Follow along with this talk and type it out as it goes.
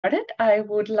I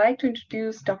would like to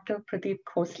introduce Dr. Pradeep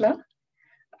Khosla.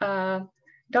 Uh,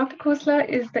 Dr. Khosla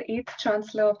is the 8th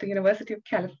Chancellor of the University of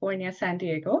California, San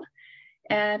Diego,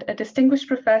 and a distinguished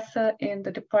professor in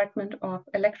the Department of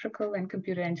Electrical and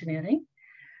Computer Engineering.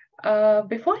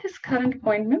 Before his current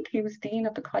appointment, he was Dean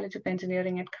of the College of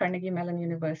Engineering at Carnegie Mellon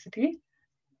University.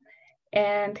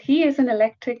 And he is an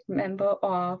elected member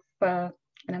of,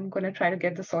 and I'm going to try to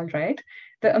get this all right,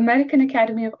 the American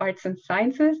Academy of Arts and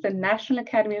Sciences, the National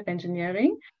Academy of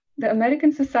Engineering, the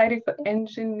American Society for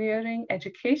Engineering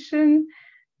Education.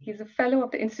 He's a fellow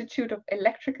of the Institute of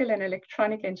Electrical and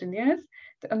Electronic Engineers,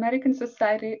 the American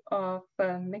Society of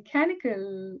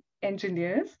Mechanical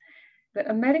Engineers, the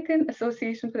American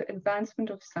Association for the Advancement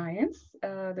of Science,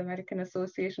 the American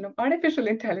Association of Artificial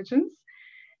Intelligence,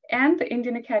 and the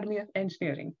Indian Academy of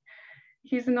Engineering.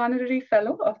 He's an honorary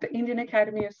fellow of the Indian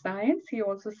Academy of Science. He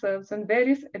also serves on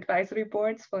various advisory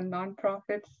boards for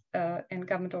nonprofits and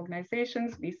government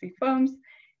organizations, VC firms,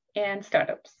 and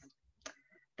startups.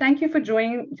 Thank you for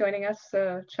joining us,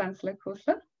 Chancellor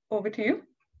Khosla. Over to you.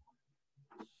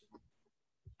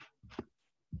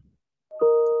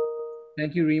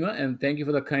 Thank you, Rima, and thank you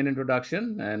for the kind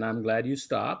introduction. And I'm glad you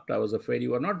stopped. I was afraid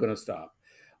you were not going to stop.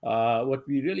 What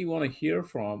we really want to hear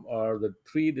from are the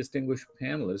three distinguished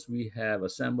panelists. We have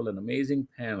assembled an amazing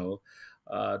panel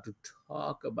to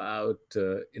talk about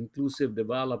inclusive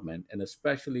development and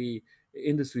especially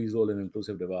industry's role in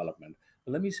inclusive development.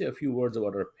 But let me say a few words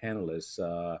about our panelists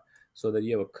so that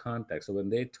you have a context. So when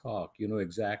they talk, you know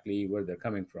exactly where they're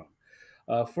coming from.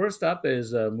 First up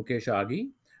is Mukesh Aghi.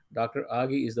 Dr.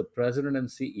 Aghi is the president and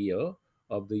CEO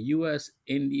of the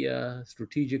U.S.-India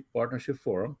Strategic Partnership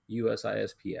Forum,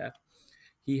 USISPF.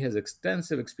 He has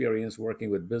extensive experience working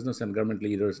with business and government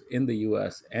leaders in the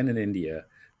U.S. and in India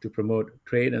to promote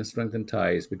trade and strengthen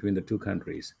ties between the two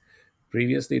countries.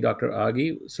 Previously, Dr.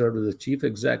 Aghi served as the chief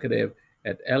executive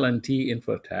at L&T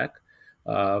Infotech.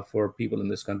 For people in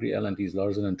this country, L&T is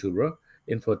Larsen & Toubro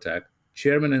Infotech,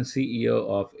 chairman and CEO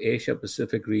of Asia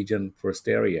Pacific region for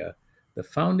Steria, the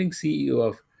founding CEO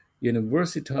of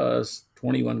Universitas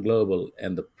 21 Global,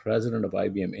 and the president of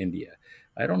IBM India.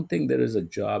 I don't think there is a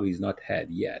job he's not had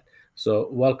yet. So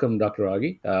welcome, Dr.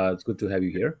 Aghi. It's good to have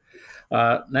you here.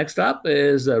 Next up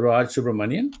is Raj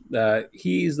Subramanian.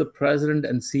 He's the president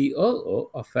and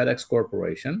COO of FedEx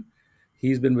Corporation.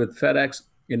 He's been with FedEx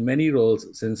in many roles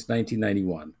since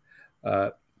 1991.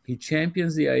 He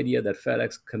champions the idea that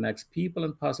FedEx connects people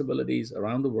and possibilities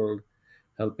around the world,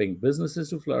 helping businesses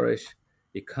to flourish,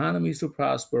 economies to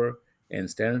prosper, and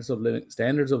standards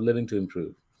of living to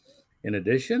improve. In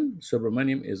addition,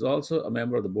 Subramaniam is also a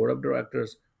member of the board of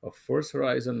directors of First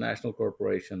Horizon National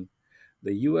Corporation,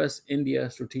 the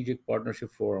U.S.-India Strategic Partnership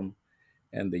Forum,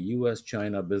 and the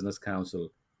U.S.-China Business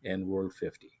Council and World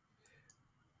 50.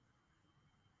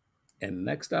 And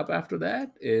next up after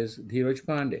that is Dheeraj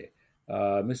Pandey.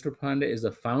 Mr. Pandey is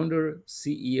the founder,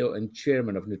 CEO, and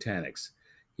chairman of Nutanix.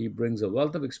 He brings a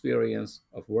wealth of experience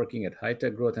of working at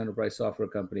high-tech growth enterprise software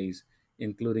companies,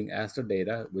 including Aster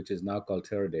Data, which is now called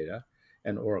Teradata,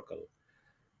 and Oracle.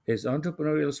 His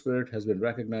entrepreneurial spirit has been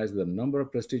recognized with a number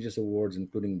of prestigious awards,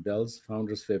 including Dell's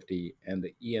Founders 50 and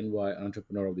the EY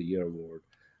Entrepreneur of the Year Award.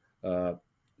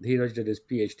 Dheeraj did his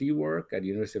PhD work at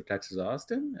University of Texas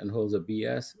Austin and holds a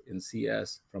BS in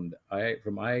CS from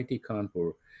IIT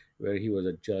Kanpur, where he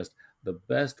was just the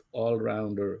best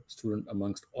all-rounder student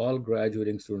amongst all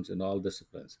graduating students in all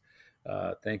disciplines.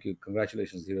 Thank you.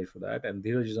 Congratulations, Dheeraj, for that. And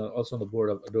Dheeraj is also on the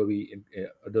board of Adobe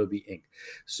Inc.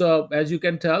 So as you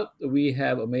can tell, we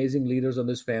have amazing leaders on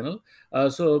this panel.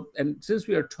 And since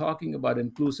we are talking about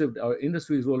our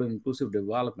industry's role in inclusive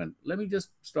development, let me just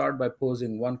start by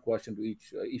posing one question to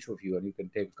each of you, and you can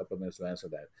take a couple of minutes to answer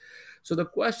that. So the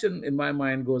question in my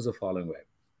mind goes the following way.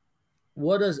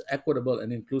 What does equitable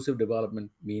and inclusive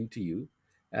development mean to you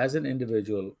as an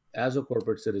individual, as a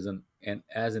corporate citizen, and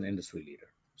as an industry leader?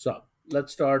 So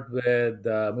let's start with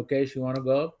Mukesh. You want to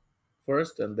go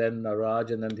first, and then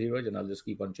Raj, and then Dheeraj, and I'll just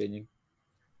keep on changing.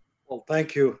 Well,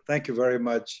 thank you. Thank you very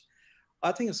much.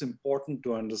 I think it's important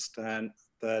to understand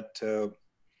that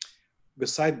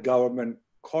beside government,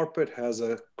 corporate has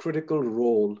a critical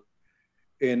role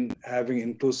in having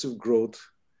inclusive growth,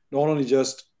 not only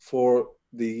just for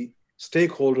the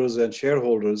stakeholders and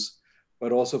shareholders,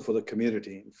 but also for the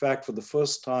community. In fact, for the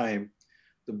first time,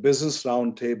 the Business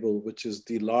Roundtable, which is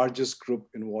the largest group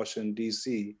in Washington,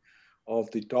 D.C.,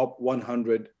 of the top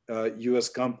 100 US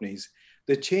companies,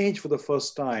 they changed for the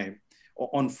first time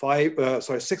on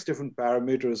 6 different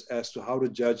parameters as to how to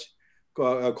judge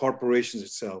corporations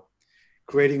itself.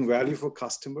 Creating value for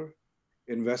customer,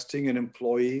 investing in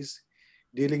employees,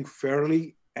 dealing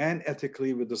fairly and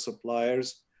ethically with the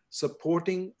suppliers,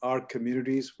 supporting our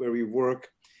communities where we work,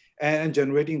 and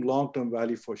generating long-term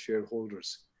value for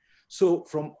shareholders. So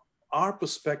from our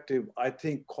perspective, I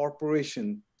think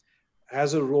corporation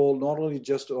has a role not only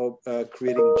just of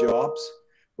creating jobs,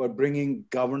 but bringing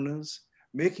governance,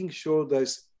 making sure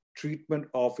that treatment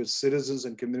of its citizens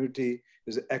and community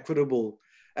is equitable,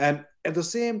 and at the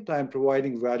same time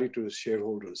providing value to its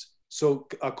shareholders. So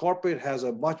a corporate has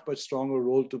a much, much stronger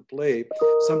role to play,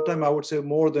 sometimes I would say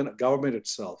more than government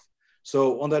itself.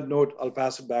 So on that note, I'll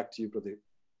pass it back to you, Pradeep.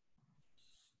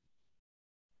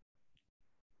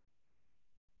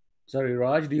 Sorry,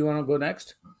 Raj, do you want to go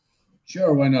next?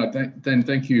 Sure, why not?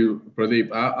 Thank you,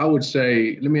 Pradeep. I would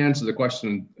say, let me answer the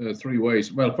question three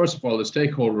ways. Well, first of all, the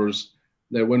stakeholders,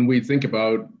 that when we think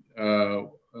about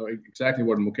exactly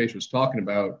what Mukesh was talking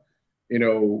about,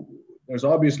 there's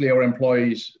obviously our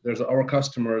employees, there's our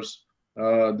customers,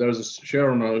 there's share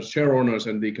owners,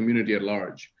 and the community at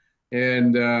large.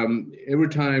 And every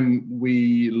time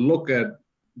we look at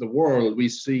the world, we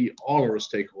see all our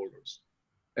stakeholders.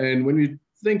 And when we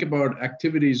think about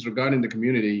activities regarding the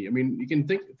community, I mean, you can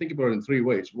think about it in three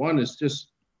ways. One is just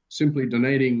simply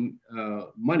donating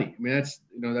money. I mean, that's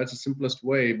the simplest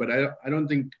way, but I don't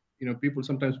think,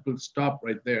 sometimes people stop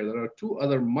right there. There are two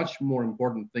other much more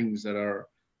important things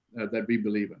that we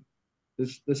believe in.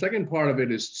 The second part of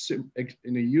it is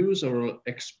in the use of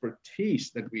expertise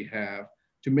that we have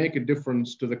to make a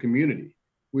difference to the community.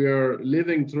 We are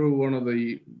living through one of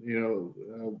the,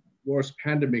 worst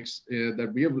pandemics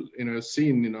that we have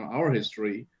seen in our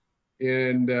history.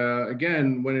 And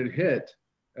again, when it hit,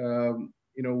 the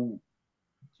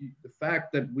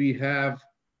fact that we have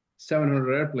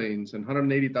 700 airplanes and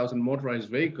 180,000 motorized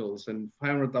vehicles and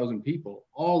 500,000 people,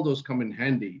 all those come in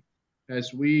handy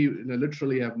as we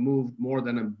literally have moved more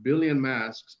than 1 billion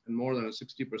masks and more than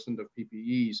 60% of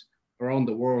PPEs around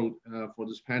the world for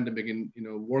this pandemic, and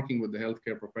working with the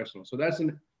healthcare professionals. So that's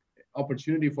an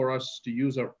opportunity for us to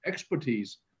use our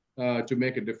expertise to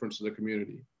make a difference to the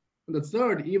community. And the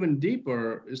third, even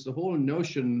deeper, is the whole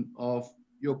notion of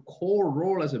your core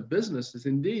role as a business is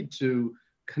indeed to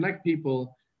connect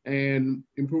people and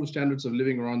improve standards of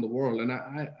living around the world. And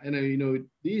I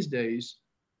these days,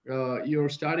 you're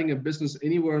starting a business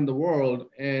anywhere in the world,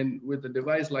 and with a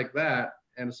device like that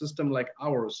and a system like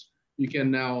ours, you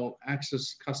can now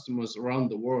access customers around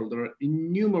the world. There are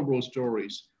innumerable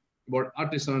stories about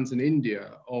artisans in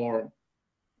India, or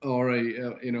a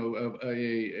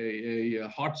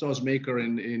hot sauce maker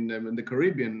in the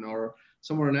Caribbean, or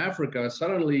somewhere in Africa,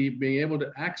 suddenly being able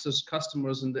to access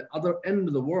customers in the other end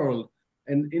of the world,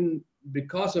 and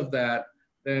because of that,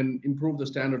 then improve the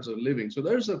standards of living. So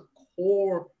there's a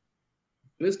core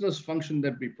business function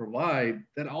that we provide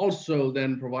that also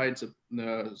then provides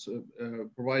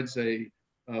a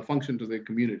function to the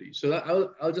community. So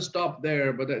I'll just stop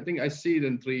there, but I think I see it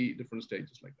in three different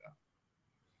stages like that.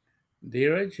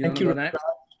 Dheeraj, you want to go next?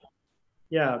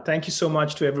 Yeah, thank you so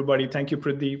much to everybody. Thank you,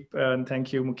 Pradeep, and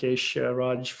thank you, Mukesh,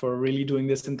 Raj, for really doing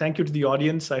this. And thank you to the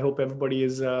audience. I hope everybody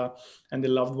is and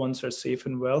their loved ones are safe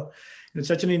and well. It's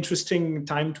such an interesting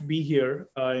time to be here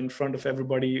in front of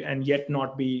everybody and yet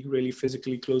not be really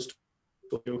physically close to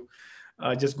you.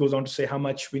 Just goes on to say how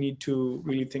much we need to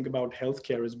really think about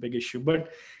healthcare as a big issue.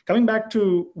 But coming back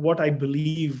to what I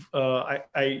believe,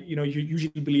 you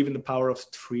usually believe in the power of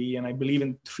three, and I believe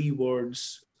in three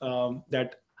words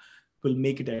that will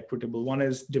make it equitable. One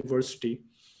is diversity,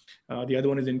 the other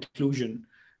one is inclusion,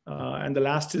 and the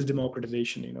last is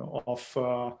democratization,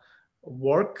 of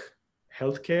work,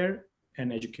 healthcare,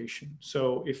 and education.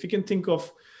 So if you can think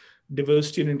of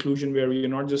diversity and inclusion where you're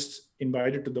not just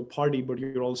invited to the party, but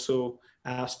you're also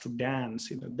asked to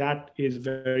dance, that is a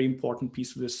very important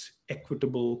piece of this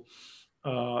equitable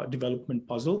development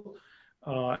puzzle.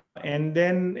 And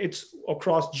then it's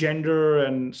across gender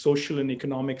and social and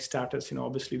economic status.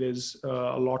 Obviously there's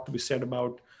a lot to be said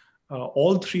about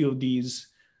all three of these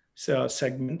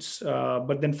segments,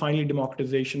 but then finally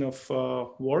democratization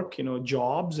of work,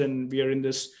 jobs, and we are in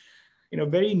this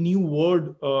very new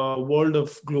world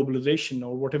of globalization,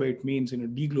 or whatever it means,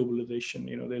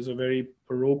 deglobalization. There's a very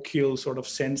parochial sort of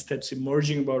sense that's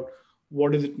emerging about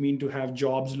what does it mean to have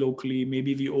jobs locally.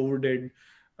 Maybe we overdid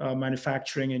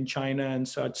manufacturing in China and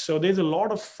such. So there's a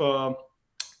lot of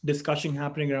discussion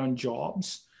happening around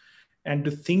jobs, and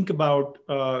to think about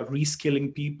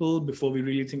reskilling people before we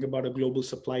really think about a global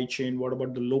supply chain. What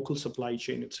about the local supply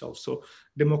chain itself? So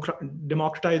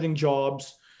democratizing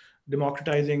jobs,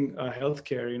 democratizing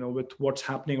healthcare, with what's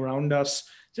happening around us.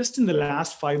 Just in the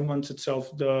last 5 months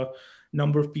itself, the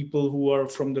number of people who are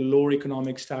from the lower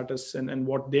economic status and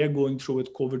what they're going through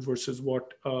with COVID versus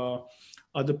what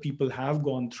other people have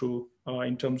gone through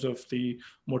in terms of the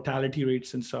mortality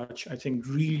rates and such, I think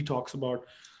really talks about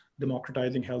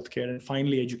democratizing healthcare. And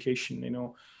finally, education.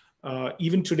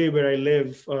 Even today where I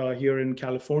live here in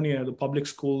California, the public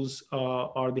schools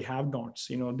are the have-nots.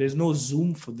 There's no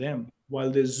Zoom for them, while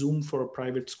there's Zoom for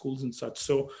private schools and such.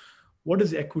 So what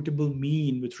does equitable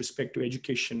mean with respect to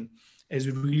education as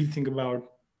we really think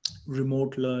about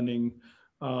remote learning,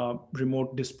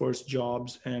 remote dispersed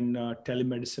jobs, and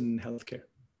telemedicine and healthcare?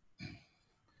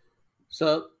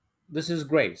 So this is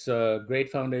great. So great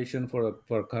foundation for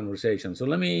a conversation. So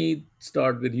let me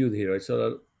start with you here.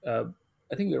 So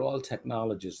I think we're all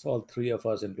technologists. All three of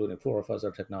us, including four of us,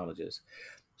 are technologists.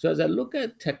 So as I look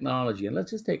at technology, and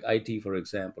let's just take IT for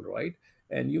example, right?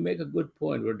 And you make a good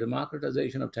point where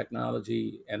democratization of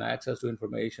technology and access to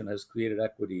information has created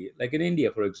equity. Like in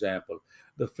India, for example,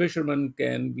 the fisherman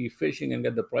can be fishing and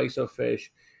get the price of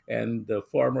fish, and the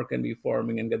farmer can be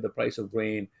farming and get the price of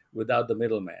grain without the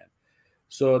middleman.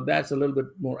 So that's a little bit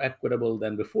more equitable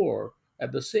than before.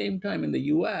 At the same time, in the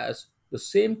US, the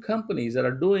same companies that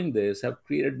are doing this have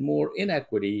created more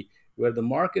inequity where the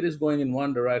market is going in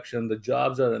one direction, the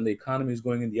jobs are and the economy is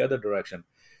going in the other direction.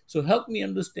 So help me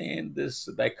understand this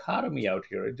dichotomy out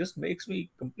here. It just makes me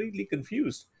completely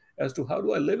confused as to how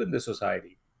do I live in this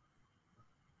society?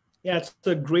 Yeah, it's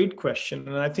a great question.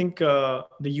 And I think the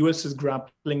US is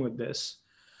grappling with this.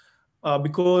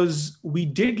 Because we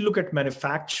did look at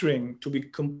manufacturing to be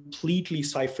completely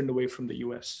siphoned away from the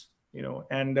US,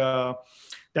 and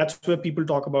that's where people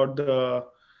talk about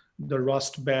the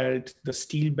Rust Belt, the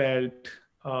Steel Belt,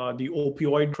 the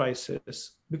opioid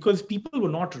crisis, because people were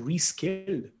not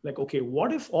reskilled. Like, okay,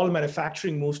 what if all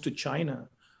manufacturing moves to China?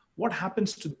 What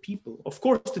happens to the people? Of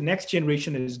course, the next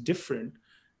generation is different,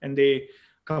 and they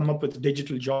come up with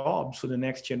digital jobs for the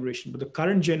next generation. But the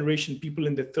current generation, people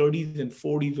in their 30s and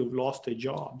 40s who have lost their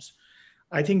jobs,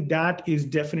 I think that is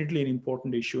definitely an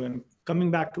important issue. And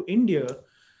coming back to India,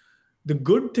 the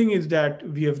good thing is that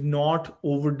we have not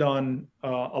overdone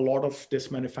a lot of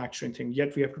this manufacturing thing.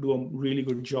 Yet we have to do a really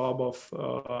good job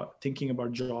of thinking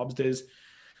about jobs. There's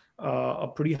a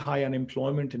pretty high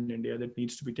unemployment in India that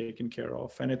needs to be taken care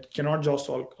of. And it cannot just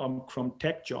all come from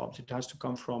tech jobs. It has to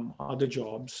come from other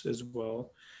jobs as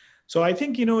well. So I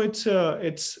think,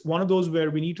 it's one of those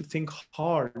where we need to think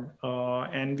hard.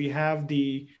 And we have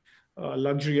the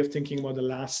luxury of thinking about the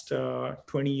last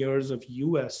 20 years of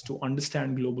US to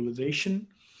understand globalization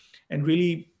and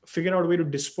really figure out a way to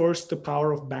disperse the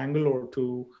power of Bangalore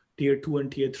to tier 2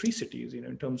 and tier 3 cities,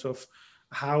 in terms of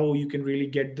how you can really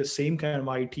get the same kind of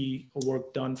IT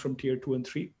work done from tier 2 and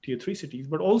tier 3 cities,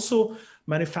 but also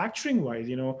manufacturing wise,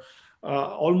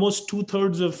 almost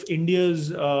 2/3 of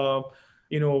India's,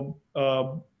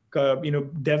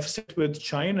 deficit with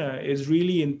China is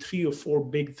really in 3 or 4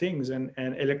 big things. And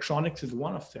electronics is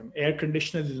one of them. Air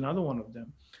conditioners is another one of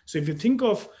them. So if you think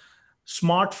of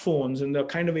smartphones and the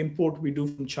kind of import we do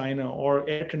from China, or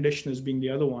air conditioners being the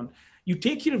other one, you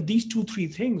take care of these 2-3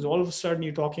 things, all of a sudden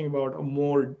you're talking about a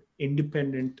more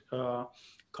independent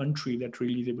country that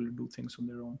really is able to do things on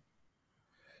their own.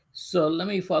 So let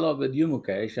me follow up with you,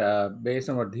 Mukesh. Based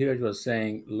on what Dheeraj was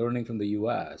saying, learning from the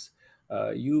US,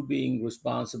 you being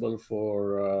responsible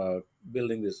for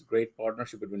building this great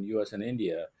partnership between US and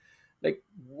India, like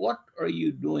what are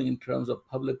you doing in terms of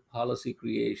public policy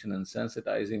creation and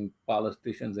sensitizing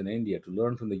politicians in India to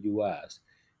learn from the US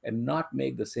and not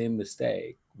make the same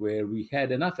mistake where we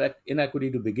had enough inequity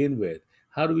to begin with?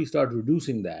 How do we start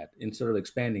reducing that instead of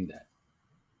expanding that?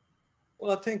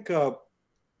 Well, I think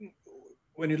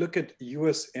when you look at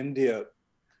US-India,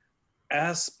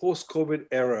 as post-COVID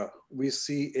era, we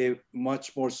see a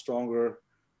much more stronger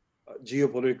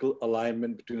geopolitical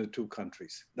alignment between the two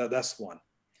countries. That's one.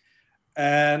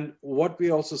 And what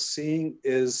we're also seeing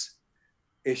is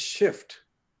a shift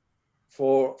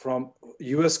from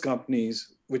US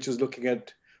companies, which is looking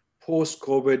at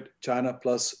post-COVID China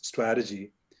plus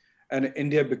strategy. And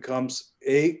India becomes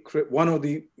one of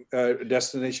the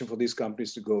destination for these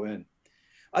companies to go in.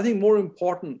 I think more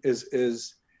important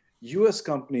is US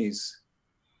companies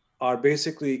are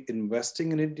basically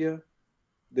investing in India.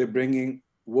 They're bringing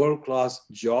world-class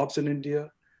jobs in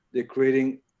India. They're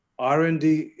creating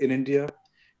R&D in India.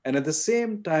 And at the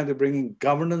same time, they're bringing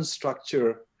governance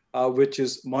structure, which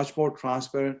is much more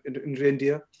transparent into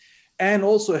India. And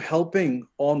also helping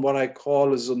on what I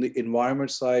call is on the environment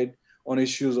side, on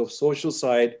issues of social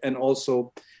side, and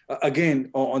also, again,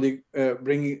 on the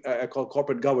bringing, I call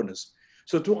corporate governance.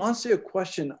 So to answer your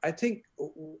question, I think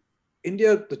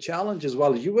India, the challenge is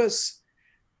while US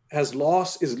is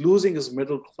losing its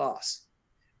middle class,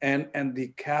 and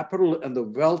the capital and the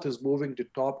wealth is moving to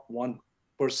top 1%.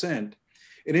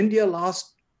 In India,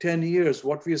 last 10 years,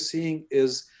 what we're seeing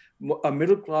is a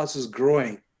middle class is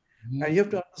growing. Mm-hmm. And you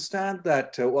have to understand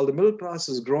that while the middle class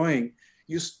is growing,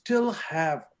 you still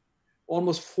have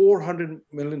almost 400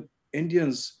 million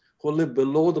Indians who live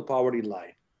below the poverty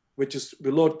line, which is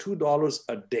below $2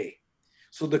 a day.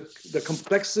 So the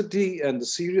complexity and the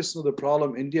seriousness of the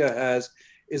problem India has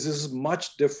is this is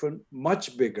much different,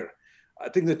 much bigger. I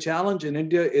think the challenge in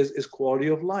India is quality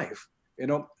of life. You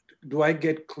know, do I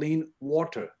get clean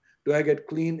water? Do I get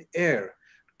clean air?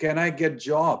 Can I get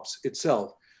jobs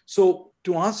itself? So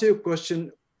to answer your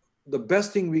question, the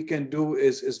best thing we can do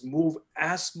is move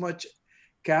as much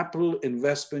capital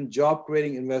investment, job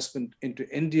creating investment into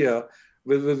India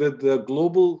with the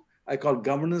global, I call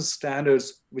governance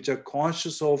standards, which are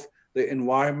conscious of the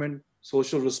environment,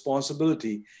 social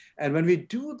responsibility. And when we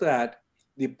do that,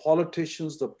 the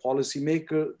politicians, the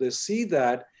policymaker, they see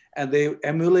that and they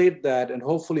emulate that, and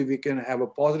hopefully we can have a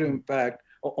positive impact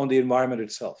on the environment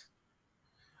itself.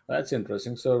 That's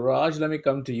interesting. So, Raj, let me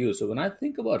come to you. So, when I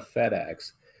think about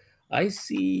FedEx, I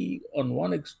see on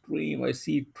one extreme, I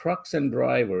see trucks and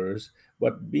drivers,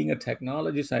 but being a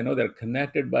technologist, I know they're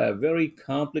connected by a very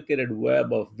complicated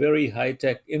web of very high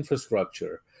tech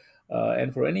infrastructure.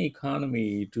 And for any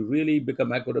economy to really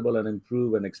become equitable and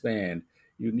improve and expand,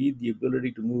 you need the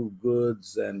ability to move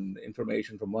goods and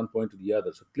information from one point to the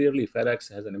other. So clearly,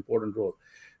 FedEx has an important role.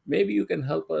 Maybe you can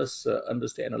help us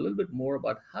understand a little bit more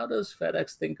about how does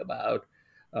FedEx think about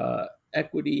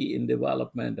equity in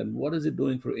development, and what is it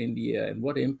doing for India, and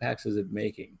what impacts is it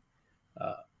making?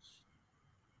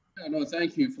 Yeah, no,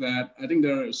 thank you for that. I think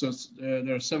there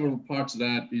are several parts of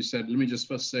that you said. Let me just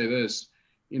first say this.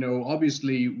 You know,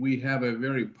 obviously we have a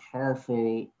very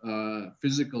powerful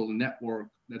physical network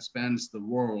that spans the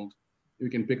world. You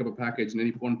can pick up a package in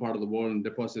any one part of the world and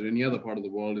deposit it in any other part of the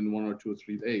world in 1 or 2 or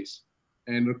 3 days,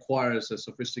 and requires a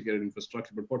sophisticated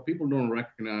infrastructure. But what people don't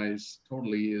recognize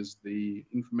totally is the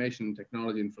information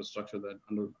technology infrastructure that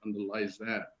underlies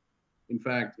that. In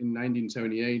fact, in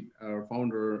 1978, our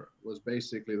founder was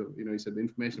basically, he said the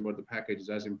information about the package is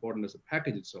as important as the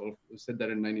package itself. He said that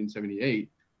in 1978.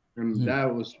 And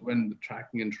that was when the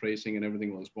tracking and tracing and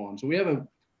everything was born. So we have a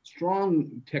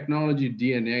strong technology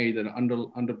DNA that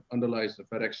underlies the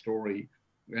FedEx story.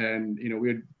 And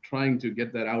we're trying to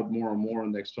get that out more and more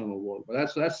in the external world. But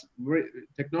that's very,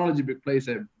 technology plays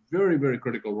a very, very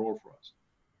critical role for us.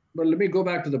 But let me go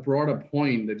back to the broader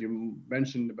point that you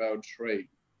mentioned about trade.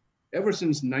 Ever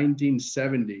since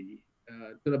 1970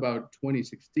 till about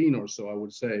 2016 or so, I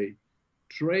would say,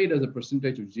 trade as a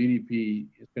percentage of GDP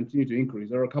has continued to increase.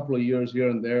 There are a couple of years here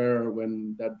and there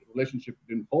when that relationship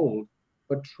didn't hold,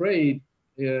 but trade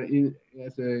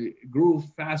grew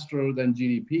faster than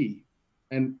GDP.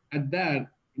 And at that,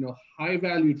 high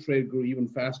value trade grew even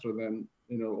faster than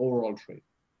overall trade.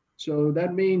 So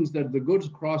that means that the goods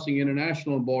crossing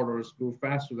international borders grew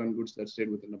faster than goods that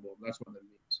stayed within the border. That's what that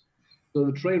means. So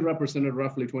the trade represented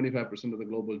roughly 25% of the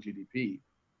global GDP.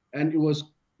 And it was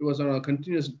on a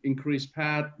continuous increase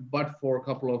path, but for a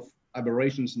couple of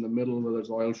aberrations in the middle, whether it's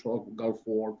oil shock, Gulf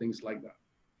War, things like that.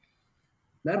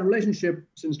 That relationship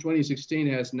since 2016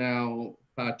 has now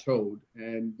plateaued,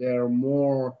 and there are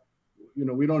more,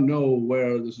 we don't know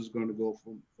where this is going to go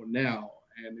for now.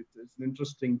 And it's an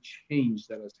interesting change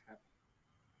that has happened.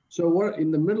 So we're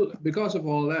in the middle, because of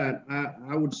all that,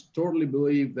 I would totally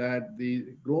believe that the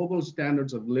global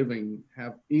standards of living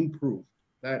have improved.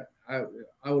 That I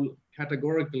will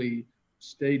categorically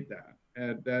state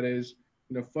that. That is,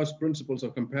 first principles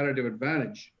of comparative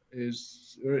advantage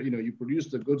is, you produce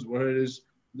the goods where it is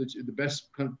the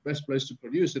best place to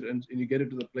produce it, and you get it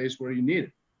to the place where you need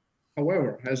it.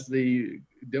 However, has the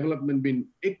development been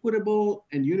equitable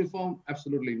and uniform?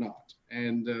 Absolutely not.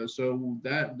 And so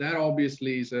that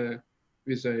obviously is a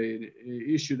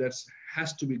issue that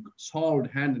has to be solved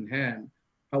hand in hand.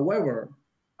 However,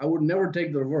 I would never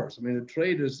take the reverse. I mean, the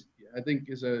trade I think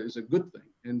is a good thing.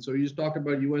 And so you just talk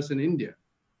about US and India.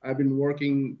 I've been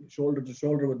working shoulder to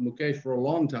shoulder with Mukesh for a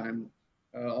long time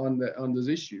on this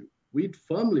issue. We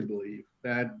firmly believe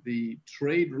that the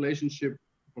trade relationship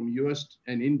from US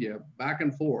and India back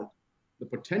and forth, the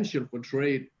potential for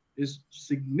trade is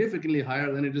significantly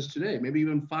higher than it is today, maybe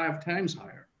even 5 times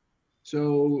higher.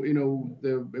 So,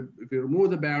 if you remove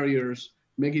the barriers,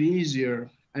 make it easier,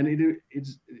 and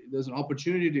there's an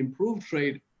opportunity to improve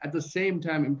trade, at the same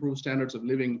time improve standards of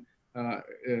living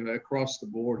across the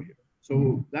board here.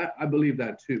 So that, I believe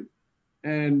that too.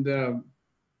 And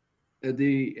at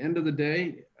the end of the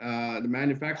day, the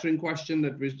manufacturing question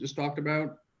that we just talked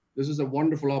about, this is a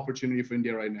wonderful opportunity for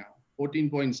India right now.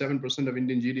 14.7% of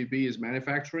Indian GDP is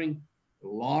manufacturing. A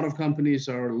lot of companies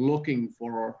are looking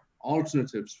for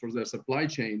alternatives for their supply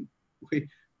chain.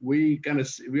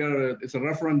 it's a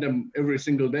referendum every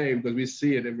single day because we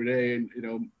see it every day, and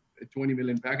 20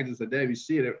 million packages a day, we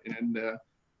see it, and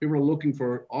people are looking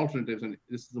for alternatives, and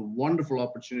this is a wonderful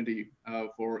opportunity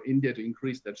for India to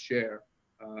increase that share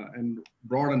and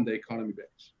broaden the economy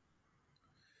base.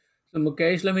 So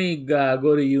Mukesh, let me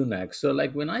go to you next. So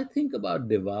like when I think about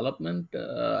development,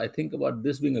 I think about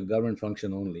this being a government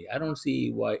function only. I don't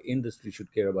see why industry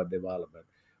should care about development.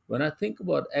 When I think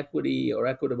about equity or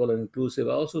equitable and inclusive,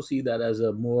 I also see that as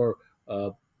a more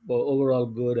overall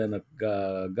good and a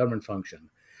government function.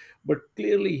 But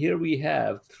clearly here we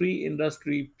have three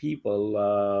industry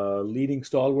people, leading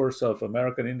stalwarts of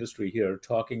American industry here,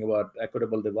 talking about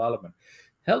equitable development.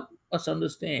 Help us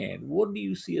understand, what do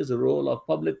you see as the role of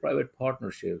public-private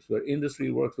partnerships where industry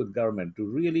works with government to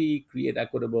really create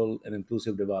equitable and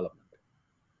inclusive development?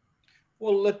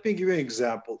 Well, let me give you an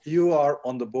example. You are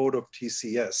on the board of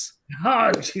TCS.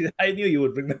 Oh, geez, I knew you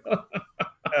would bring that up.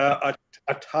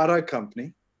 a Tata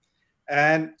company,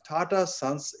 and Tata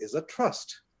Sons is a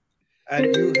trust.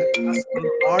 And you have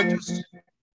the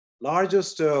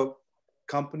largest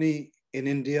company in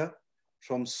India,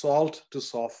 from salt to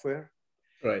software.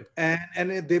 Right.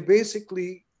 And they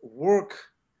basically work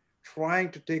trying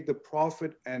to take the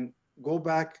profit and go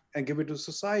back and give it to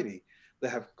society. They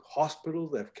have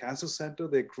hospitals, they have cancer center,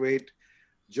 they create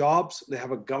jobs, they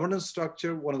have a governance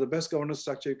structure, one of the best governance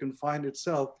structure you can find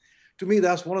itself. To me,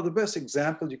 that's one of the best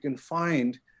examples you can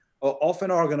find of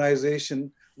an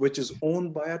organization which is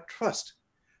owned by a trust.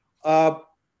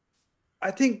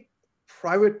 I think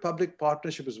private-public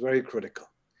partnership is very critical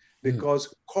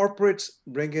because corporates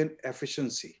bring in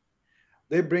efficiency.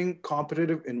 They bring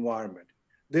competitive environment.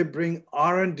 They bring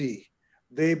R&D.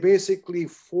 They basically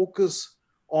focus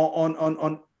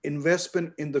on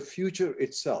investment in the future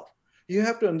itself. You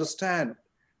have to understand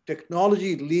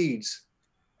technology leads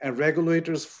and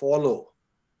regulators follow.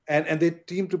 And they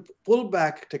seem to pull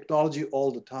back technology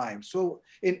all the time. So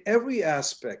in every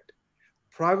aspect,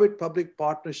 private-public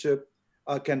partnership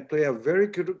can play a very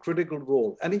critical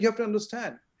role. And you have to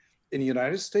understand, in the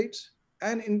United States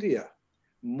and India,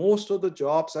 most of the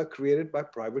jobs are created by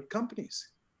private companies.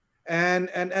 And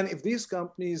if these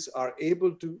companies are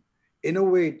able to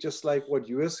innovate just like what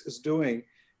US is doing,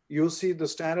 you'll see the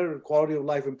standard and quality of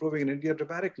life improving in India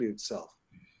dramatically itself.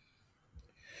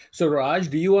 So Raj,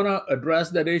 do you want to address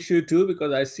that issue too?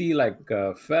 Because I see like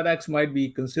FedEx might be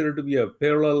considered to be a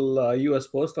parallel US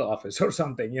postal office or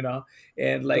something,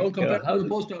 and like don't compare to the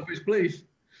post office, please.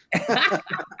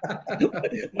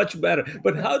 Much better.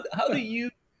 But how do you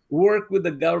work with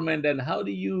the government, and how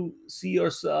do you see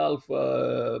yourself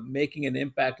making an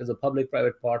impact as a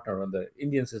public-private partner on the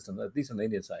Indian system, at least on the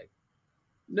Indian side?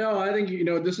 No, I think,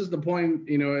 this is the point,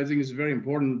 I think it's very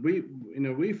important.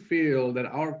 We feel that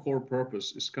our core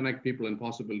purpose is connect people and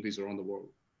possibilities around the world.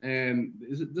 And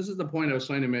this is the point I was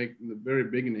trying to make in the very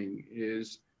beginning,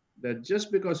 is that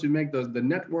just because you make the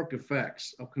network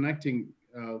effects of connecting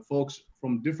folks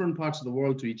from different parts of the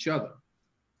world to each other,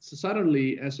 so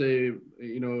suddenly if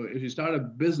you start a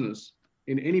business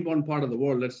in any one part of the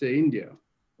world, let's say India,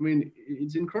 I mean,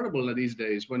 it's incredible that these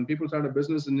days when people start a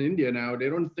business in India now, they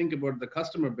don't think about the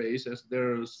customer base as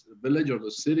their village or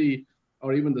the city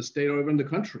or even the state or even the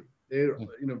country. They,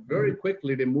 very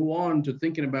quickly they move on to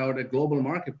thinking about a global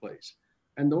marketplace.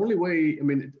 And the only way,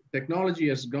 technology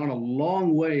has gone a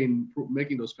long way in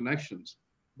making those connections,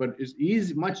 but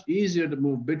it's much easier to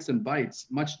move bits and bytes,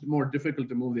 much more difficult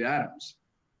to move the atoms.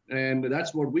 And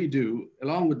that's what we do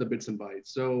along with the bits and bytes.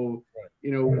 So,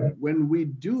 when we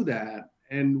do that,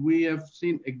 and we have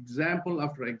seen example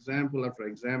after example after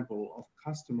example of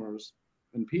customers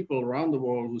and people around the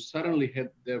world who suddenly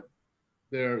had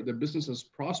their businesses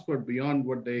prospered beyond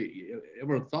what they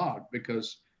ever thought,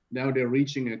 because now they're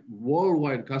reaching a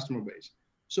worldwide customer base.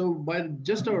 So by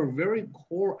just our very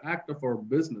core act of our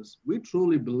business, we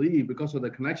truly believe, because of the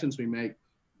connections we make,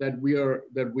 that we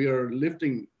are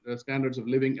lifting the standards of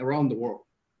living around the world.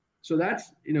 So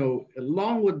that's,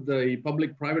 along with the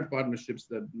public-private partnerships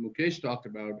that Mukesh talked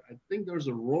about, I think there's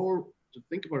a role to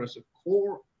think about as a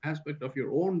core aspect of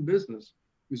your own business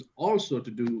is also to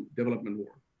do development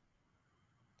work.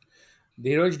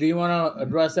 Dheeraj, do you want to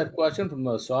address that question from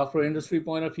the software industry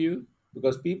point of view?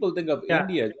 Because people think of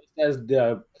India just as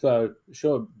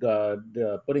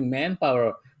putting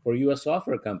manpower for US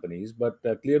software companies, but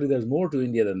clearly there's more to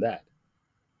India than that.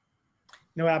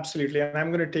 No, absolutely. And I'm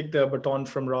going to take the baton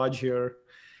from Raj here.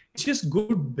 It's just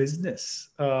good business.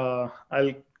 I'll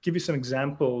give you some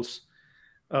examples.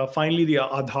 Finally, the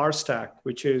Aadhaar stack,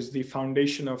 which is the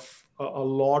foundation of a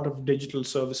lot of digital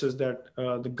services that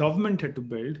the government had to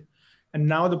build. And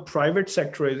now the private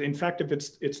sector is, in fact, if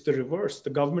it's the reverse. The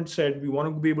government said, we want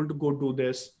to be able to go do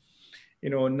this.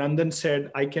 Nandan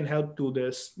said, I can help do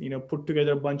this, put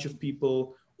together a bunch of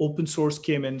people. Open source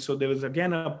came in. So there was,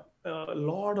 again, a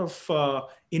lot of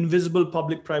invisible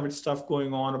public-private stuff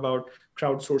going on about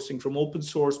crowdsourcing from open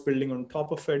source, building on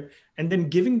top of it, and then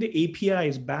giving the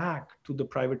APIs back to the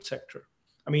private sector.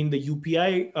 I mean, the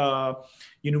UPI,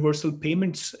 Universal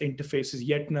Payments Interface, is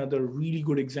yet another really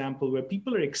good example where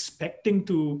people are expecting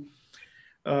to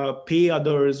pay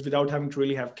others without having to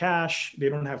really have cash. They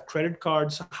don't have credit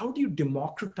cards. How do you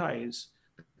democratize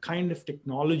the kind of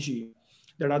technology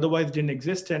that otherwise didn't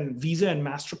exist? And Visa and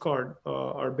MasterCard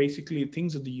are basically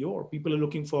things of the yore. People are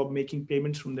looking for making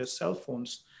payments from their cell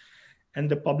phones. And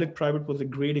the public-private was a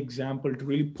great example to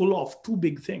really pull off two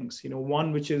big things.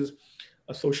 One, which is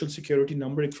a social security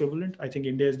number equivalent. I think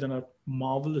India has done a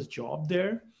marvelous job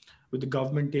there with the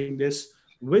government taking this,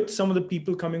 with some of the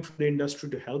people coming from the industry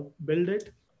to help build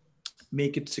it,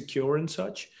 make it secure and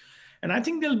such. And I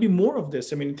think there'll be more of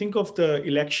this. I mean, think of the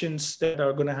elections that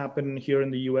are going to happen here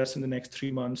in the US in the next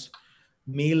 3 months,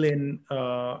 mail-in,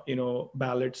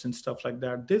 ballots and stuff like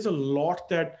that. There's a lot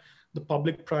that the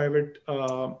public-private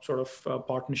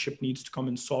partnership needs to come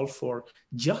and solve for,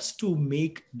 just to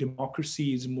make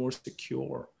democracies more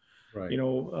secure. Right.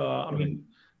 I mean,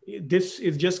 this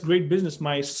is just great business.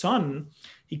 My son,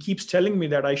 he keeps telling me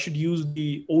that I should use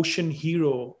the Ocean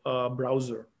Hero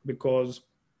browser, because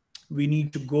we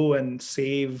need to go and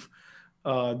save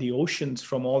the oceans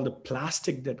from all the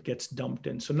plastic that gets dumped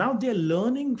in. So now they're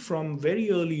learning from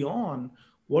very early on,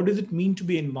 what does it mean to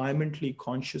be environmentally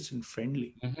conscious and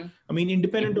friendly? Mm-hmm. I mean,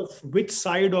 independent of which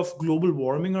side of global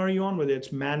warming are you on, whether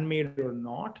it's man-made or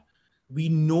not, we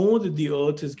know that the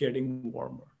earth is getting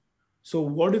warmer. So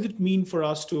what does it mean for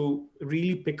us to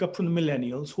really pick up from the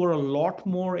millennials, who are a lot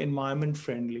more environment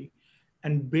friendly,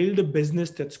 and build a business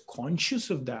that's conscious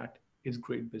of that? Is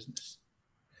great business.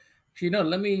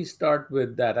 Let me start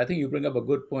with that. I think you bring up a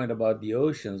good point about the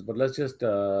oceans, but let's just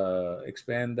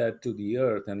expand that to the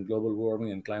earth and global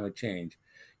warming and climate change.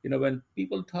 When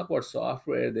people talk about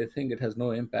software, they think it has no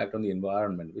impact on the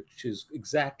environment, which is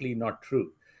exactly not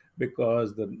true,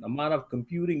 because the amount of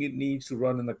computing it needs to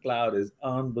run in the cloud is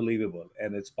unbelievable,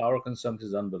 and its power consumption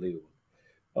is unbelievable.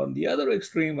 On the other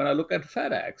extreme, when I look at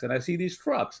FedEx and I see these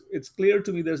trucks, it's clear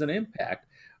to me there's an impact.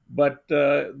 But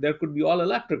there could be all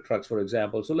electric trucks, for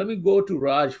example. So let me go to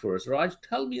Raj first. Raj,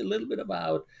 tell me a little bit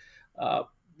about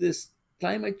this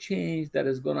climate change that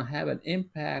is going to have an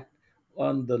impact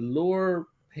on the lower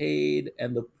paid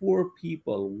and the poor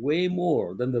people way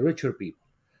more than the richer people.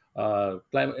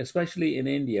 Climate, especially in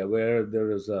India, where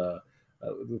there is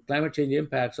climate change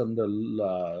impacts on the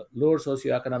lower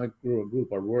socioeconomic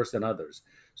group are worse than others.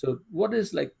 So what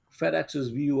is FedEx's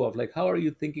view of how are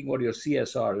you thinking about your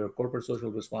CSR, your corporate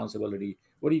social responsibility?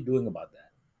 What are you doing about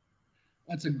that?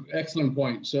 That's an excellent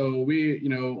point. So we,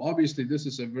 obviously this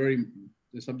is the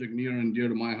subject near and dear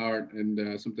to my heart,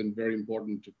 and something very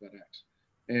important to FedEx.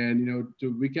 And,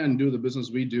 we can't do the business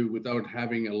we do without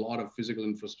having a lot of physical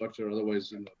infrastructure.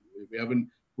 Otherwise,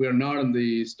 we are not in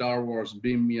the Star Wars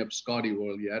beam me up Scotty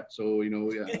world yet. So,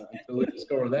 until we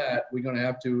discover that, we're going to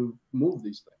have to move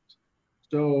these things.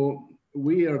 So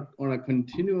we are on a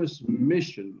continuous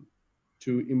mission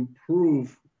to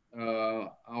improve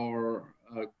our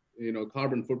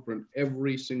carbon footprint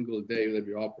every single day that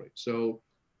we operate. So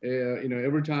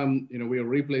every time we are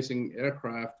replacing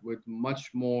aircraft with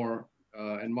much more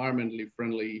environmentally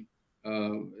friendly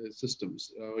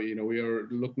systems. We are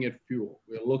looking at fuel.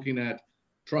 We are looking at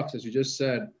trucks, as you just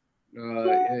said,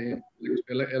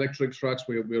 electric trucks.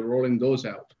 We're rolling those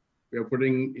out. We are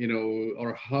putting,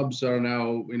 our hubs are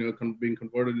now, being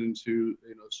converted into,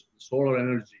 solar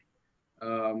energy.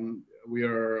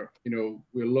 We're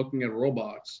looking at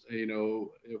robots,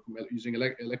 using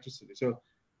electricity. So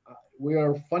we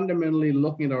are fundamentally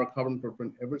looking at our carbon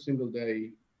footprint every single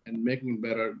day and making it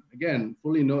better. Again,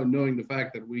 fully knowing the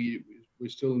fact that we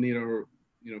still need our,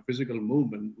 physical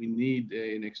movement. We need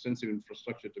an extensive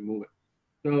infrastructure to move it.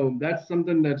 So that's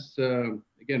something that's,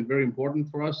 again, very important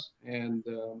for us. And,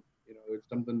 it's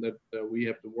something that we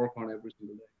have to work on every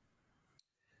single day.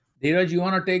 Dheeraj, you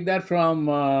want to take that from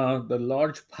the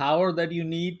large power that you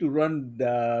need to run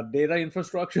data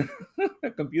infrastructure,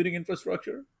 computing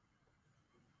infrastructure?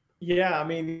 Yeah, I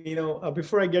mean,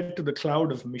 before I get to the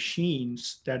cloud of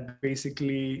machines that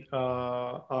basically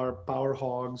are power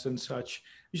hogs and such,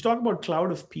 you talk about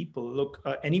cloud of people. Look,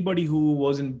 anybody who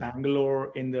was in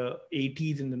Bangalore in the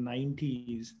 80s and the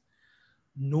 90s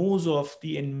knows of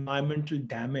the environmental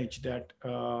damage that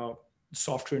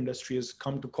software industry has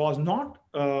come to cause, not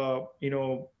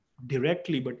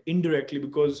directly, but indirectly,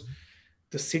 because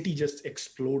the city just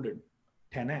exploded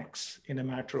 10x in a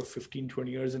matter of 15,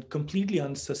 20 years, and completely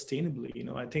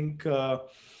unsustainably. I think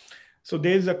so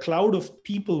there's a cloud of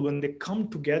people when they come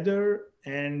together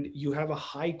and you have a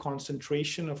high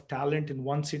concentration of talent in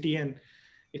one city, and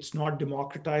it's not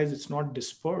democratized, it's not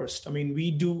dispersed. I mean,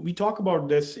 we talk about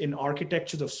this in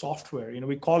architectures of software.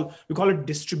 We call it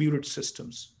distributed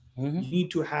systems. Mm-hmm. You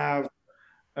need to have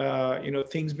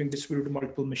things being distributed to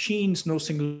multiple machines, no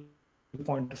single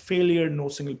point of failure, no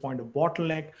single point of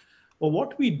bottleneck. Well,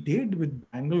 what we did with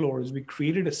Bangalore is we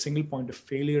created a single point of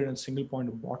failure and a single point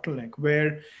of bottleneck,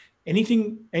 where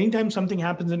anytime something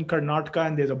happens in Karnataka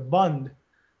and there's a Bandh,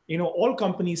 all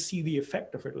companies see the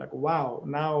effect of it. Like, wow,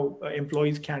 now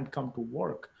employees can't come to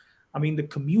work. I mean, the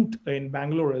commute in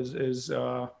Bangalore is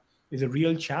a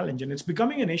real challenge, and it's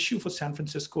becoming an issue for San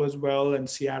Francisco as well and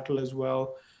Seattle as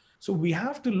well. So we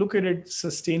have to look at it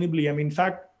sustainably. I mean, in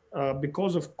fact,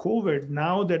 because of COVID,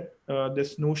 now that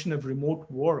this notion of remote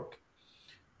work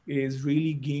is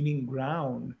really gaining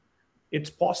ground, it's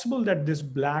possible that this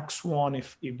black swan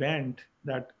event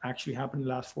that actually happened in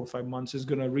the last 4 or 5 months is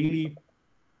going to really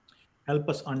help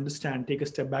us understand, take a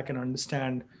step back and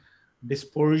understand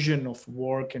dispersion of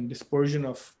work and dispersion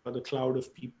of the cloud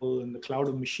of people and the cloud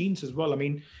of machines as well. I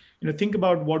mean, think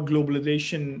about what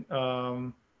globalization,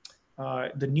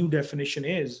 the new definition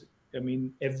is. I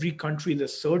mean, every country is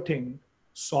asserting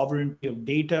sovereignty of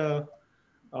data.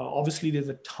 Obviously, there's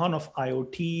a ton of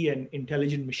IoT and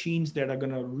intelligent machines that are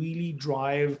going to really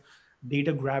drive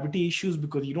data gravity issues,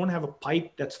 because you don't have a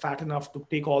pipe that's fat enough to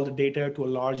take all the data to a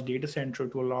large data center,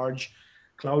 to a large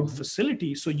cloud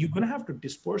facility. So you're going to have to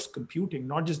disperse computing,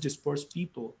 not just disperse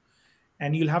people.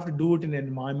 And you'll have to do it in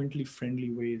environmentally friendly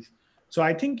ways. So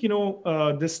I think,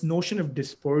 this notion of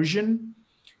dispersion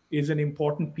is an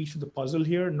important piece of the puzzle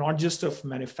here, not just of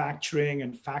manufacturing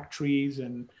and factories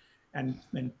and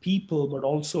people, but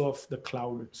also of the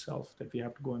cloud itself that we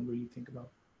have to go and really think about.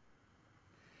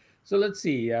 So let's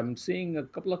see, I'm seeing a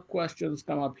couple of questions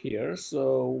come up here.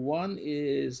 So one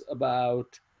is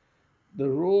about the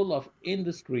role of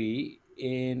industry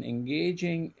in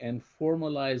engaging and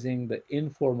formalizing the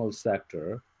informal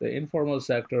sector. The informal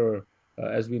sector,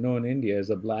 as we know in India,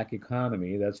 is a black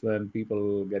economy. That's when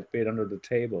people get paid under the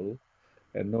table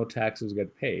and no taxes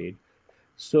get paid.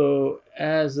 So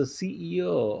as a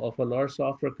CEO of a large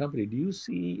software company, do you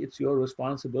see it's your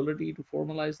responsibility to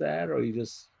formalize that, or you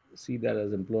just see that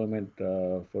as employment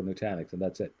for Nutanix and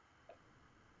that's it?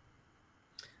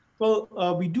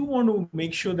 Well, we do want to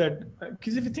make sure that,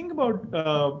 because if you think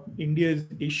about India's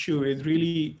issue is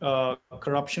really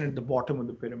corruption at the bottom of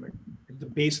the pyramid, at the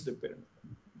base of the pyramid.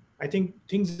 I think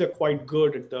things are quite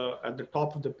good at the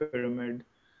top of the pyramid.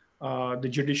 The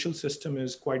judicial system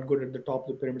is quite good at the top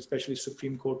of the pyramid, especially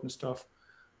Supreme Court and stuff.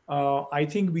 I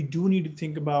think we do need to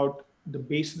think about the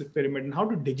base of the pyramid and how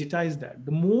to digitize that.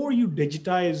 The more you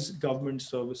digitize government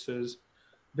services,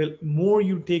 the more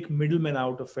you take middlemen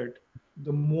out of it,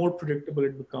 the more predictable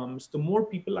it becomes, the more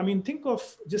people, I mean, think of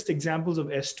just examples of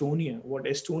Estonia. What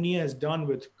Estonia has done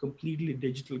with completely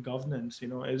digital governance,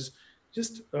 is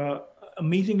just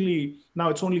amazingly, now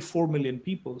it's only 4 million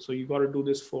people. So you got to do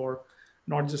this for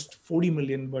not just 40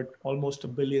 million, but almost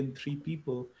 1.3 billion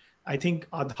people. I think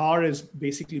Aadhaar has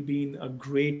basically been a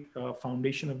great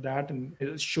foundation of that, and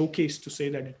a showcase to say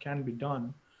that it can be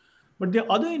done. But there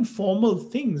are other informal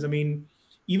things. I mean,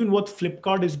 even what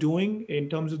Flipkart is doing in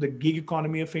terms of the gig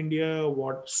economy of India,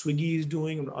 what Swiggy is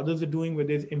doing, and others are doing, where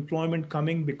there's employment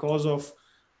coming because of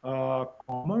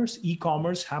commerce,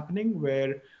 e-commerce happening,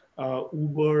 where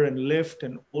Uber and Lyft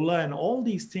and Ola and all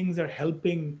these things are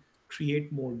helping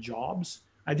create more jobs.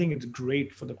 I think it's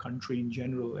great for the country in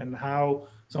general, and how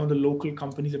some of the local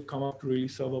companies have come up to really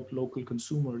serve up local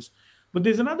consumers. But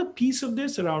there's another piece of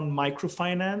this around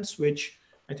microfinance, which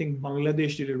I think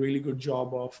Bangladesh did a really good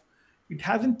job of. It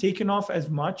hasn't taken off as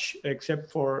much, except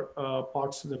for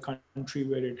parts of the country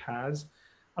where it has.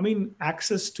 I mean,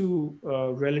 access to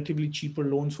relatively cheaper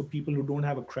loans for people who don't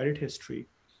have a credit history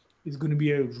is going to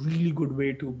be a really good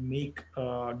way to make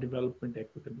development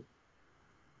equitable.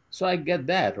 So I get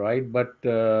that, right? But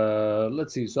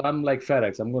let's see. So I'm like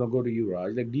FedEx. I'm going to go to you,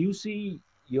 Raj. Like, do you see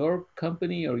your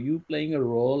company or you playing a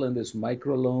role in this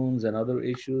microloans and other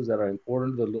issues that are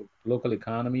important to the local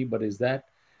economy? But is that,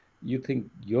 you think,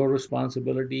 your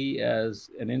responsibility as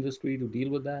an industry to deal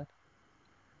with that?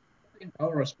 I think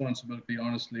our responsibility,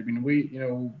 honestly, I mean, we,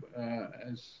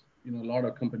 as a lot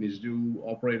of companies do,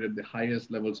 operate at the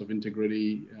highest levels of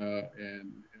integrity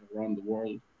and around the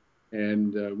world.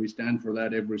 And we stand for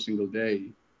that every single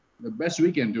day. The best we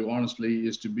can do, honestly,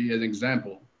 is to be an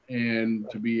example and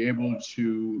to be able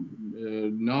to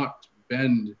not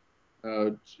bend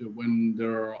when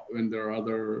there are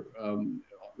other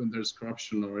when there's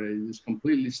corruption, or just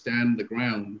completely stand the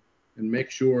ground and make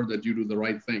sure that you do the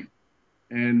right thing.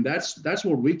 And that's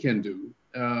what we can do.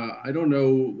 I don't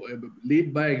know,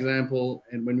 lead by example.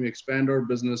 And when we expand our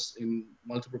business in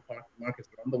multiple markets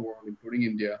around the world, including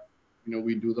India,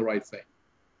 we do the right thing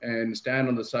and stand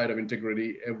on the side of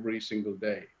integrity every single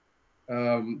day.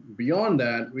 Beyond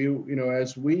that,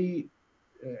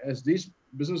 as these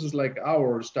businesses like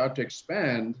ours start to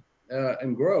expand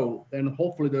and grow, then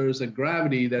hopefully there is a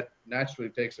gravity that naturally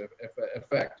takes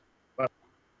effect. But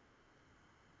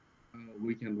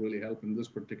we can really help in this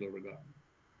particular regard.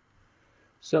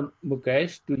 So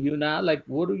Mukesh, do you now, like,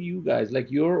 what do you guys, like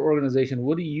your organization,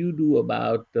 what do you do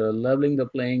about leveling the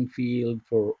playing field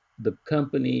for the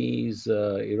companies,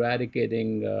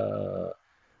 eradicating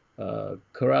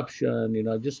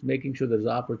corruption, just making sure there's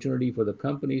opportunity for the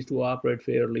companies to operate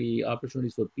fairly,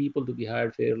 opportunities for people to be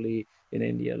hired fairly in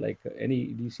India? Like, do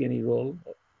you see any role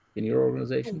in your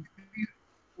organization?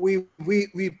 We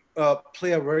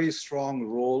play a very strong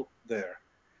role there.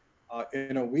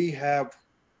 We have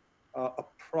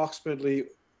approximately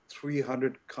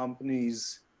 300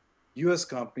 companies, US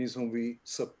companies, whom we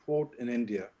support in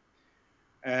India.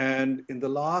 And in the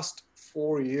last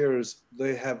 4 years,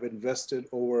 they have invested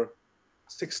over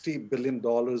 $60 billion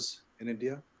in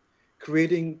India,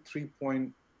 creating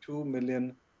 3.2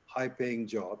 million high-paying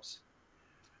jobs.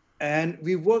 And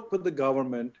we work with the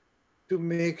government to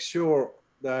make sure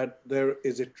that there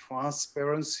is a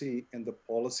transparency in the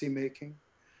policy making.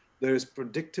 There is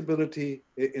predictability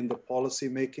in the policy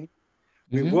making.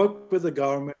 We work with the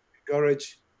government to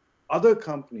encourage other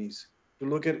companies to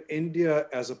look at India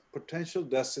as a potential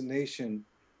destination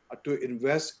to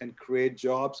invest and create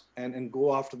jobs and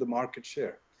go after the market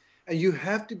share. And you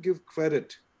have to give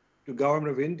credit to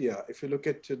government of India. If you look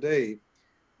at today,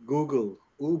 Google,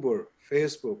 Uber,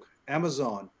 Facebook,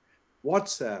 Amazon,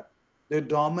 WhatsApp, they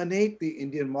dominate the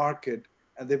Indian market,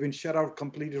 and they've been shut out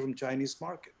completely from Chinese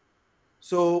market.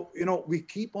 So, we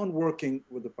keep on working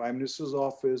with the Prime Minister's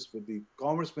office, with the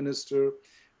Commerce Minister,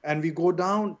 and we go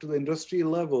down to the industry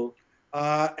level.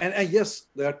 And yes,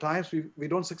 there are times we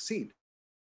don't succeed.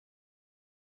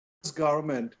 This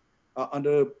government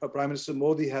under Prime Minister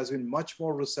Modi has been much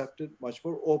more receptive, much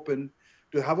more open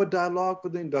to have a dialogue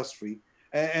with the industry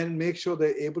and make sure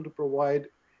they're able to provide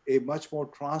a much more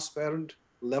transparent,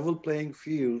 level playing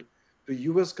field to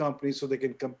US companies so they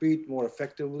can compete more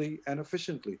effectively and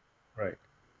efficiently. Right.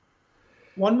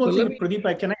 One more thing,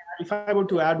 Pradeep, if I were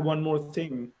to add one more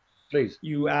thing. Please.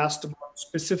 You asked about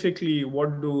specifically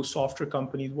what do software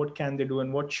companies, what can they do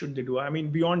and what should they do? I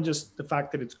mean, beyond just the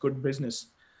fact that it's good business,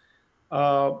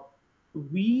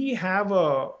 we have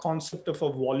a concept of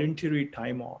a voluntary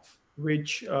time off,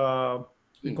 which we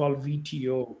call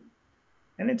VTO.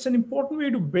 And it's an important way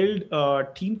to build a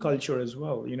team culture as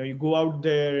well. You go out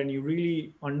there and you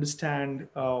really understand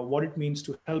what it means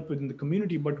to help within the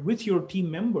community, but with your team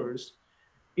members,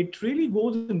 it really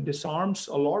goes and disarms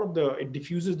a lot of it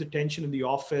diffuses the tension in the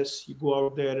office. You go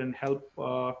out there and help,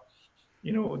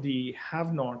 the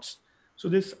have-nots. So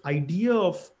this idea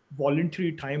of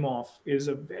voluntary time off is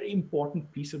a very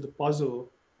important piece of the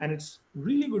puzzle, and it's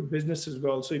really good business as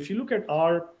well. So if you look at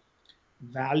our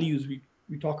values, we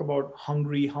talk about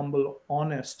hungry, humble,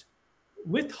 honest,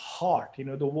 with heart.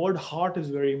 The word heart is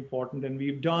very important, and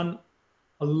we've done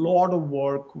a lot of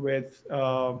work with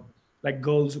like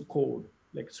Girls Who Code.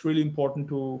 Like, it's really important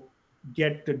to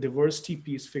get the diversity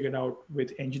piece figured out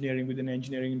with engineering, within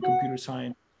engineering and computer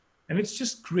science. And it's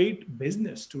just great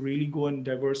business to really go and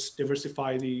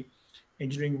diversify the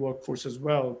engineering workforce as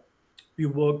well. We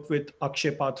worked with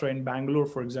Akshay Patra in Bangalore,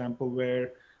 for example,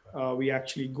 where we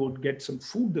actually go get some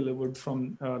food delivered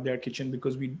from their kitchen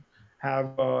because we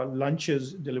have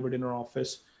lunches delivered in our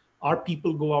office. Our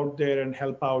people go out there and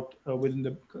help out within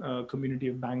the community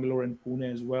of Bangalore and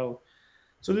Pune as well.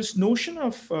 So this notion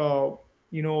of,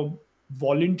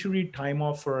 voluntary time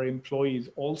off for our employees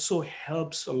also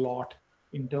helps a lot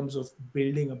in terms of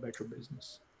building a better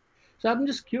business. So I'm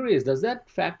just curious, does that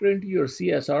factor into your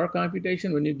CSR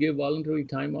computation when you give voluntary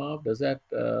time off? Does that,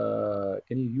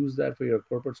 can you use that for your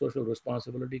corporate social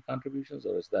responsibility contributions,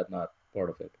 or is that not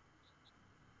part of it?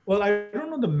 Well, I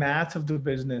don't know the math of the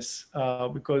business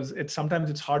because sometimes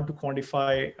it's hard to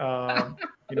quantify,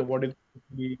 what is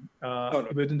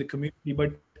within the community.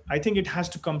 But I think it has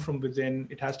to come from within.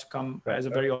 It has to come as a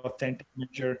very authentic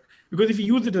measure. Because if you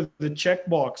use it as a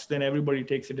checkbox, then everybody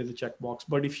takes it as a checkbox.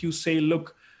 But if you say,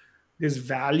 look, there's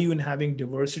value in having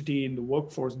diversity in the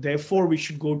workforce, therefore we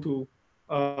should go to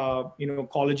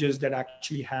colleges that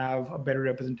actually have a better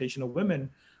representation of women.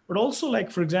 but also like,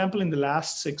 for example, in the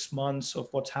last 6 months of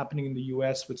what's happening in the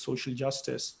US with social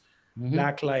justice,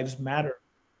 Black Lives Matter,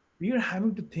 we are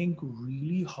having to think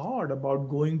really hard about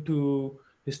going to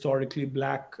historically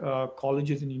Black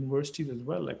colleges and universities as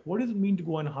well. Like, what does it mean to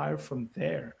go and hire from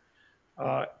there?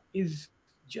 Is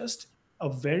just a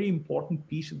very important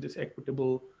piece of this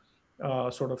equitable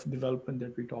sort of development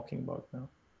that we're talking about now.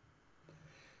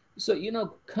 So,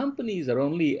 companies are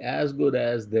only as good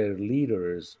as their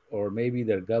leaders or maybe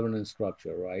their governance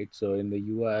structure, right? So, in the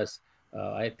US,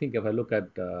 I think if I look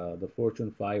at the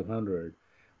Fortune 500,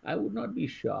 I would not be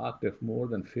shocked if more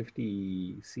than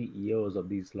 50 CEOs of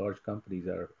these large companies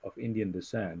are of Indian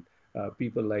descent.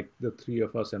 People like the three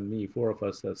of us and me, four of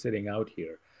us are sitting out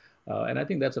here. And I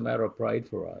think that's a matter of pride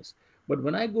for us. But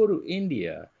when I go to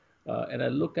India and I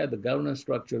look at the governance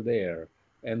structure there,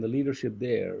 and the leadership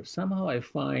there, somehow I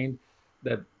find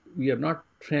that we are not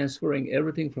transferring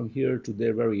everything from here to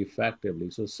there very effectively.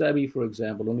 So SEBI, for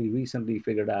example, only recently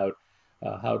figured out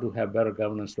how to have better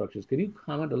governance structures. Can you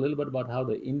comment a little bit about how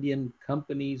the Indian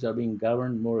companies are being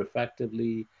governed more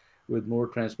effectively with more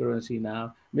transparency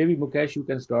now? Maybe Mukesh, you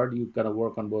can start. You kind of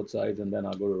work on both sides, and then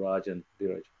I'll go to Raj and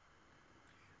Dheeraj.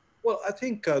 Well, I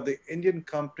think the Indian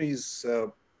companies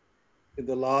in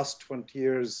the last 20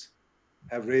 years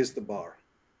have raised the bar.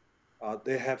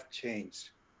 They have changed.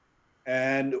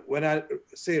 And when I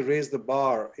say raise the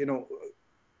bar,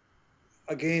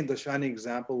 again, the shining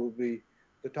example will be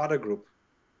the Tata Group.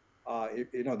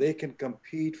 They can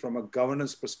compete from a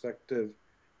governance perspective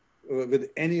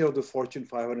with any of the Fortune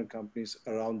 500 companies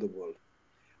around the world.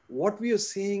 What we are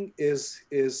seeing is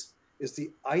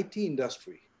the IT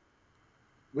industry,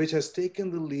 which has taken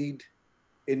the lead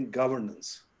in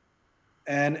governance.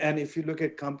 And if you look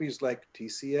at companies like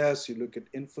TCS, you look at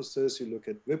Infosys, you look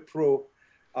at Wipro,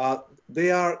 they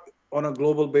are on a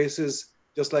global basis,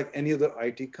 just like any other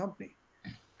IT company.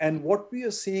 And what we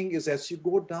are seeing is as you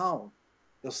go down,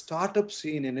 the startup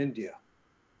scene in India,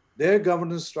 their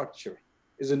governance structure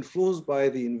is influenced by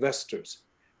the investors.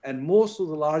 And most of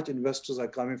the large investors are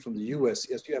coming from the US.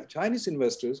 Yes, you have Chinese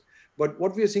investors, but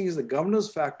what we are seeing is the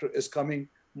governance factor is coming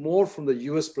more from the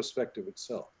US perspective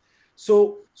itself.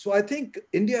 So I think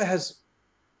India has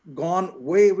gone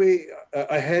way, way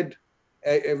ahead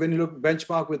when you look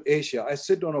benchmark with Asia. I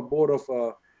sit on a board of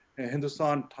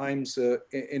Hindustan Times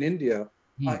in India.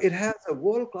 It has a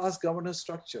world-class governance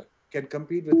structure, can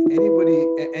compete with anybody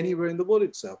anywhere in the world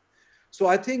itself. So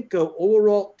I think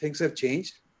overall things have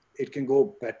changed. It can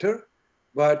go better,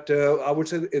 but I would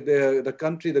say the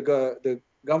country, the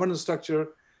governance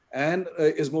structure and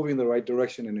is moving in the right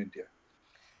direction in India.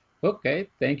 Okay,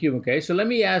 thank you, Mukesh. So let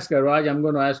me ask Raj, I'm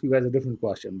going to ask you guys a different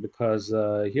question because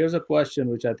here's a question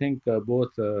which I think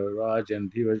both Raj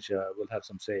and Dheeraj will have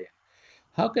some say in.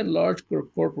 How can large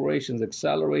corporations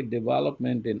accelerate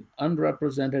development in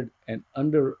underrepresented and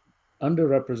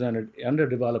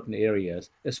underdeveloped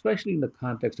areas, especially in the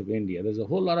context of India? There's a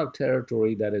whole lot of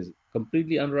territory that is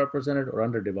completely underrepresented or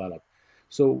underdeveloped.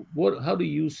 So how do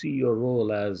you see your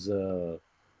role as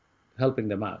helping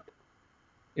them out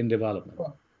in development?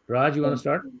 Raj, you want to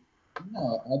start?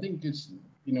 Yeah, I think it's,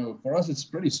 for us, it's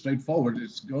pretty straightforward.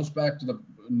 It goes back to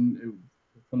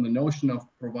from the notion of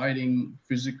providing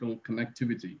physical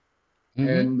connectivity.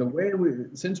 And the way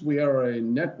since we are a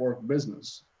network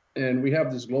business and we have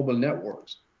these global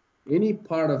networks, any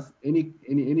part of any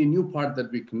new part that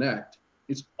we connect,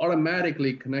 it's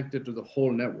automatically connected to the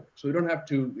whole network. So we don't have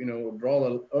to,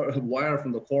 draw a wire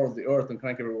from the core of the earth and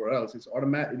connect everywhere else. It's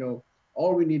automatic,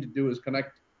 all we need to do is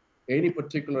connect any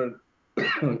particular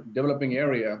developing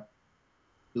area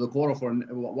to the core of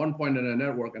one point in a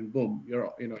network, and boom,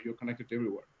 you're connected to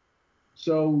everywhere.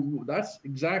 So that's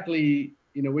exactly,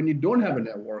 when you don't have a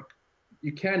network,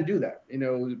 you can't do that,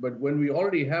 but when we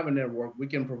already have a network, we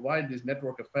can provide these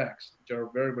network effects, which are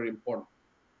very, very important.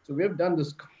 So we have done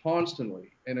this constantly.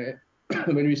 And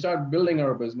when we start building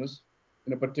our business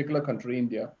in a particular country,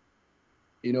 India,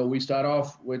 we start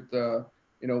off with,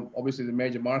 obviously the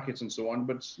major markets and so on,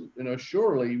 but,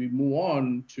 surely we move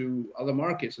on to other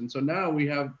markets. And so now we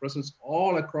have presence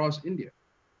all across India,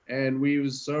 and we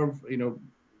serve,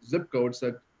 zip codes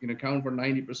that, account for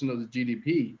 90% of the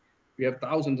GDP. We have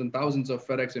thousands and thousands of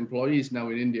FedEx employees now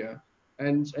in India,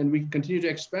 and we continue to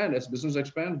expand. As business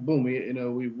expands, boom,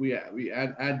 we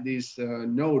add these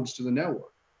nodes to the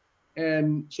network.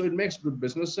 And so it makes good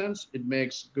business sense. It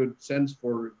makes good sense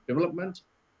for development,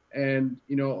 and,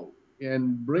 and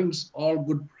brings all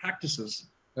good practices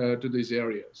to these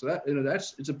areas. So that,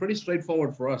 it's a pretty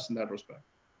straightforward for us in that respect.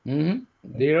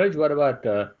 Dheeraj, what about,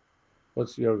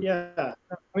 what's your... Yeah,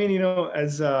 I mean,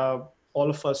 as all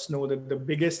of us know, that the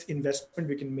biggest investment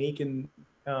we can make in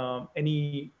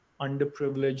any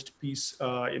underprivileged piece,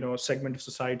 segment of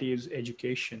society is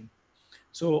education.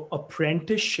 So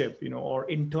apprenticeship, or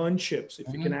internships,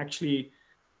 if you can actually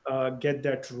get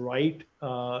that right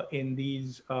in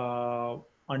these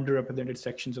underrepresented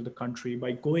sections of the country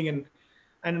by going in.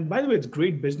 And by the way, it's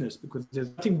great business because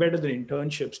there's nothing better than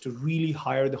internships to really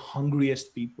hire the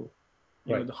hungriest people.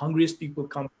 The hungriest people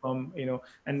come from,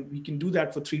 and we can do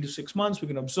that for 3 to 6 months. We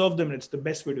can observe them, and it's the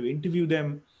best way to interview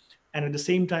them. And at the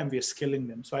same time, we are skilling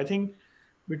them. So I think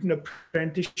between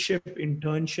apprenticeship,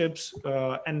 internships,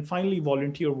 and finally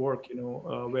volunteer work,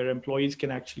 where employees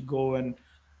can actually go and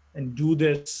do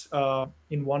this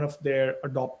in one of their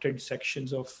adopted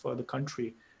sections of the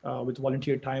country with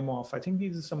volunteer time off. I think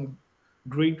these are some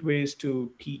great ways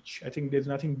to teach. I think there's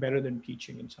nothing better than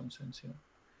teaching in some sense.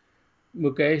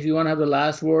 Mukesh, you want to have the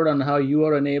last word on how you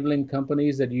are enabling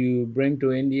companies that you bring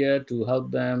to India to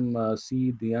help them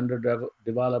see the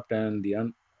underdeveloped and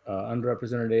the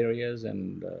underrepresented areas?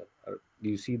 And do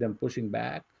you see them pushing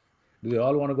back? Do they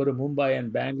all want to go to Mumbai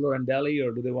and Bangalore and Delhi,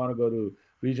 or do they want to go to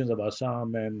regions of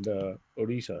Assam and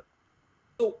Odisha?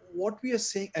 So what we are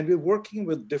seeing, and we're working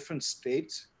with different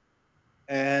states,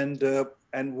 and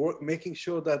making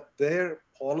sure that their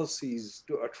policies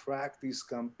to attract these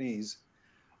companies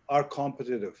are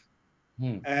competitive.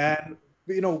 And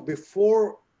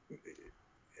before,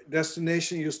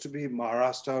 destination used to be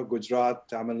Maharashtra, Gujarat,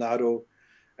 Tamil Nadu,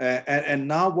 and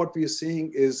now what we're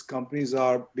seeing is companies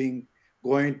are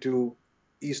going to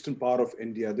eastern part of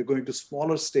India. They're going to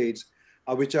smaller states,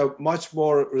 which are much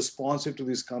more responsive to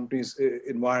these companies'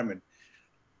 environment.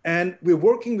 And we're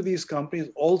working with these companies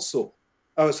also,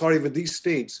 with these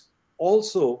states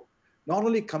also, not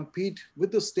only compete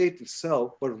with the state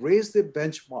itself, but raise their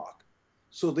benchmark.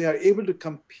 So they are able to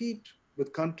compete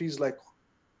with countries like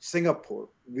Singapore,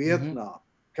 Vietnam,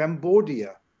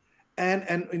 Cambodia.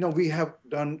 And we have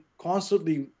done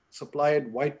constantly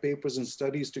supplied white papers and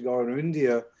studies to government of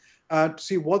India to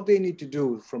see what they need to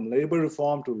do from labor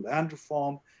reform to land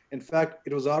reform. In fact,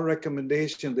 it was our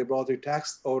recommendation, they brought the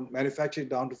tax or manufacturing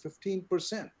down to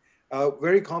 15%,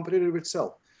 very competitive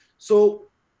itself.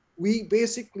 So we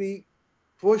basically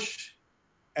push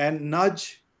and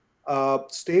nudge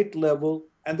state level,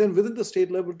 and then within the state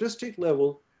level, district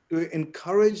level, to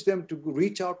encourage them to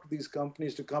reach out to these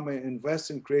companies to come and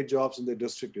invest and create jobs in their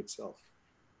district itself.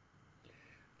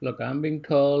 Look, I'm being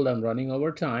told I'm running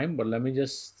over time, but let me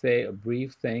just say a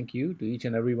brief thank you to each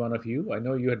and every one of you. I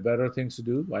know you had better things to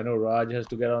do. I know Raj has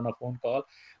to get on a phone call,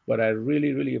 but I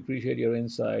really, really appreciate your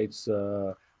insights.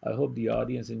 I hope the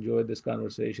audience enjoyed this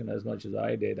conversation as much as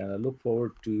I did, and I look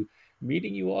forward to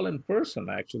meeting you all in person,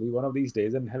 actually, one of these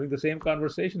days, and having the same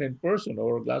conversation in person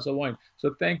over a glass of wine.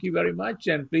 So thank you very much,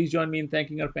 and please join me in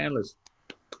thanking our panelists.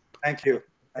 Thank you.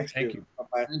 Thank you.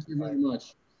 Bye-bye. Thank you very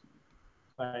much.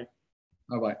 Bye.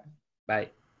 Bye-bye. Bye.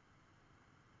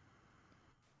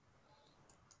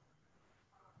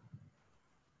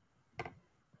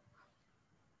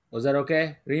 Was that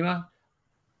okay, Rima?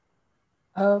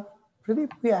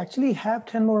 Pradeep, we actually have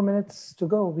 10 more minutes to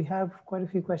go. We have quite a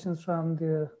few questions from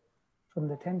the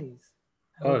attendees.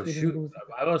 Oh, shoot.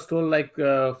 I was told like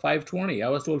 5:20. I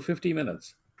was told 50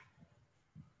 minutes.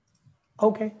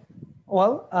 Okay.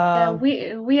 Well,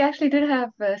 we actually did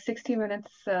have 60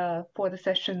 minutes for the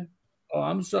session. Oh,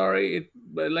 I'm sorry.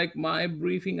 Like my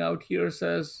briefing out here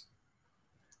says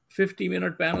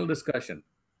 50-minute panel discussion.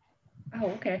 Oh,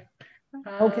 okay.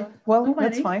 Okay. Well, no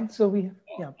that's worries. fine. So we,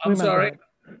 I'm sorry.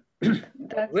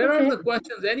 Where okay. are the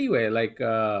questions anyway? Like,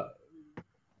 so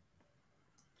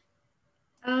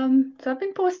I've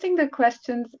been posting the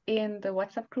questions in the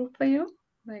WhatsApp group for you,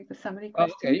 like the summary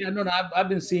questions. Okay. Yeah, no, I've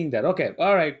been seeing that. Okay.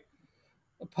 All right.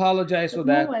 Apologize for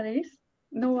that. No worries.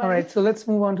 No worries. All right. So let's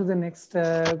move on to the next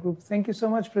group. Thank you so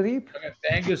much, Pradeep. Okay.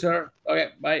 Thank you, sir. Okay.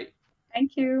 Bye.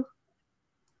 Thank you.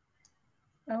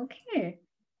 Okay.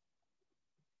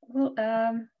 Well,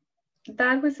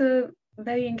 that was a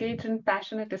very engaged and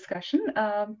passionate discussion.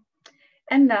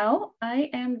 And now I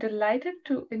am delighted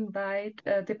to invite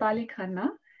Dipali Khanna,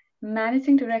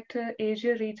 Managing Director,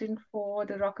 Asia Region for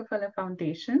the Rockefeller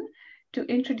Foundation, to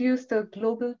introduce the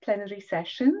global plenary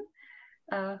session.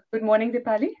 Good morning,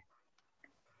 Dipali.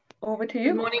 Over to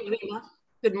you. Good morning, Rima.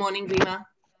 Good morning, Rima.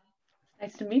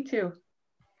 Nice to meet you.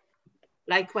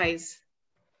 Likewise.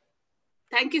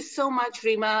 Thank you so much,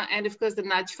 Rima, and of course, the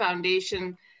Nudge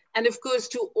Foundation, and of course,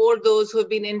 to all those who have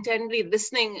been intently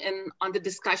listening on the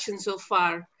discussion so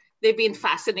far. They've been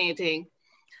fascinating.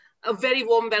 A very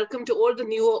warm welcome to all the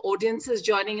newer audiences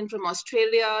joining in from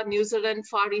Australia, New Zealand,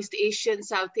 Far East Asia, and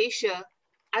South Asia,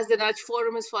 as the Nudge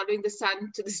Forum is following the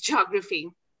sun to this geography.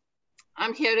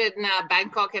 I'm here in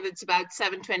Bangkok, and it's about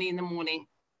 7:20 in the morning.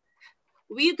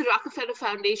 We at the Rockefeller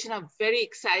Foundation are very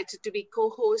excited to be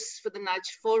co-hosts for the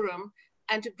Nudge Forum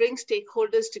and to bring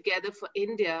stakeholders together for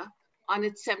India on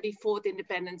its 74th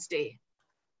Independence Day.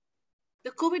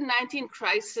 The COVID-19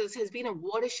 crisis has been a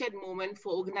watershed moment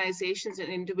for organizations and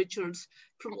individuals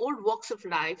from all walks of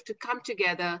life to come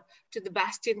together to the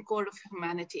bastion core of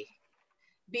humanity,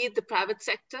 be it the private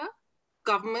sector,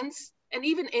 governments, and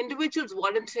even individuals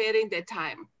volunteering their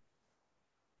time.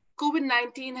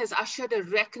 COVID-19 has ushered a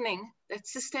reckoning that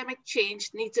systemic change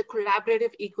needs a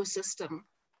collaborative ecosystem.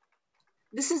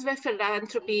 This is where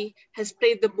philanthropy has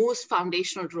played the most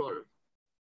foundational role.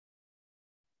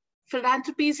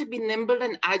 Philanthropies have been nimble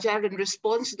and agile in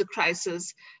response to the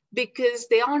crisis because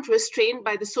they aren't restrained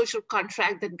by the social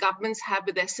contract that governments have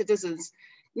with their citizens.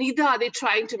 Neither are they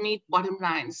trying to meet bottom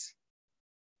lines.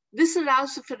 This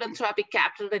allows for philanthropic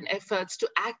capital and efforts to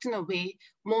act in a way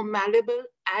more malleable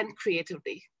and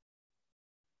creatively.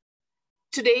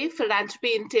 Today,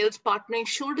 philanthropy entails partnering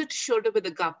shoulder to shoulder with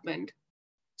the government,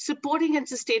 supporting and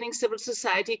sustaining civil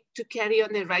society to carry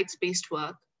on their rights-based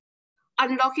work,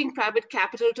 unlocking private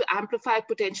capital to amplify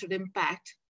potential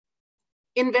impact,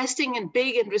 investing in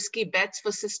big and risky bets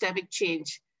for systemic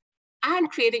change, and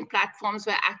creating platforms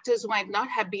where actors who might not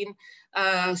have been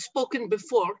spoken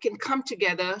before can come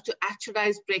together to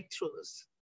actualize breakthroughs.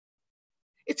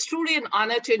 It's truly an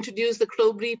honor to introduce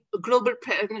the global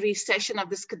plenary session of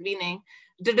this convening,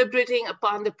 deliberating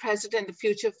upon the present and the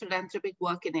future of philanthropic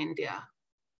work in India.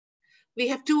 We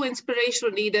have two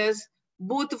inspirational leaders,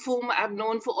 both of whom I've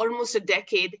known for almost a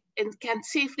decade and can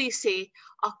safely say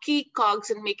are key cogs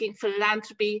in making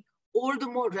philanthropy all the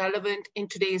more relevant in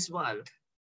today's world.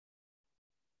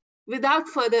 Without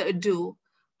further ado,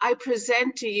 I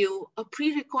present to you a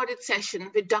pre-recorded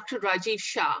session with Dr. Rajiv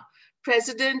Shah,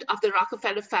 President of the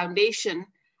Rockefeller Foundation,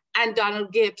 and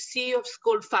Donald Gibbs, CEO of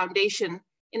Skoll Foundation,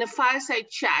 in a fireside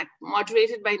chat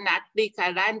moderated by Natalie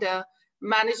Kylander,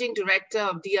 Managing Director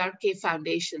of DRK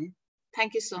Foundation.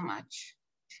 Thank you so much.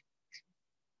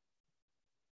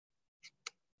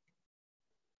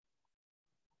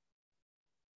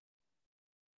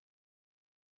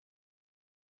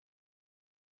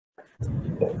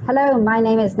 Hello, my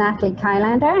name is Natalie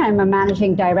Kylander. I'm a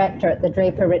Managing Director at the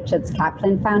Draper Richards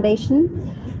Kaplan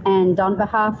Foundation. And on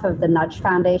behalf of the Nudge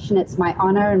Foundation, it's my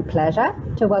honor and pleasure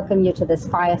to welcome you to this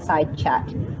fireside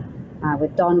chat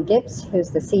with Don Gibbs,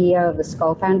 who's the CEO of the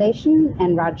Skoll Foundation,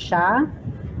 and Raj Shah,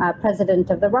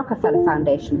 President of the Rockefeller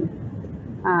Foundation.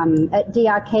 At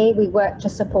DRK, we work to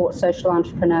support social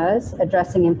entrepreneurs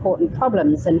addressing important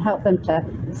problems and help them to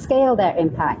scale their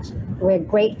impact. We're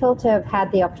grateful to have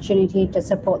had the opportunity to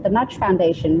support the Nudge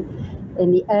Foundation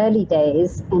in the early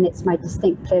days, and it's my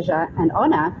distinct pleasure and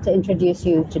honor to introduce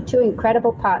you to two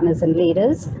incredible partners and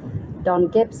leaders, Don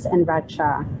Gibbs and Raj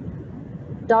Shah.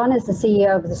 Don is the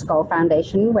CEO of the Skoll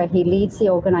Foundation, where he leads the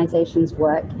organization's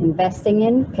work investing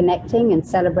in, connecting, and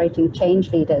celebrating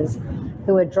change leaders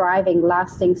who are driving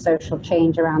lasting social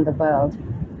change around the world.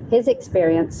 His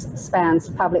experience spans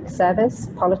public service,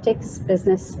 politics,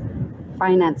 business,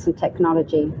 finance, and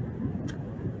technology.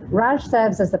 Raj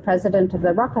serves as the president of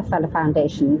the Rockefeller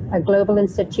Foundation, a global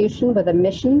institution with a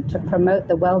mission to promote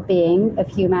the well-being of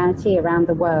humanity around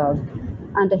the world.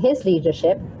 Under his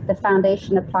leadership, the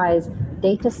foundation applies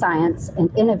data science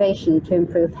and innovation to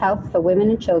improve health for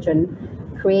women and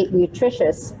children, create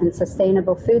nutritious and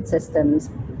sustainable food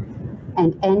systems,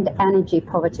 and end energy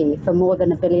poverty for more than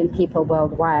 1 billion people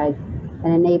worldwide,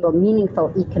 and enable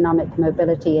meaningful economic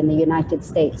mobility in the United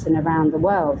States and around the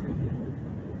world.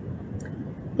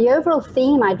 The overall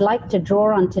theme I'd like to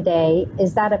draw on today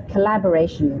is that of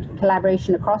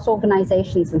collaboration across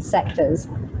organizations and sectors,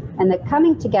 and the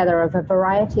coming together of a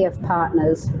variety of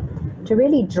partners to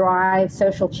really drive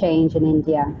social change in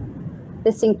India.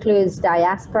 This includes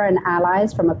diaspora and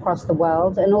allies from across the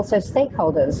world, and also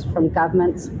stakeholders from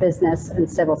governments, business, and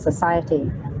civil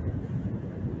society.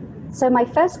 So my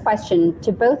first question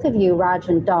to both of you, Raj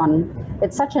and Don,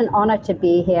 it's such an honor to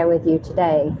be here with you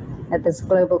today at this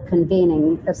global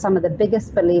convening of some of the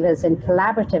biggest believers in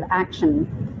collaborative action.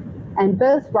 And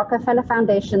both Rockefeller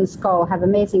Foundation and Skoll have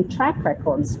amazing track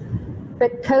records.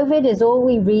 But COVID is all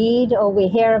we read, or we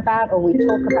hear about, or we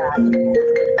talk about.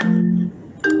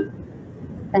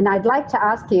 And I'd like to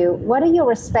ask you, what are your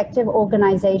respective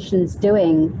organizations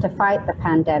doing to fight the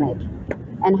pandemic?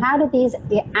 And how do these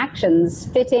actions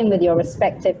fit in with your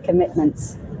respective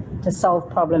commitments to solve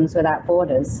problems without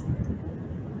borders?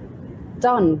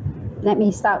 Don, let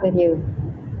me start with you.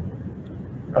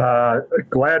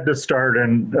 Glad to start,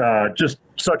 and just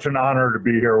such an honor to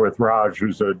be here with Raj,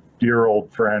 who's a dear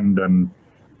old friend, and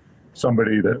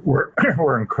somebody that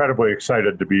we're incredibly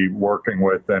excited to be working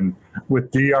with, and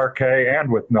with DRK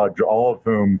and with Nudge, all of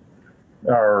whom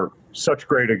are such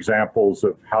great examples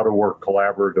of how to work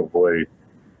collaboratively.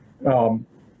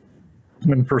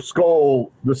 And for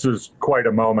Skoll, this is quite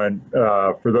a moment.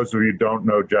 For those of you who don't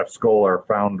know Jeff Skoll, our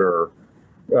founder,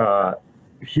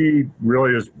 he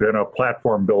really has been a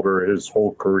platform builder his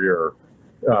whole career.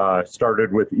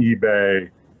 Started with eBay.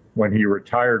 When he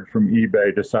retired from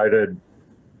eBay, decided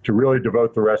to really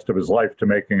devote the rest of his life to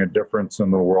making a difference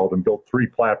in the world, and built 3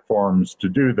 platforms to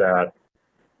do that.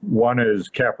 One is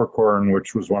Capricorn,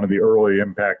 which was one of the early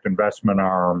impact investment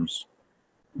arms.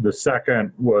 The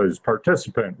second was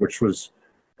Participant, which was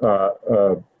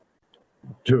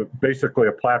basically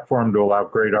a platform to allow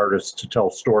great artists to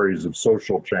tell stories of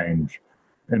social change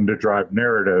and to drive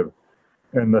narrative.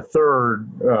 And the third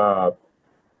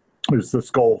is the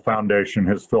Skoll Foundation,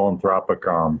 his philanthropic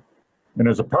arm. And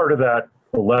as a part of that,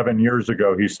 11 years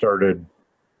ago, he started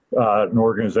an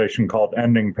organization called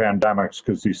Ending Pandemics,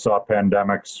 because he saw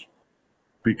pandemics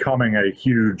becoming a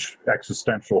huge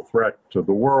existential threat to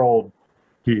the world.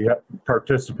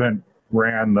 Participant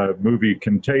ran the movie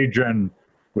Contagion,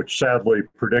 which sadly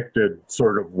predicted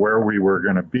sort of where we were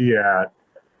going to be at.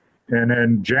 And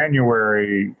in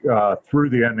January, through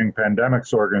the Ending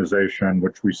Pandemics organization,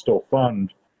 which we still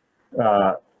fund,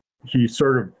 he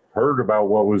sort of heard about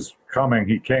what was coming.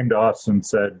 He came to us and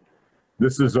said,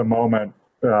 this is a moment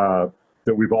that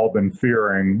we've all been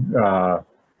fearing.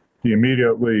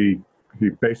 He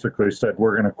basically said,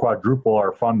 we're going to quadruple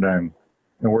our funding,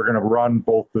 and we're going to run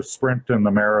both the sprint and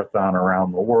the marathon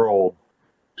around the world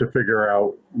to figure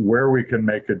out where we can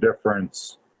make a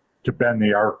difference to bend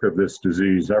the arc of this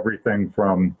disease. Everything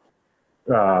from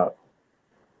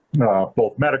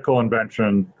both medical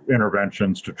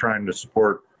interventions to trying to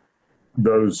support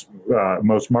those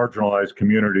most marginalized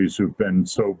communities who've been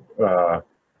so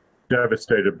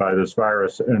devastated by this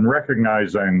virus, and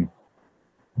recognizing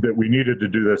that we needed to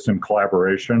do this in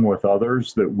collaboration with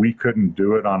others, that we couldn't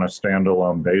do it on a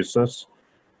standalone basis.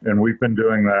 And we've been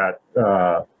doing that.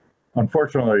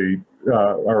 Unfortunately,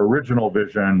 our original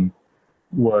vision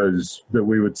was that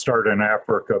we would start in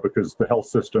Africa because the health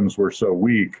systems were so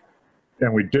weak,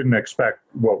 and we didn't expect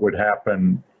what would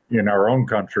happen in our own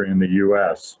country, in the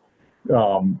US.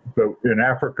 But in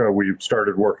Africa, we've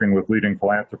started working with leading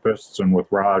philanthropists and with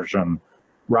Raj and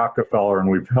Rockefeller, and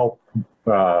we've helped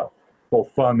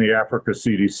both fund the Africa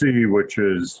CDC, which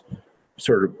is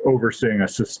sort of overseeing a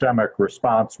systemic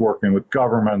response, working with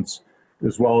governments,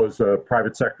 as well as a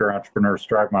private sector entrepreneur,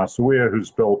 Strive Masawia,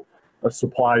 who's built a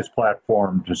supplies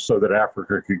platform just so that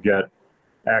Africa could get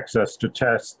access to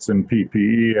tests and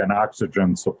PPE and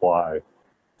oxygen supply.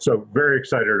 So very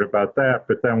excited about that.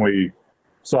 But then we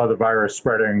saw the virus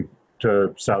spreading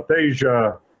to South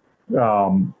Asia.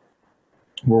 We're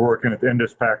working at the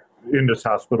Indus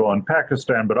Hospital in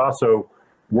Pakistan, but also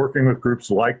working with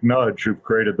groups like Nudge, who've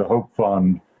created the Hope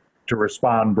Fund to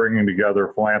respond, bringing together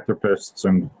philanthropists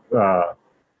and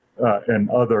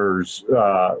others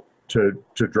to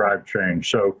drive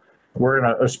change. So we're in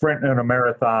a sprint and a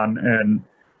marathon,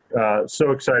 and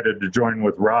so excited to join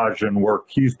with Raj and work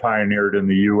he's pioneered in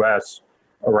the US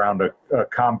around a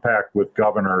compact with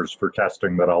governors for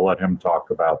testing that I'll let him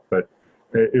talk about. But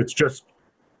it's just,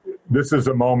 this is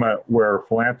a moment where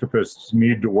philanthropists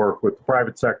need to work with the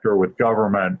private sector, with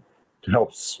government, to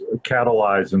help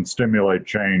catalyze and stimulate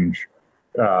change.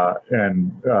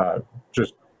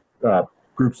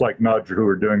 Groups like Nudge, who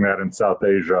are doing that in South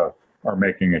Asia, are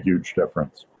making a huge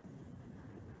difference.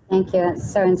 Thank you.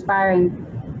 That's so inspiring.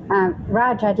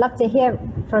 Raj, I'd love to hear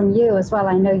from you as well.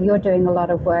 I know you're doing a lot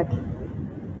of work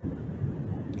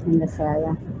in this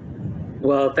area.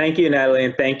 Well, thank you, Natalie,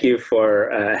 and thank you for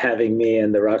having me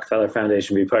and the Rockefeller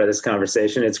Foundation be part of this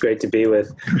conversation. It's great to be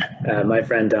with my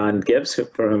friend Don Gibbs,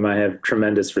 for whom I have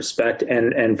tremendous respect,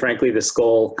 and frankly, the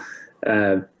Skoll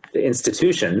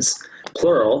institutions,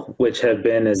 plural, which have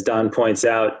been, as Don points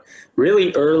out,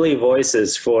 really early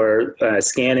voices for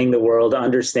scanning the world,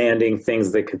 understanding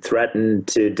things that could threaten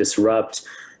to disrupt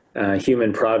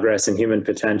human progress and human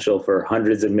potential for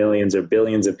hundreds of millions or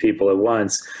billions of people at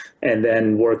once, and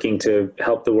then working to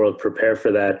help the world prepare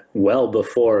for that well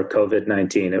before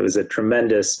COVID-19. It was a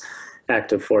tremendous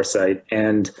act of foresight,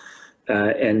 and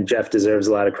Jeff deserves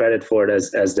a lot of credit for it,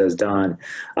 as does Don.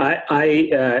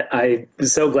 I'm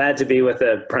so glad to be with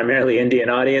a primarily Indian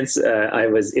audience. I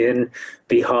was in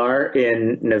Bihar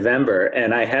in November,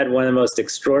 and I had one of the most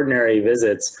extraordinary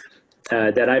visits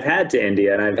that I've had to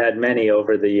India, and I've had many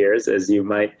over the years, as you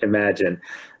might imagine.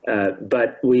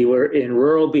 But we were in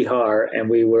rural Bihar, and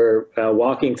we were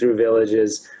walking through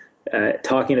villages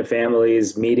talking to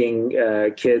families, meeting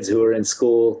kids who are in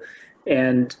school,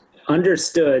 and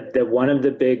understood that one of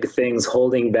the big things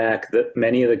holding back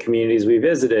many of the communities we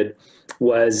visited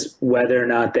was whether or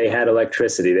not they had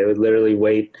electricity. They would literally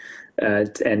wait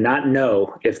and not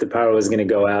know if the power was going to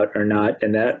go out or not.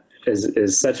 And that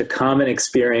is such a common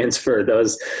experience for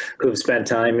those who've spent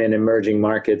time in emerging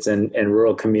markets and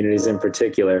rural communities in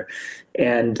particular.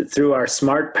 And through our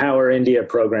Smart Power India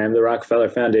program, the Rockefeller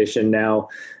Foundation now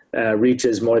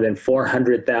reaches more than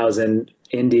 400,000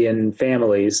 Indian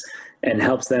families and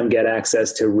helps them get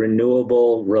access to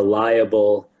renewable,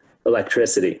 reliable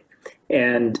electricity.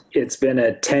 And it's been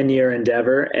a 10-year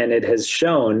endeavor, and it has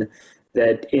shown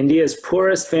that India's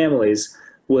poorest families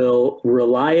will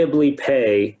reliably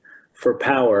pay for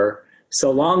power so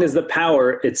long as the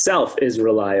power itself is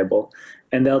reliable.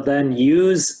 And they'll then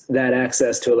use that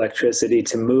access to electricity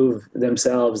to move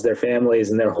themselves, their families,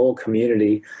 and their whole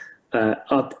community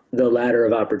up the ladder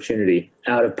of opportunity,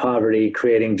 out of poverty,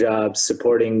 creating jobs,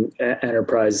 supporting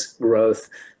enterprise growth,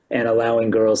 and allowing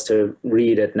girls to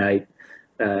read at night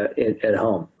at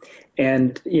home.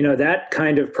 And that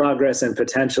kind of progress and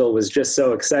potential was just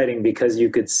so exciting because you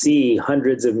could see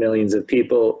hundreds of millions of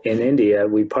people in India.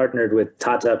 We partnered with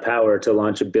Tata Power to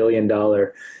launch $1 billion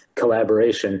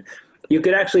collaboration. You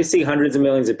could actually see hundreds of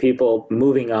millions of people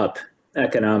moving up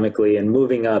economically and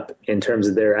moving up in terms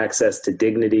of their access to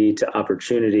dignity, to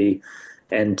opportunity,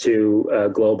 and to a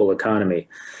global economy.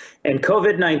 And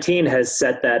COVID-19 has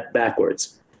set that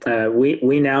backwards.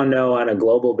 We now know on a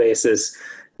global basis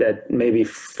that maybe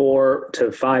 400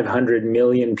 to 500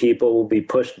 million people will be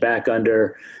pushed back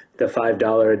under the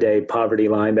 $5 a day poverty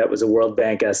line. That was a World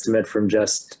Bank estimate from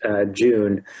just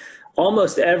June.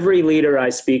 Almost every leader I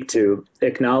speak to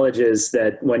acknowledges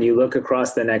that when you look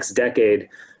across the next decade,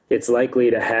 it's likely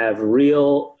to have a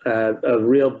real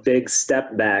big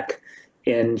step back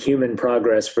in human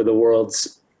progress for the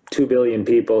world's 2 billion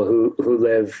people who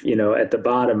live, at the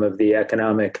bottom of the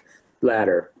economic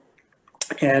ladder.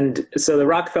 And so the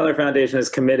Rockefeller Foundation has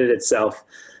committed itself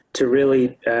to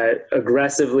really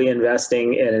aggressively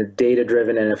investing in a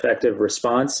data-driven and effective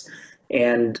response,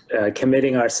 and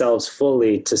committing ourselves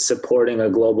fully to supporting a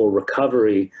global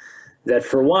recovery that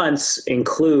for once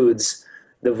includes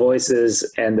the voices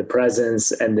and the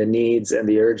presence and the needs and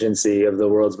the urgency of the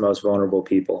world's most vulnerable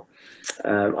people.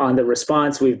 On the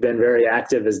response, we've been very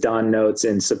active, as Don notes,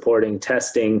 in supporting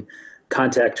testing,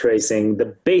 contact tracing, the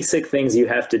basic things you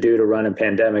have to do to run a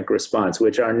pandemic response,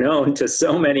 which are known to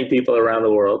so many people around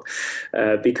the world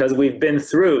because we've been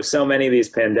through so many of these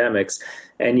pandemics,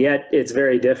 and yet it's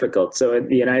very difficult. So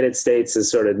the United States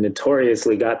has sort of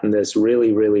notoriously gotten this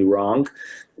really, really wrong.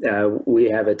 We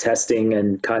have a testing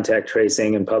and contact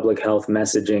tracing and public health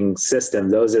messaging system.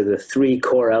 Those are the three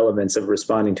core elements of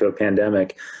responding to a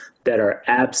pandemic that are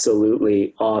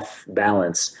absolutely off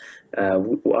balance.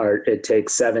 It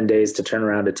takes 7 days to turn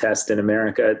around a test in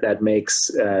America. That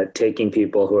makes taking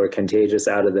people who are contagious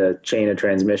out of the chain of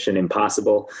transmission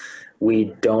impossible.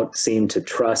 We don't seem to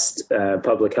trust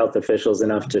public health officials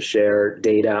enough to share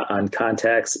data on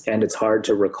contacts, and it's hard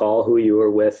to recall who you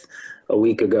were with a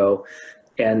week ago.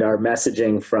 And our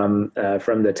messaging from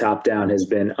the top down has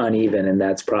been uneven, and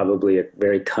that's probably a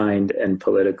very kind and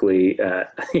politically,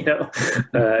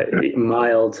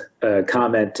 mild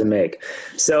comment to make.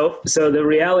 So the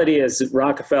reality is,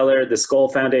 Rockefeller, the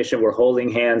Skoll Foundation, we're holding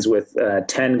hands with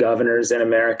 10 governors in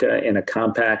America in a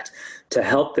compact to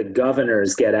help the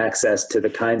governors get access to the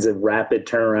kinds of rapid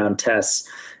turnaround tests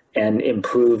and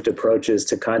improved approaches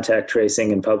to contact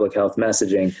tracing and public health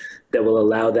messaging that will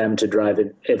allow them to drive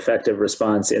an effective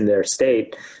response in their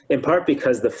state, in part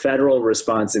because the federal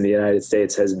response in the United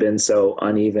States has been so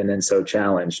uneven and so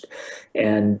challenged.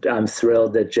 And I'm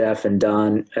thrilled that Jeff and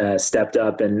Don stepped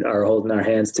up and are holding our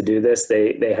hands to do this.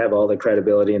 They have all the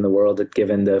credibility in the world,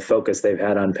 given the focus they've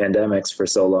had on pandemics for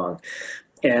so long.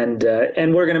 And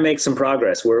we're going to make some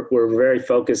progress. We're very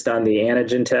focused on the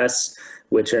antigen tests,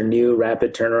 which are new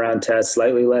rapid turnaround tests,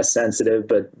 slightly less sensitive,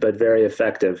 but very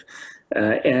effective.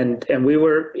 And we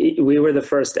were the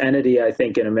first entity, I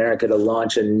think, in America to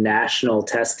launch a national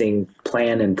testing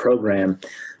plan and program,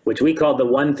 which we called the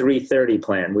 1-3-30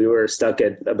 plan. We were stuck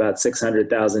at about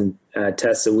 600,000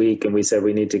 tests a week, and we said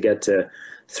we need to get to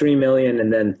 3 million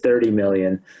and then 30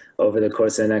 million over the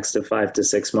course of the next 5 to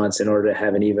 6 months in order to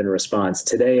have an even response.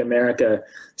 Today, America,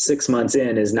 6 months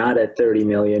in, is not at 30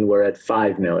 million, we're at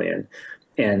 5 million.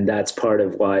 And that's part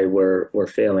of why we're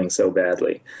failing so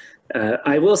badly.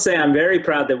 I will say I'm very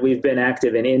proud that we've been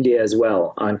active in India as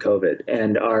well on COVID,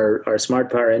 and our Smart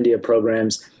Power India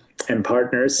programs and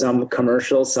partners, some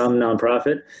commercial, some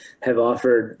nonprofit, have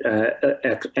offered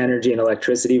energy and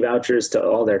electricity vouchers to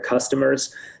all their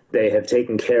customers. They have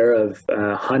taken care of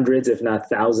hundreds, if not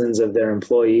thousands, of their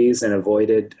employees and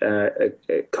avoided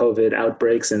COVID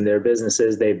outbreaks in their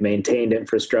businesses. They've maintained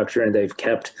infrastructure and they've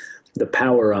kept the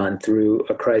power on through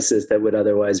a crisis that would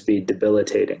otherwise be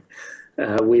debilitating.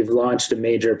 We've launched a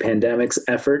major pandemics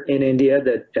effort in India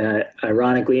that,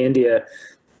 ironically, India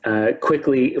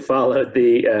quickly followed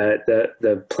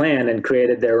the plan and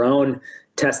created their own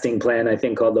testing plan, I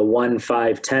think called the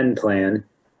 1-5-10 plan.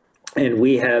 And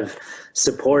we have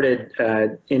supported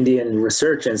Indian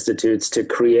research institutes to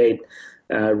create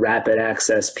rapid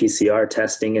access PCR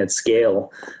testing at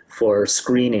scale for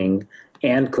screening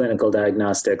and clinical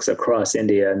diagnostics across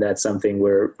India. And that's something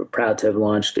we're proud to have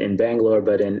launched in Bangalore,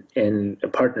 but in a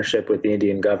partnership with the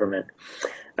Indian government.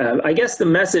 I guess the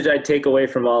message I take away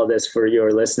from all of this for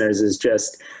your listeners is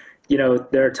just, you know,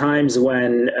 there are times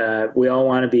when we all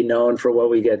want to be known for what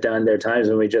we get done. There are times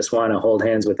when we just want to hold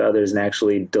hands with others and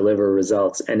actually deliver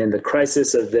results. And in the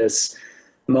crisis of this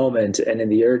moment and in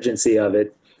the urgency of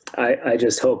it, I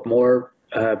just hope more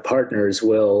partners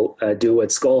will do what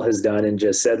Skoll has done and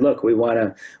just said, look, we'll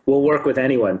work with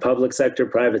anyone, public sector,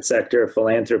 private sector,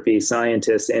 philanthropy,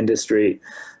 scientists, industry.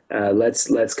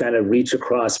 Let's kind of reach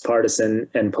across partisan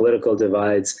and political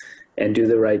divides and do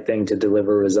the right thing to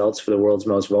deliver results for the world's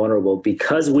most vulnerable,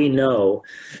 because we know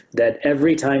that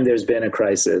every time there's been a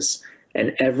crisis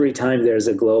and every time there's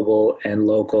a global and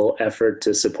local effort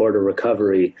to support a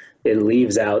recovery, it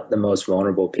leaves out the most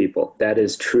vulnerable people. That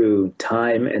is true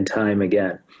time and time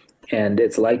again. And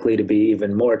it's likely to be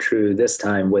even more true this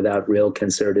time without real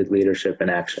concerted leadership and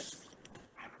action.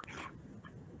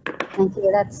 Thank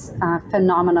you. That's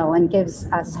phenomenal and gives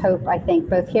us hope, I think,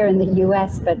 both here in the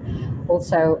US, but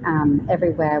also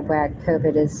everywhere where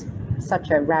COVID is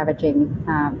such a ravaging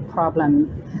problem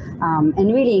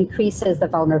and really increases the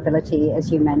vulnerability,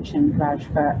 as you mentioned, Raj,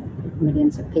 for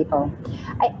millions of people.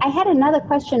 I had another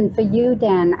question for you,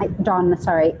 Don.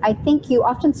 I think you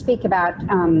often speak about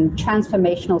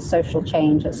transformational social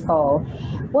change at Skoll.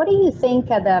 What do you think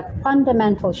are the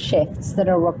fundamental shifts that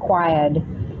are required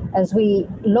as we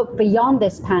look beyond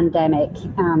this pandemic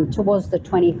towards the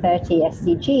 2030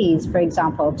 SDGs, for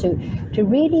example, to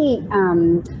really,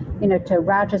 to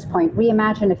Raj's point,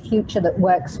 reimagine a future that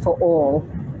works for all?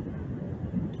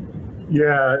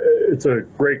 Yeah, it's a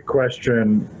great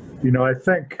question. You know, I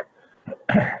think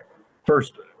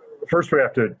first we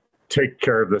have to take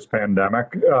care of this pandemic,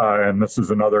 and this is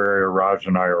another area Raj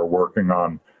and I are working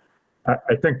on.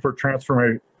 I think for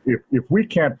transformation, if we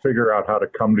can't figure out how to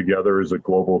come together as a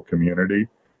global community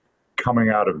coming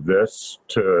out of this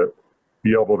to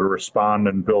be able to respond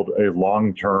and build a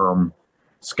long-term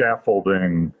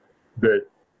scaffolding that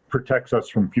protects us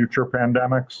from future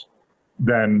pandemics,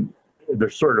 then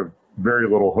there's sort of very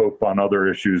little hope on other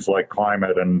issues like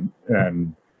climate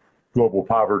and global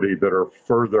poverty that are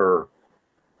further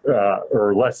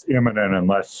or less imminent and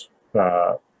less,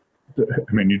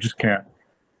 you just can't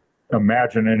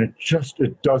imagine, and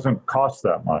it doesn't cost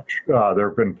that much. There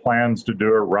have been plans to do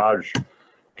it. Raj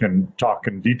can talk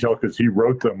in detail because he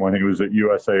wrote them when he was at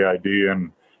USAID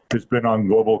and has been on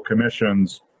global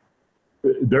commissions.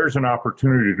 There's an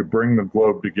opportunity to bring the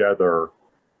globe together,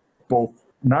 both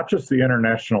not just the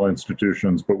international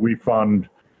institutions, but we fund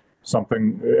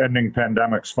something, Ending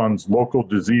Pandemics funds local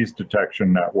disease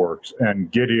detection networks,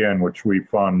 and Gideon, which we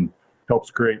fund,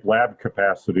 helps create lab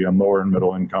capacity in lower and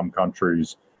middle income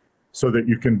countries, so that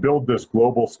you can build this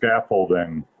global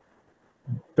scaffolding.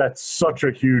 That's such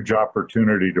a huge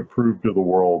opportunity to prove to the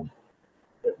world,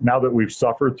 now that we've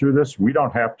suffered through this, we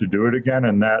don't have to do it again.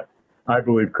 And that, I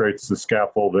believe, creates the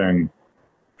scaffolding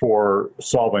for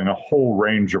solving a whole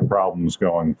range of problems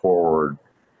going forward.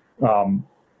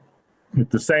 At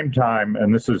the same time,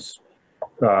 and this is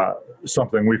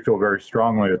something we feel very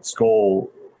strongly at Skoll,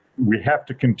 we have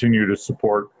to continue to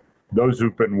support those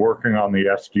who've been working on the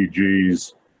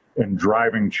SDGs and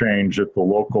driving change at the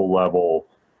local level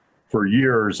for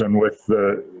years. And with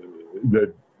the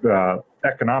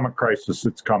economic crisis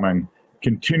that's coming,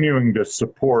 continuing to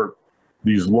support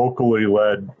these locally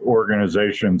led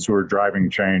organizations who are driving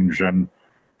change. And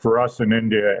for us in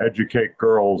India, Educate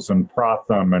Girls and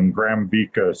Pratham and Graham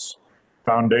Vikas,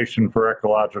 Foundation for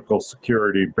Ecological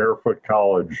Security, Barefoot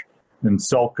College, and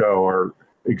Selco are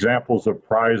examples of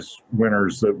prize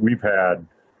winners that we've had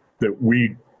that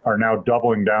we are now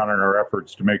doubling down in our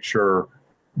efforts to make sure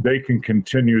they can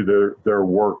continue their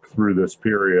work through this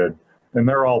period. And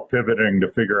they're all pivoting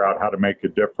to figure out how to make a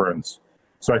difference.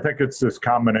 So I think it's this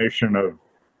combination of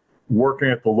working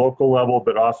at the local level,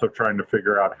 but also trying to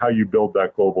figure out how you build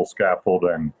that global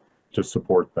scaffolding. to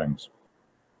support things.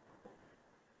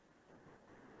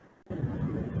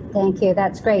 Thank you.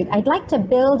 That's great. I'd like to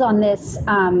build on this,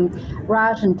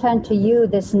 Raj, and turn to you.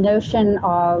 This notion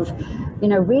of,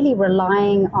 really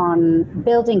relying on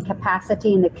building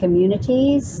capacity in the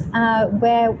communities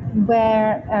where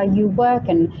you work,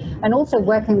 and also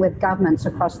working with governments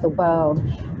across the world.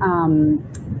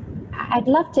 I'd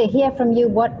love to hear from you.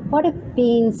 What have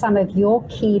been some of your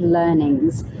key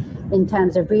learnings in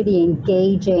terms of really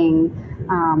engaging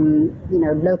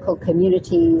local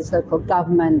communities, local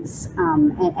governments,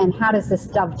 and how does this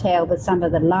dovetail with some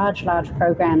of the large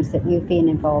programs that you've been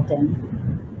involved in?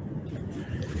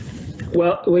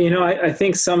 Well, I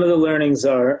think some of the learnings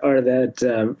are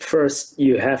that first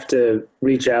you have to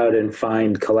reach out and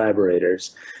find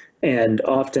collaborators, and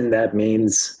often that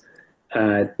means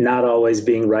not always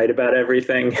being right about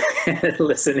everything, and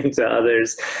listening to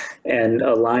others and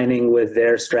aligning with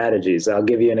their strategies. I'll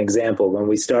give you an example. When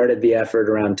we started the effort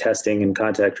around testing and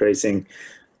contact tracing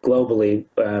globally,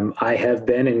 I have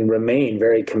been and remain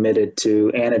very committed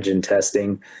to antigen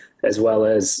testing, as well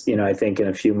as, I think in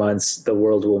a few months, the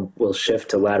world will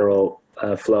shift to lateral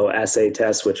flow assay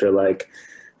tests, which are like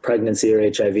pregnancy or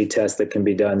HIV tests that can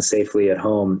be done safely at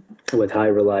home with high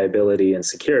reliability and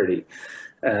security.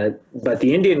 But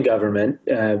the Indian government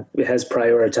has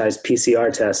prioritized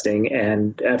PCR testing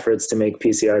and efforts to make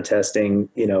PCR testing,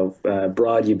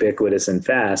 broad, ubiquitous, and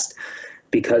fast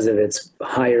because of its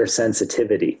higher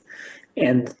sensitivity.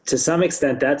 And to some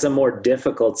extent, that's a more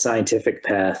difficult scientific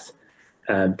path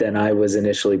than I was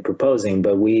initially proposing.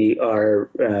 But we are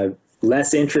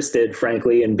less interested,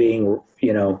 frankly, in being,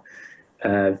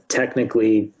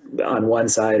 technically on one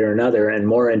side or another, and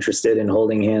more interested in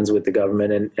holding hands with the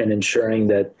government and ensuring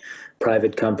that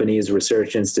private companies,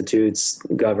 research institutes,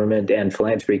 government, and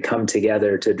philanthropy come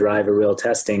together to drive a real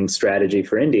testing strategy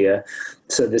for India.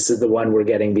 So this is the one we're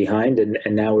getting behind, and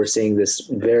now we're seeing this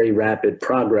very rapid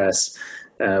progress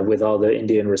with all the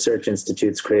Indian research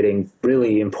institutes creating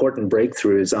really important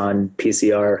breakthroughs on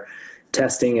PCR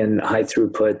testing and high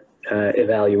throughput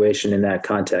evaluation in that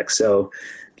context. So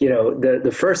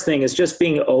the first thing is just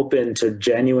being open to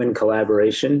genuine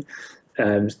collaboration,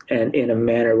 and in a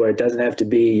manner where it doesn't have to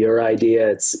be your idea.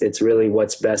 It's really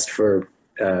what's best for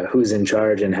who's in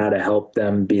charge and how to help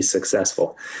them be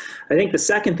successful. I think the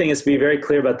second thing is to be very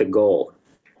clear about the goal.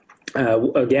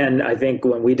 Again, I think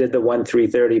when we did the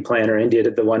 1-3-30 plan, or India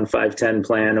did the 1-5-10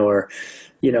 plan, or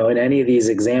in any of these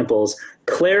examples,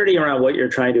 clarity around what you're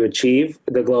trying to achieve,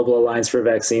 the Global Alliance for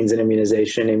Vaccines and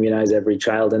Immunization, immunize every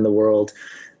child in the world,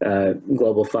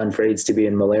 Global Fund for AIDS, TB,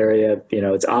 and Malaria,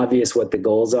 it's obvious what the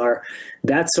goals are.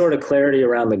 That sort of clarity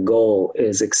around the goal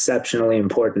is exceptionally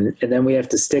important. And then we have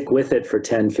to stick with it for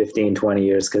 10, 15, 20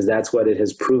 years, because that's what it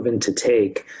has proven to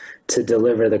take to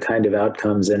deliver the kind of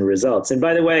outcomes and results. And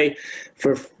by the way,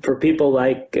 for people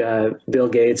like Bill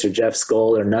Gates or Jeff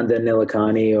Skoll or Nandan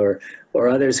Nilekani or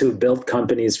others who built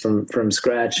companies from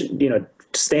scratch,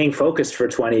 staying focused for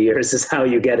 20 years is how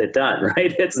you get it done,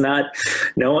 right? It's not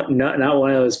one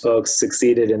of those folks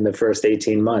succeeded in the first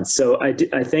 18 months. So I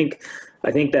think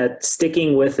that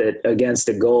sticking with it against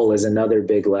a goal is another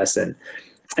big lesson.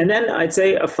 And then I'd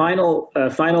say a final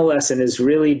lesson is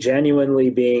really genuinely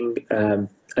being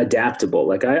adaptable.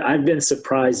 Like I've been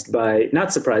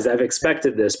not surprised, I've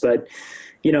expected this, but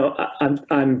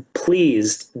I'm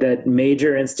pleased that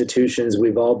major institutions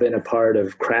we've all been a part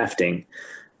of crafting,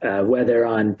 whether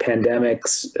on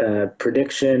pandemics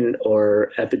prediction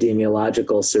or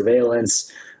epidemiological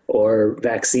surveillance or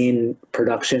vaccine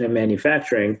production and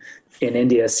manufacturing in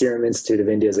India, Serum Institute of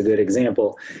India is a good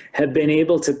example, have been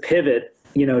able to pivot,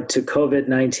 to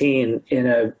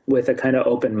COVID-19 with a kind of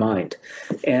open mind.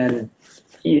 And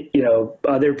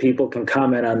other people can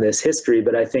comment on this history,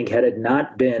 but I think had it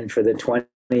not been for the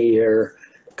 20-year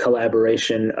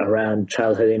collaboration around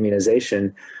childhood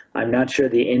immunization, I'm not sure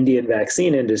the Indian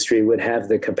vaccine industry would have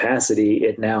the capacity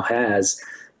it now has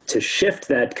to shift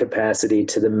that capacity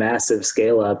to the massive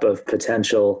scale up of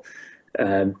potential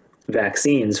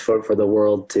vaccines for the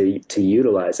world to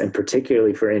utilize, and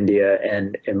particularly for India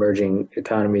and emerging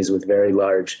economies with very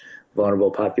large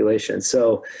vulnerable populations.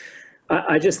 So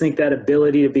I just think that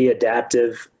ability to be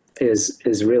adaptive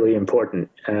is really important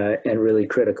and really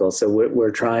critical. So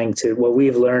we're trying to, what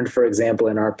we've learned, for example,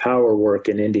 in our power work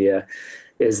in India,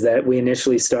 is that we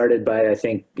initially started by, I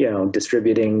think,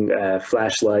 distributing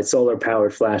flashlights,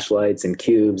 solar-powered flashlights and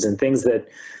cubes and things that,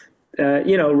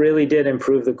 really did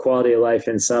improve the quality of life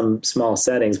in some small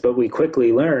settings. But we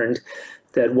quickly learned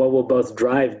that what will both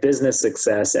drive business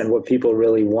success and what people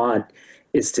really want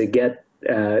is to get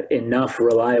enough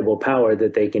reliable power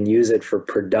that they can use it for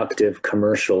productive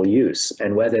commercial use.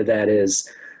 And whether that is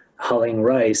hulling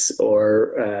rice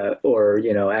or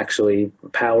you know, actually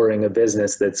powering a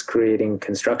business that's creating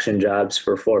construction jobs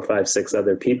for 4, 5, 6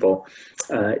 other people.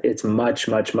 It's much,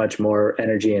 much, much more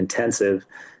energy intensive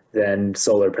than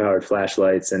solar powered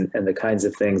flashlights and the kinds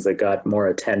of things that got more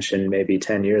attention maybe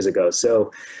 10 years ago.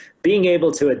 So being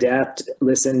able to adapt,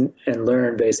 listen, and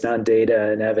learn based on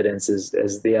data and evidence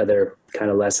is the other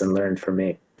kind of lesson learned for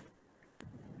me.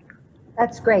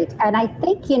 That's great. And I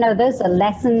think, you know, those are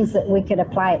lessons that we could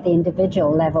apply at the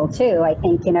individual level too. I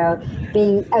think, you know,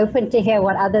 being open to hear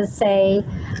what others say,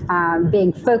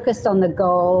 being focused on the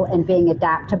goal and being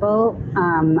adaptable.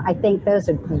 I think those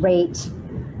are great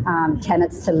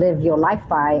tenets to live your life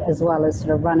by, as well as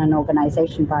sort of run an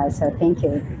organization by. So thank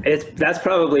you. That's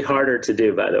probably harder to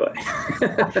do, by the way.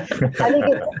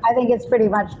 I think it's pretty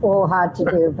much all hard to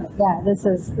do, but yeah, this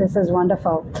is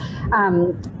wonderful.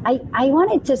 I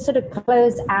wanted to sort of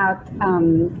close out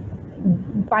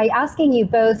by asking you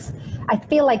both. I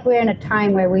feel like we're in a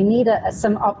time where we need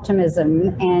some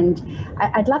optimism, and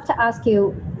I'd love to ask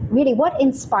you, really, what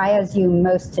inspires you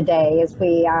most today as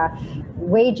we are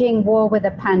waging war with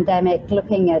a pandemic,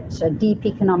 looking at a deep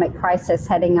economic crisis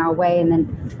heading our way in the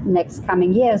next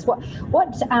coming years?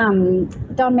 What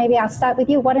Don, maybe I'll start with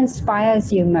you. What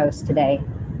inspires you most today?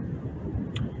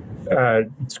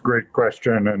 It's a great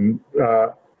question. And,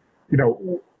 you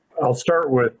know, I'll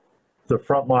start with the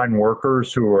frontline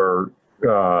workers who are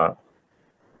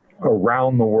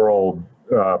around the world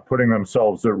putting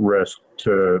themselves at risk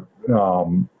to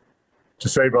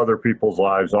save other people's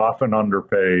lives, often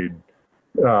underpaid,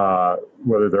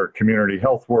 whether they're community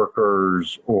health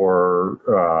workers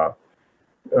or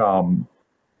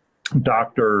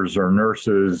doctors or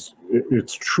nurses.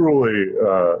 It's truly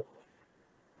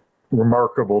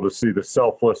remarkable to see the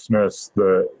selflessness,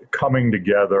 the coming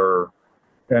together.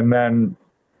 And then,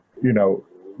 you know,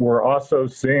 we're also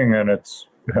seeing, and it's,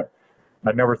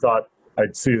 I never thought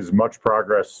I'd see as much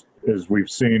progress as we've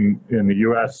seen in the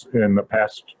US in the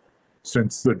past,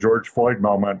 since the George Floyd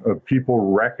moment, of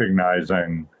people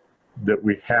recognizing that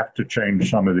we have to change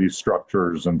some of these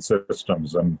structures and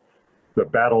systems. And the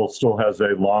battle still has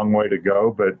a long way to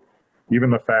go, but even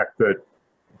the fact that,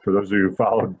 for those of you who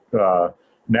followed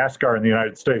NASCAR in the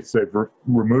United States, they've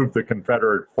removed the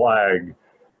Confederate flag,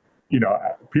 you know,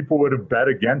 people would have bet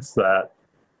against that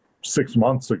 6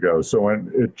 months ago. So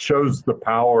it shows the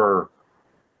power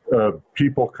of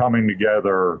people coming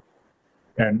together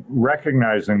and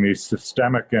recognizing these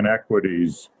systemic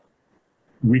inequities.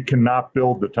 We cannot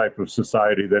build the type of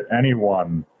society that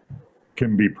anyone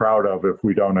can be proud of if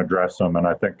we don't address them. And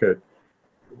I think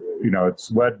you know,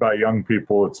 it's led by young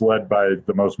people, it's led by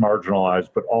the most marginalized,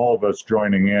 but all of us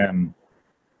joining in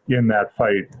that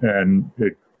fight, and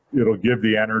it'll give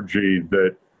the energy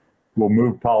that will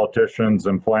move politicians,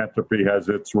 and philanthropy has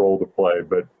its role to play.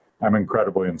 But I'm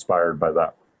incredibly inspired by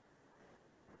that.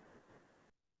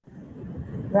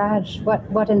 Raj,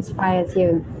 what inspires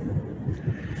you?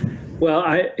 Well,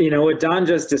 you know, what Don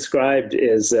just described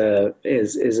is a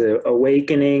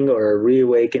awakening or a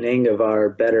reawakening of our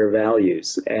better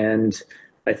values. And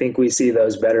I think we see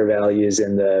those better values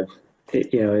in the,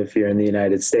 you know, if you're in the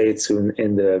United States,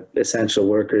 in the essential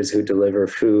workers who deliver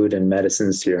food and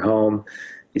medicines to your home.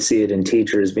 You see it in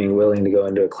teachers being willing to go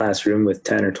into a classroom with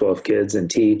 10 or 12 kids and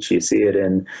teach. You see it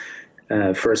in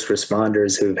first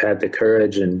responders who've had the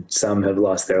courage, and some have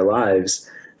lost their lives,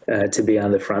 to be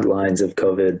on the front lines of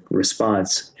COVID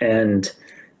response. And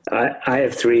I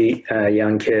have 3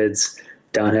 young kids.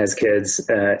 Don has kids.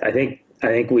 I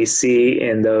think we see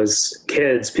in those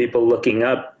kids people looking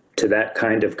up to that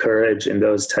kind of courage and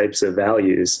those types of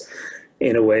values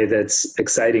in a way that's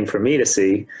exciting for me to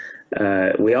see.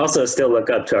 We also still look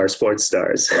up to our sports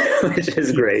stars, which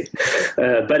is great.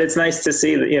 But it's nice to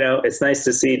see that, you know, it's nice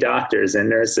to see doctors and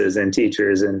nurses and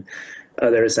teachers and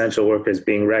other essential workers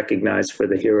being recognized for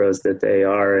the heroes that they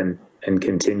are and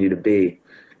continue to be.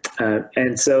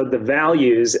 And so the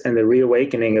values and the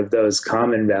reawakening of those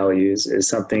common values is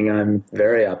something I'm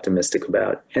very optimistic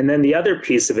about. And then the other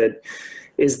piece of it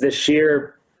is the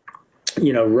sheer,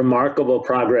 you know, remarkable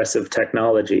progress of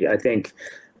technology. I think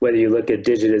whether you look at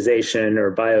digitization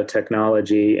or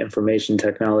biotechnology, information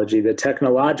technology, the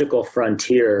technological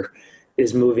frontier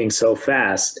is moving so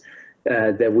fast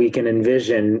that we can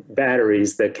envision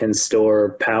batteries that can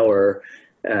store power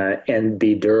and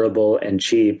be durable and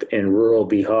cheap in rural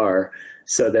Bihar,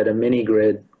 so that a mini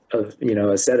grid of, you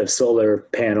know, a set of solar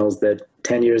panels that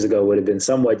 10 years ago would have been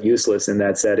somewhat useless in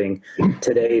that setting,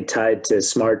 today tied to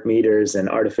smart meters and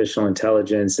artificial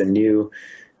intelligence and new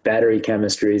battery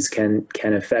chemistries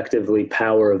can effectively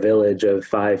power a village of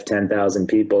 5,000 to 10,000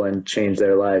 people and change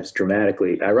their lives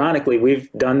dramatically. Ironically,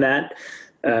 we've done that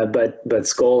But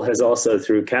Skoll has also,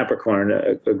 through Capricorn,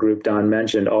 a group Don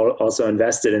mentioned, also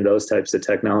invested in those types of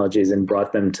technologies and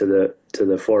brought them to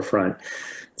the forefront.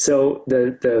 So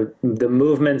the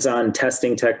movements on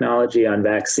testing technology, on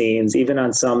vaccines, even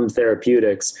on some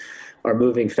therapeutics, are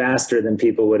moving faster than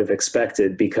people would have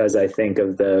expected, because I think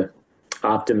of the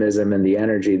optimism and the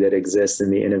energy that exists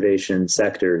in the innovation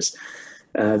sectors.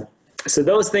 So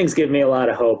those things give me a lot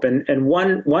of hope. And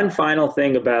one final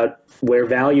thing about where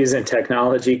values and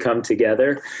technology come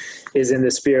together is in the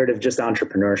spirit of just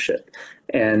entrepreneurship.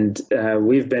 And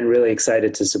we've been really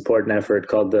excited to support an effort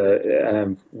called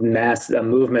the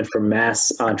movement for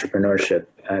mass entrepreneurship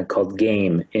called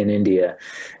GAME in India.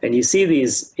 And you see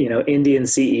these, Indian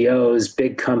CEOs,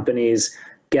 big companies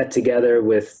get together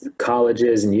with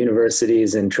colleges and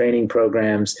universities and training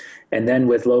programs, and then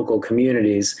with local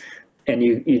communities. And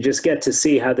you just get to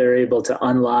see how they're able to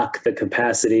unlock the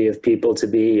capacity of people to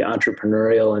be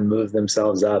entrepreneurial and move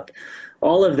themselves up.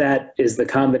 All of that is the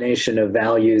combination of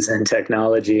values and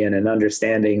technology and an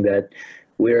understanding that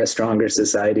we're a stronger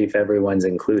society if everyone's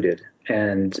included.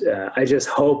 And I just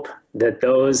hope that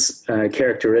those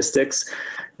characteristics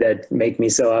that make me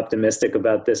so optimistic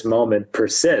about this moment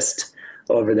persist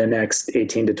over the next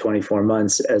 18 to 24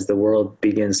 months as the world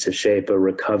begins to shape a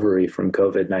recovery from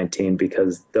COVID-19,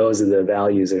 because those are the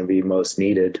values that are going to be most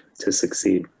needed to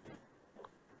succeed.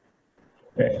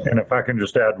 And if I can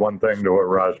just add one thing to what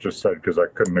Raj just said, because I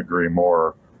couldn't agree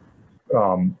more.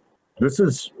 This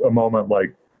is a moment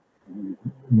like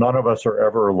none of us are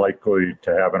ever likely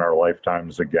to have in our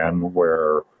lifetimes again,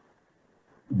 where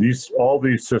all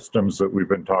these systems that we've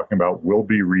been talking about will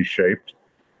be reshaped,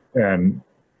 and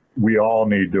we all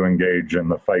need to engage in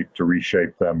the fight to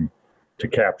reshape them, to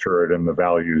capture it in the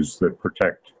values that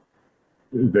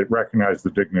recognize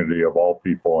the dignity of all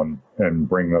people and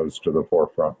bring those to the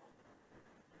forefront.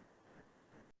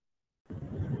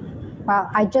 Well,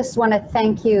 I just want to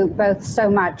thank you both so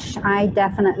much. I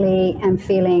definitely am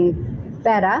feeling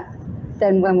better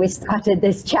than when we started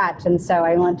this chat. And so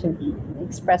I want to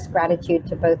express gratitude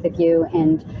to both of you,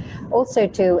 and also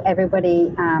to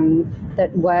everybody that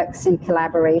works in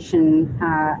collaboration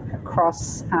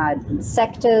across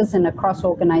sectors and across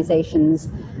organizations,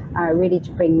 really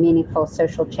to bring meaningful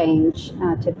social change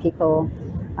to people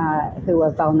who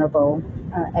are vulnerable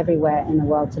everywhere in the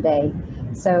world today.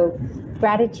 So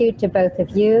gratitude to both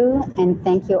of you, and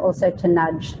thank you also to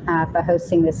Nudge for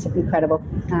hosting this incredible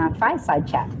fireside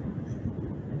chat.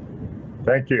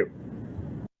 Thank you.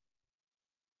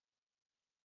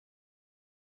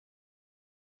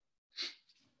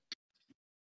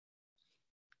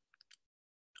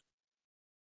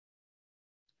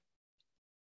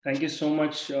 Thank you so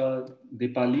much,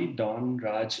 Dipali, Don,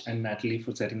 Raj, and Natalie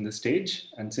for setting the stage.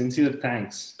 And sincere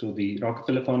thanks to the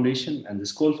Rockefeller Foundation and the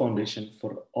Skoll Foundation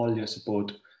for all your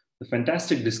support, the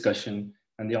fantastic discussion,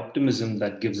 and the optimism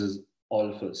that gives us, all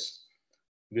of us.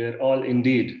 We're all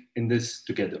indeed in this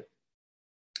together.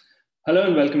 Hello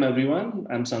and welcome everyone.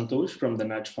 I'm Santosh from the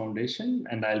Nudge Foundation,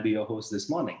 and I'll be your host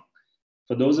this morning.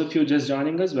 For those of you just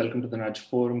joining us, welcome to the Nudge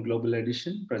Forum Global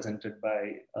Edition, presented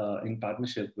by, in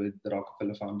partnership with the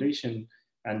Rockefeller Foundation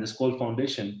and the Skoll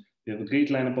Foundation. We have a great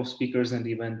lineup of speakers and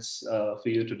events for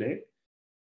you today.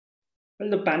 Well,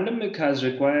 the pandemic has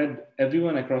required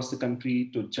everyone across the country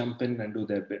to jump in and do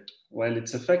their bit. While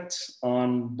its effects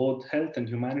on both health and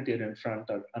humanitarian front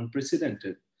are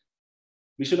unprecedented,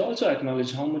 we should also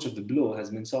acknowledge how much of the blow has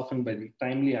been softened by the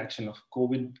timely action of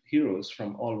COVID heroes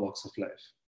from all walks of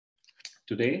life.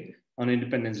 Today, on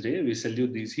Independence Day, we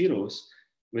salute these heroes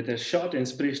with a short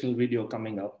inspirational video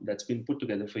coming up that's been put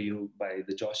together for you by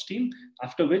the Josh team,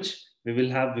 after which we will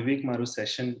have Vivek Maru's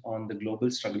session on the global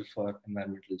struggle for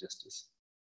environmental justice.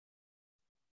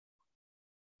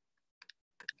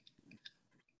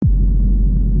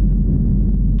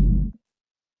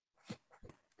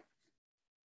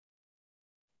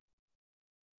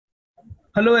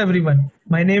 Hello everyone,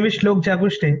 my name is Shlok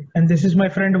Jaguste and this is my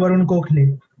friend Varun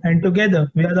Kokhle, and together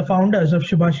we are the founders of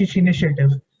Shubhashish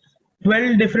Initiative.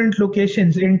 12 different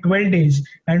locations in 12 days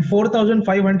and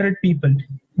 4,500 people.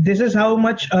 This is how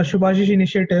much Shubhashish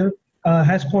Initiative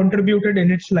has contributed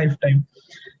in its lifetime.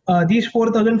 These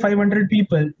 4,500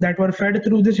 people that were fed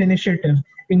through this initiative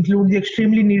include the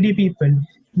extremely needy people,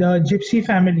 the gypsy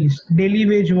families, daily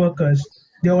wage workers.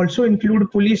 They also include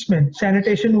policemen,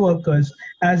 sanitation workers,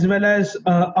 as well as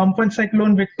Amphan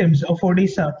cyclone victims of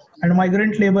Odisha and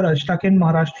migrant laborers stuck in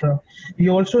Maharashtra. We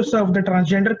also serve the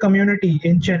transgender community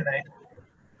in Chennai.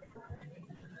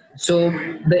 So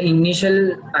the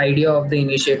initial idea of the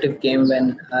initiative came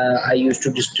when I used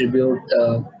to distribute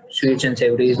sweets and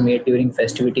savories made during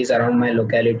festivities around my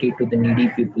locality to the needy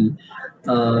people.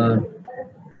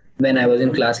 when I was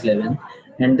in class 11.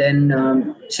 And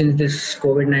then since this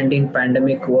COVID-19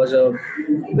 pandemic was a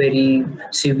very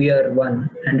severe one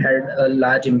and had a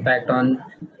large impact on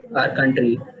our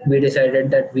country, we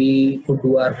decided that we could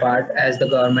do our part as the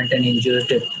government and NGOs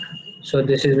did. So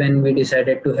this is when we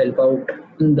decided to help out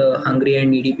the hungry and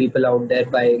needy people out there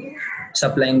by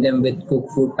supplying them with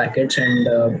cooked food packets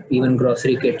and even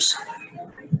grocery kits.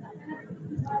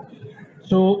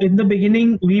 So in the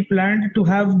beginning, we planned to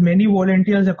have many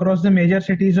volunteers across the major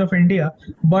cities of India.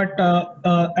 But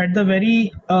at the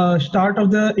very start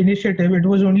of the initiative, it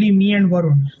was only me and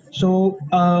Varun. So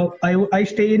I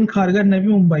stay in Kharghar, Navi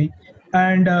Mumbai.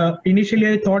 And initially,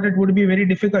 I thought it would be very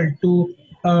difficult to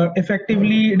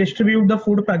effectively distribute the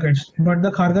food packets. But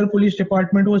the Kharghar Police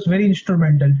Department was very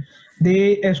instrumental.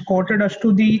 They escorted us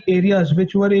to the areas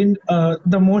which were in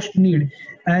the most need.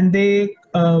 And they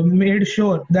made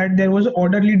sure that there was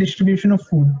orderly distribution of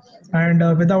food,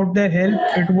 and without their help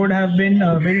it would have been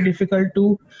very difficult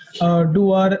to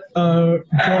do our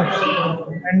jobs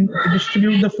and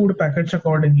distribute the food packets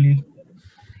accordingly.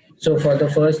 So for the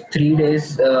first 3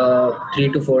 days,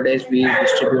 3 to 4 days, we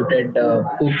distributed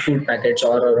cooked food packets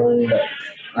all around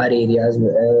our areas,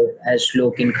 as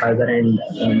Shlok in Kharghar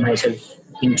and myself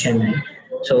in Chennai.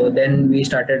 So then we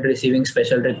started receiving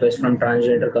special requests from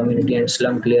transgender community and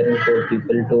slum clear and poor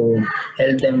people to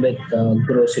help them with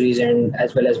groceries and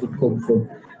as well as with cooked food.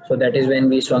 So that is when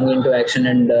we swung into action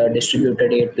and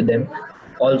distributed aid to them.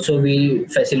 Also, we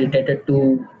facilitated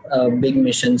two big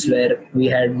missions where we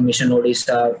had Mission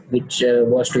Odisha, which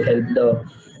was to help the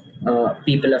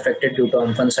people affected due to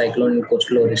Amphan cyclone in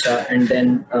coastal Odisha, and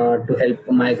then to help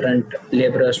migrant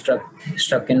laborers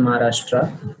stuck in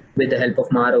Maharashtra with the help of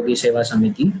Maharogi Seva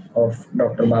Samiti of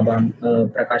Dr. Baba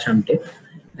Prakash Amte.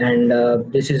 And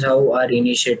this is how our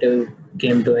initiative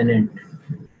came to an end.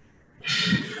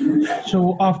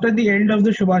 So after the end of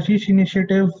the Shubhashish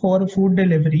initiative for food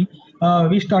delivery,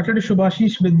 we started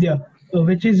Shubhashish Vidya,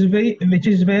 which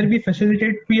is where we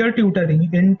facilitate peer tutoring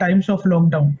in times of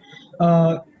lockdown.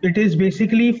 It is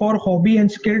basically for hobby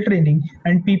and skill training,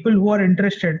 and people who are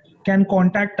interested can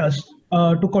contact us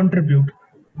to contribute.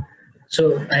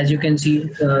 So as you can see,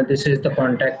 this is the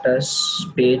contact us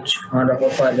page on our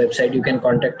website. You can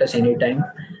contact us anytime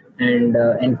and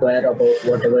inquire about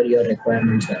whatever your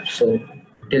requirements are. So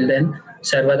till then,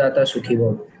 Sarvadata Sukhi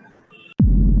Bhav.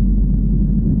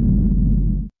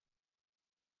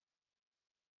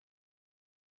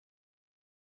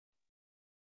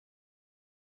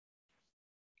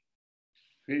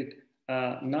 Great.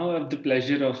 Now I have the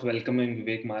pleasure of welcoming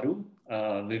Vivek Maru.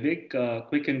 Vivek,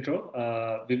 quick intro.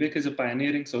 Vivek is a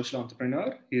pioneering social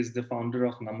entrepreneur. He is the founder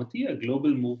of Namati, a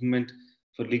global movement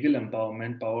for legal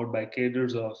empowerment powered by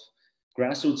cadres of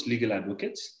grassroots legal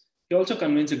advocates. He also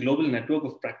convenes a global network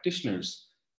of practitioners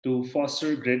to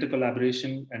foster greater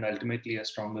collaboration and ultimately a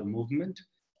stronger movement.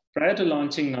 Prior to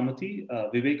launching Namati,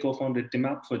 Vivek co-founded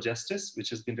TeamUp for Justice, which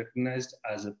has been recognized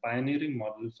as a pioneering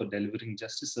model for delivering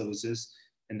justice services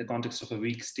in the context of a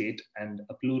weak state and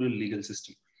a plural legal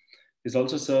system. He's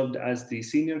also served as the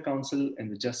senior counsel in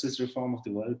the justice reform of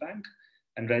the World Bank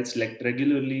and writes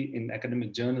regularly in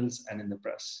academic journals and in the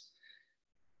press.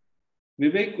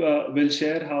 Vivek will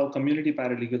share how community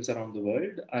paralegals around the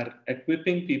world are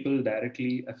equipping people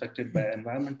directly affected by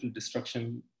environmental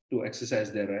destruction to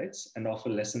exercise their rights and offer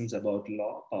lessons about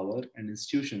law, power, and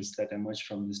institutions that emerge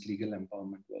from this legal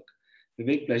empowerment work.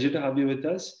 Vivek, pleasure to have you with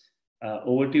us.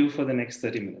 Over to you for the next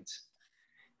 30 minutes.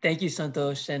 Thank you,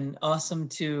 Santosh, and awesome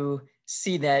to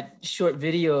see that short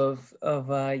video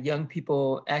of young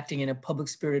people acting in a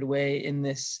public-spirited way in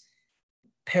this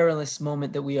perilous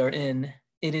moment that we are in.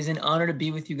 It is an honor to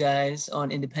be with you guys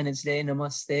on Independence Day.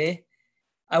 Namaste.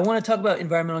 I want to talk about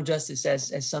environmental justice, as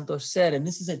Santosh said, and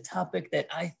this is a topic that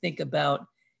I think about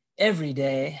every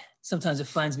day. Sometimes it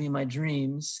finds me in my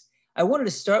dreams. I wanted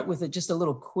to start with just a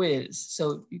little quiz.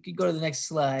 So you could go to the next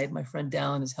slide. My friend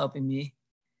Dallin is helping me.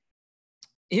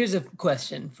 Here's a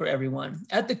question for everyone.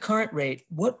 At the current rate,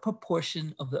 what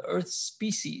proportion of the Earth's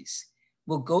species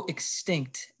will go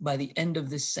extinct by the end of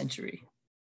this century?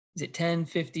 Is it 10,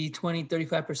 50, 20,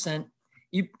 35%?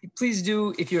 You please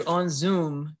do, if you're on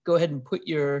Zoom, go ahead and put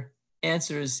your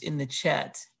answers in the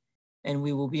chat and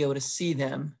we will be able to see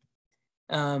them.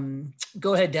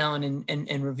 Go ahead, Dallin,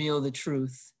 and reveal the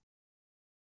truth.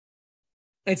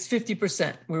 It's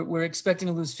 50%. We're expecting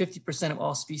to lose 50% of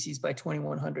all species by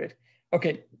 2100.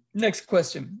 Okay, next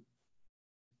question.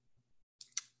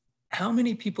 How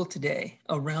many people today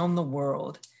around the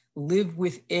world live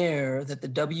with air that the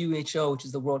WHO, which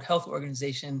is the World Health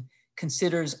Organization,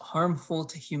 considers harmful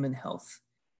to human health?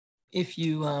 If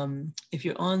you're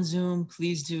on Zoom,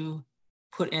 please do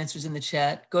put answers in the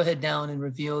chat. Go ahead down and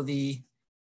reveal the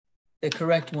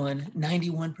correct one.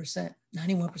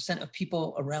 91% of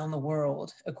people around the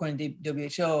world, according to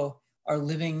WHO, are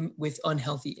living with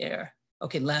unhealthy air.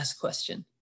 Okay, last question.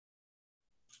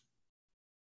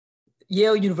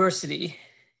 Yale University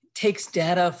takes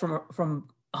data from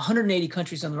 180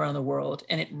 countries around the world,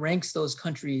 and it ranks those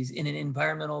countries in an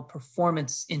environmental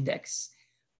performance index.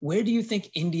 Where do you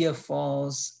think India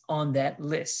falls on that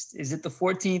list? Is it the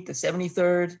 14th, the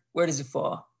 73rd? Where does it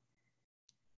fall?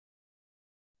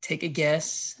 Take a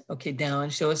guess. Okay, down,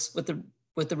 show us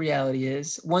what the reality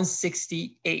is.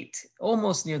 168,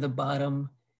 almost near the bottom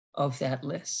of that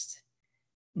list.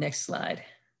 Next slide.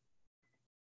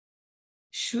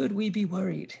 Should we be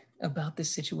worried about this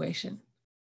situation?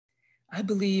 I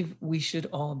believe we should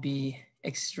all be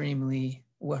extremely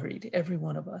worried, every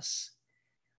one of us.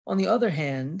 On the other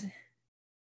hand,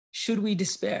 should we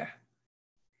despair?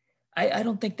 I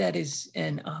don't think that is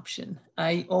an option.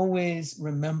 I always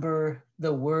remember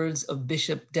the words of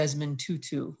Bishop Desmond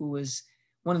Tutu, who was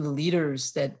one of the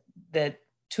leaders that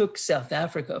took South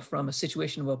Africa from a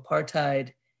situation of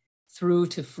apartheid through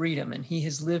to freedom. And he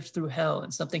has lived through hell.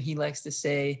 And something he likes to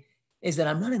say is that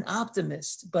I'm not an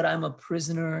optimist, but I'm a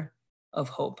prisoner of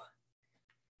hope.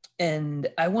 And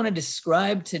I want to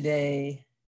describe today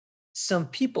some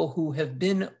people who have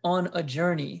been on a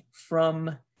journey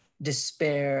from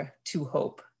despair to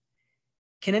hope.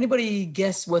 Can anybody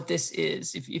guess what this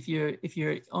is? If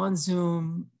you're on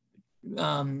Zoom,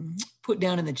 put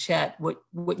down in the chat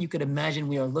what you could imagine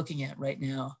we are looking at right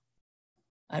now.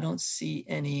 I don't see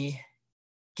any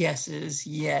guesses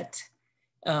yet.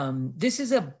 This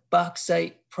is a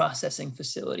bauxite processing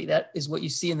facility. That is what you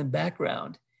see in the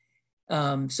background.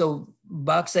 So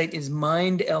bauxite is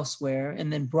mined elsewhere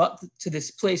and then brought to this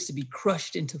place to be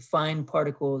crushed into fine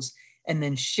particles and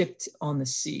then shipped on the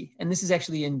sea. And this is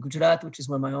actually in Gujarat, which is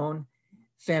where my own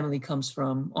family comes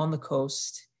from, on the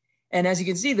coast. And as you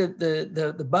can see,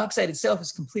 the bauxite itself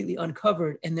is completely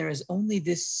uncovered, and there is only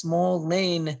this small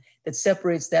lane that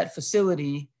separates that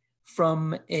facility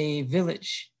from a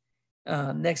village.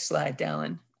 Next slide,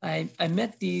 Dallin. I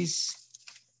met these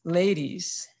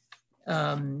ladies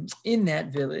in that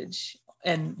village,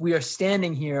 and we are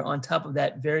standing here on top of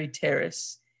that very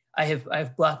terrace.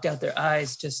 I've blocked out their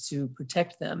eyes just to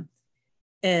protect them.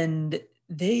 And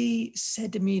they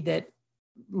said to me that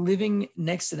living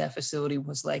next to that facility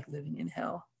was like living in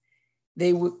hell.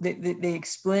 They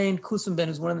explained, Kusumben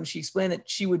was one of them, she explained that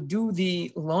she would do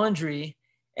the laundry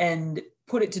and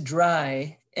put it to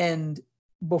dry, and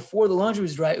before the laundry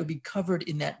was dry, it would be covered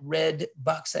in that red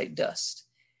bauxite dust.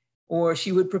 Or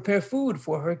she would prepare food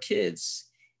for her kids,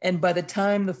 and by the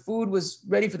time the food was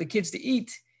ready for the kids to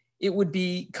eat, it would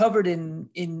be covered in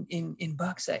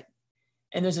bauxite.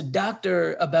 And there's a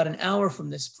doctor about an hour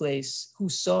from this place who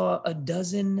saw a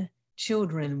dozen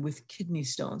children with kidney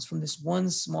stones from this one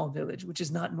small village, which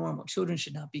is not normal. Children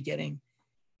should not be getting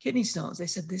kidney stones. They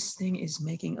said, this thing is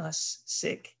making us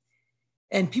sick.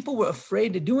 And people were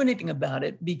afraid to do anything about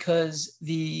it because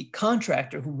the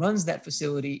contractor who runs that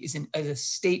facility is a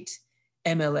state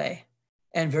MLA,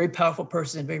 and very powerful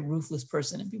person, very ruthless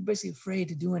person. And people were basically afraid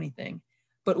to do anything.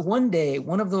 But one day,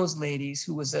 one of those ladies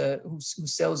who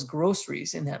sells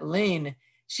groceries in that lane,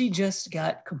 she just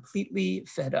got completely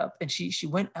fed up, and she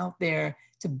went out there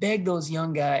to beg those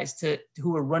young guys who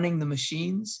were running the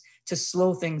machines to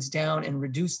slow things down and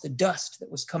reduce the dust that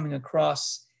was coming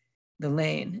across the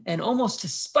lane. And almost to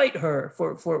spite her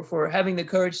for having the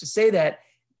courage to say that,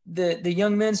 the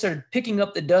young men started picking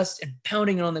up the dust and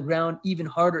pounding it on the ground even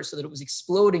harder so that it was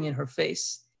exploding in her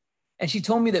face. And she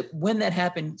told me that when that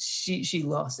happened, she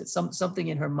lost it. Something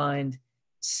in her mind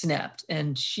snapped.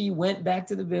 And she went back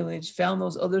to the village, found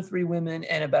those other 3 women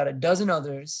and about a dozen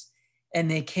others, and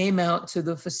they came out to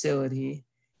the facility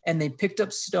and they picked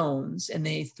up stones and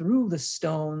they threw the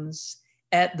stones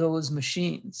at those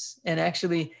machines. And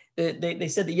actually, they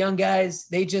said the young guys,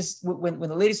 they just, when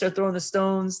the ladies started throwing the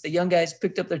stones, the young guys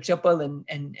picked up their chappal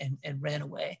and ran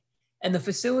away. And the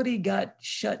facility got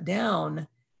shut down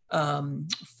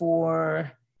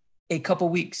for a couple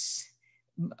weeks.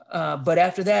 But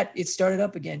after that, it started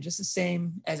up again, just the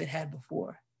same as it had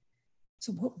before.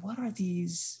 So what are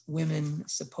these women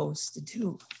supposed to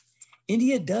do?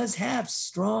 India does have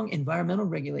strong environmental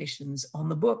regulations on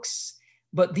the books,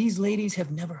 but these ladies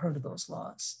have never heard of those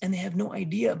laws, and they have no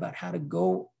idea about how to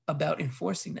go about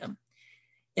enforcing them.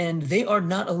 And they are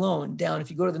not alone. Down, if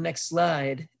you go to the next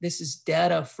slide, this is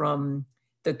data from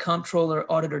the Comptroller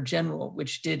Auditor General,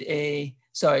 which did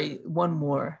one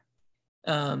more.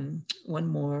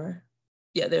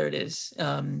 Yeah, there it is.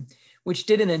 which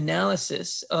did an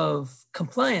analysis of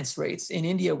compliance rates in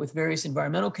India with various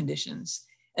environmental conditions.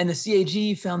 And the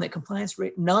CAG found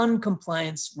that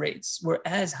non-compliance rates were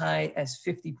as high as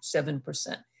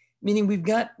 57%, meaning we've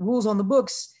got rules on the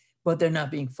books, but they're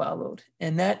not being followed.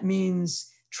 And that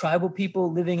means tribal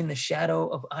people living in the shadow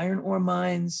of iron ore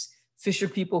mines, fisher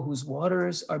people whose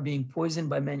waters are being poisoned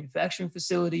by manufacturing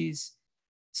facilities,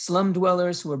 slum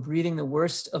dwellers who are breathing the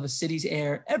worst of a city's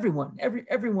air.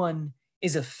 Everyone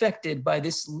is affected by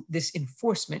this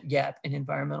enforcement gap in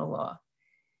environmental law.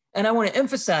 And I want to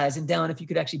emphasize, and Dallin, if you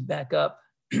could actually back up,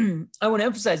 I want to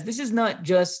emphasize, this is not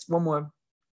just, one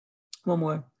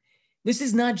more. This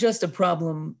is not just a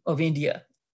problem of India.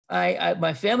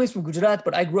 My family's from Gujarat,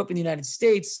 but I grew up in the United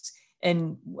States,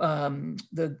 and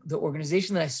the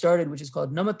organization that I started, which is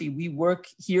called Namati, we work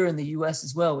here in the US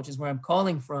as well, which is where I'm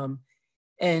calling from.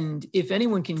 And if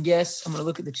anyone can guess, I'm going to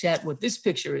look at the chat, what this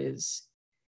picture is.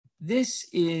 This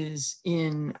is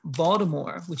in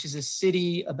Baltimore, which is a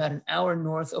city about an hour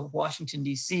north of Washington,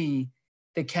 D.C.,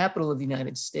 the capital of the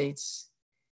United States.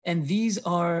 And these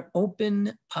are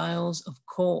open piles of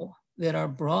coal that are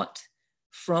brought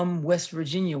from West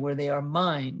Virginia, where they are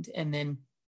mined and then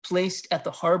placed at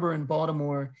the harbor in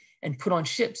Baltimore and put on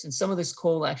ships. And some of this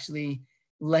coal actually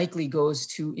likely goes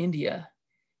to India.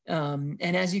 And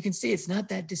as you can see, it's not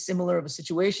that dissimilar of a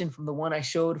situation from the one I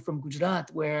showed from Gujarat,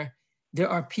 where there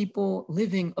are people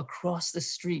living across the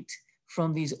street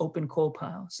from these open coal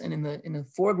piles. And in the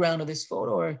foreground of this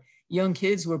photo are young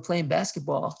kids who are playing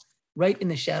basketball right in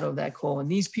the shadow of that coal. And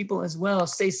these people as well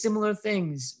say similar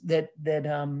things, that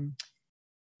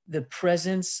the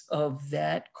presence of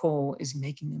that coal is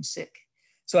making them sick.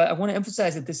 So I want to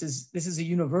emphasize that this is a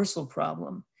universal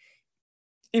problem.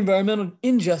 Environmental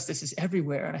injustice is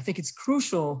everywhere. And I think it's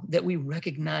crucial that we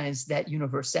recognize that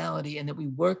universality and that we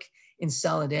work in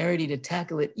solidarity to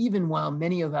tackle it, even while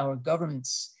many of our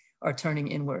governments are turning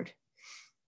inward.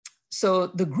 So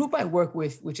the group I work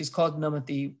with, which is called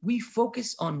Namati, we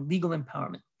focus on legal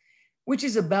empowerment, which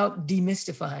is about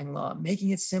demystifying law, making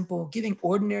it simple, giving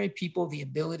ordinary people the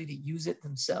ability to use it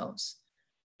themselves.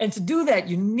 And to do that,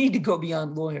 you need to go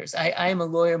beyond lawyers. I am a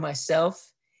lawyer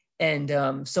myself, and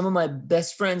some of my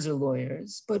best friends are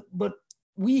lawyers, but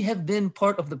we have been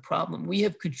part of the problem. We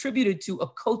have contributed to a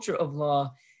culture of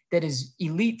law that is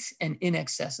elite and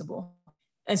inaccessible.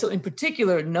 And so in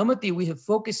particular, at Namati, we have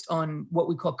focused on what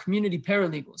we call community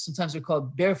paralegals. Sometimes they're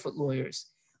called barefoot lawyers,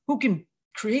 who can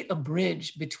create a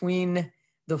bridge between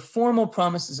the formal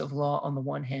promises of law on the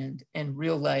one hand and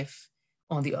real life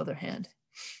on the other hand.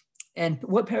 And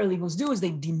what paralegals do is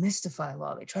they demystify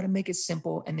law. They try to make it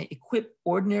simple, and they equip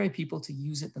ordinary people to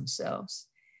use it themselves.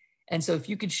 And so if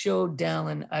you could show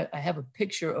Dallin, I have a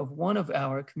picture of one of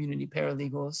our community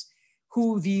paralegals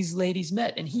who these ladies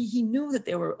met. And he knew that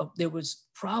there was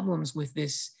problems with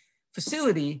this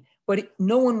facility, but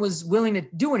no one was willing to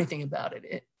do anything about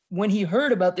it. When he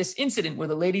heard about this incident where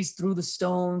the ladies threw the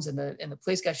stones and the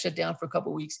place got shut down for a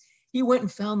couple of weeks, he went and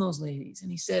found those ladies.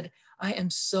 And he said, I am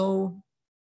so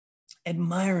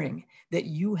admiring that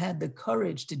you had the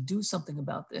courage to do something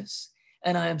about this.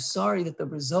 And I am sorry that the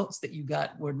results that you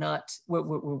got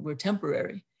were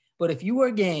temporary. But if you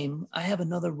are game, I have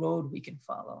another road we can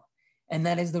follow. And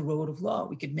that is the road of law.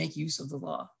 We could make use of the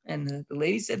law. And the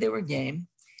ladies said they were game.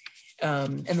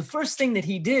 And the first thing that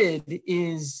he did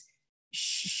is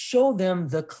show them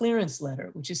the clearance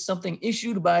letter, which is something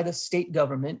issued by the state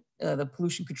government, the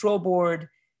Pollution Control Board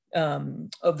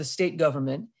of the state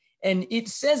government. And it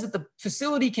says that the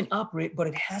facility can operate, but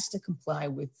it has to comply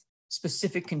with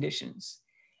specific conditions.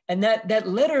 And that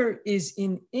letter is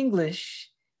in English,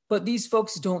 but these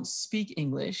folks don't speak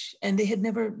English, and they had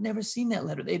never seen that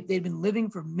letter. They'd been living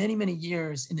for many, many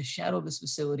years in the shadow of this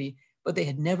facility, but they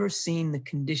had never seen the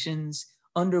conditions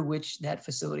under which that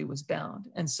facility was bound.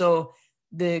 And so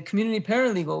the community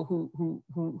paralegal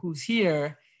who's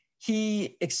here,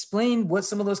 he explained what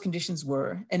some of those conditions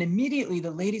were, and immediately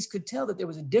the ladies could tell that there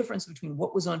was a difference between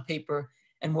what was on paper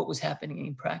and what was happening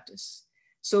in practice.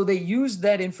 So they used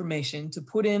that information to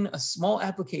put in a small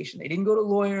application. They didn't go to a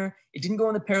lawyer. It didn't go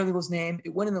in the paralegal's name.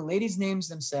 It went in the ladies' names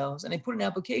themselves. And they put an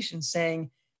application saying,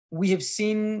 we have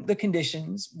seen the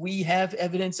conditions. We have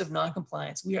evidence of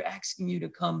noncompliance. We are asking you to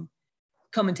come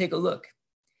and take a look.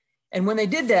 And when they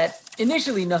did that,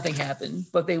 initially nothing happened,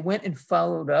 but they went and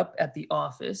followed up at the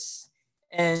office.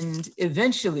 And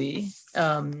eventually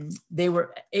they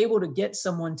were able to get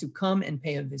someone to come and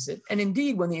pay a visit. And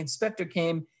indeed, when the inspector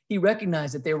came, he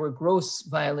recognized that there were gross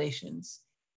violations.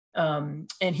 And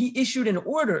he issued an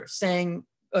order saying,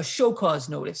 a show cause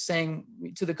notice saying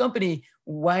to the company,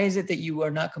 why is it that you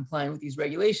are not complying with these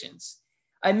regulations?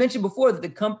 I mentioned before that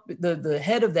the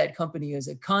head of that company is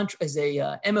a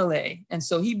MLA. And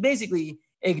so he basically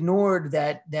ignored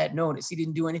that notice. He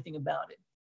didn't do anything about it.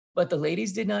 But the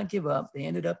ladies did not give up. They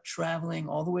ended up traveling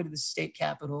all the way to the state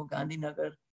capital,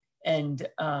 Gandhinagar, and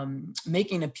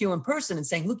making an appeal in person and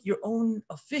saying, look, your own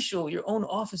official, your own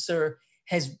officer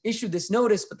has issued this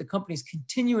notice, but the company's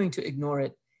continuing to ignore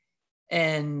it.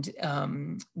 And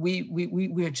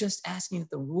we are just asking that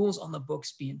the rules on the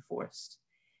books be enforced.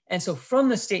 And so from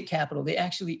the state capital, they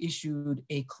actually issued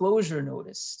a closure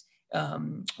notice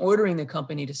ordering the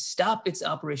company to stop its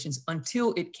operations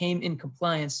until it came in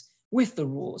compliance with the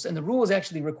rules. And the rules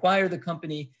actually require the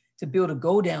company to build a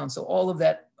go down. So all of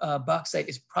that bauxite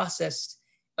is processed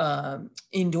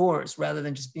indoors rather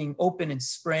than just being open and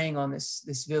spraying on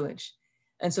this village.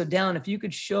 And so Dallin, if you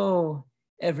could show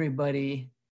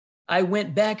everybody, I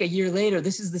went back a year later.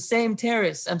 This is the same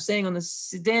terrace. I'm standing on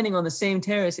the same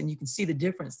terrace, and you can see the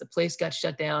difference. The place got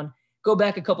shut down. Go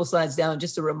back a couple slides down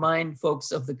just to remind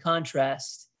folks of the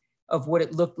contrast of what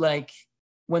it looked like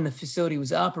when the facility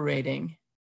was operating.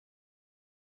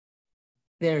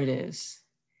 There it is.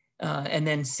 And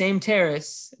then same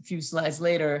terrace a few slides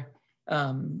later,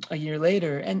 a year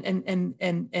later. And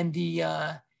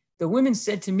the women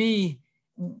said to me,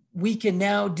 we can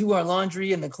now do our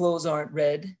laundry and the clothes aren't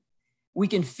red. We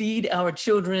can feed our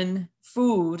children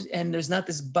food and there's not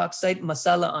this bauxite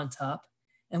masala on top,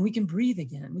 and we can breathe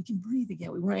again. We can breathe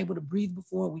again. We weren't able to breathe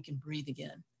before, we can breathe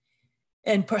again.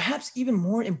 And perhaps even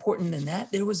more important than that,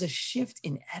 there was a shift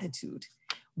in attitude.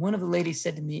 One of the ladies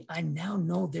said to me, I now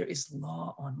know there is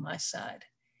law on my side.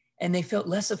 And they felt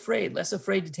less afraid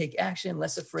to take action,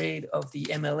 less afraid of the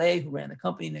MLA who ran the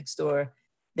company next door.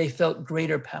 They felt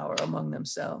greater power among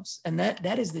themselves. And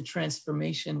that is the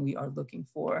transformation we are looking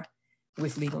for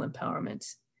with legal empowerment.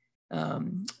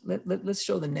 Let's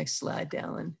show the next slide,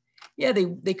 Dallin. Yeah,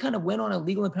 they kind of went on a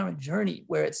legal empowerment journey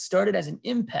where it started as an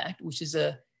impact, which is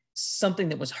something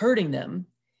that was hurting them.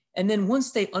 And then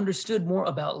once they understood more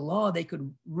about law, they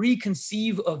could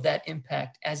reconceive of that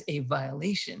impact as a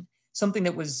violation, something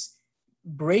that was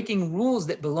breaking rules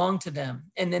that belonged to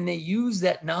them. And then they use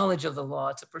that knowledge of the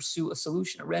law to pursue a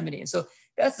solution, a remedy. And so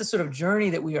that's the sort of journey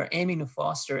that we are aiming to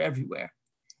foster everywhere.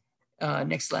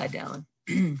 Next slide, Dallin.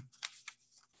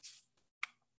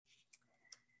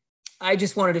 I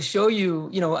just wanted to show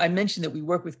you, I mentioned that we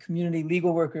work with community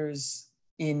legal workers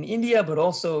in India, but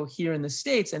also here in the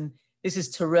States. And this is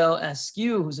Terrell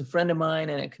Askew, who's a friend of mine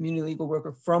and a community legal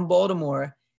worker from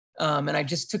Baltimore. And I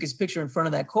just took his picture in front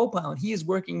of that coal pile. And he is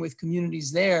working with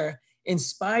communities there,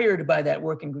 inspired by that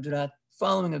work in Gujarat,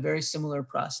 following a very similar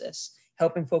process,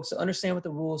 helping folks to understand what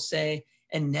the rules say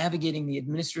and navigating the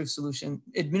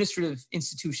administrative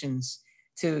institutions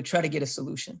to try to get a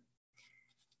solution.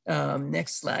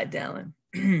 Next slide, Dallin.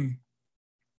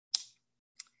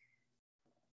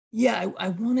 Yeah, I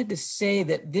wanted to say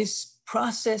that this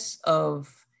process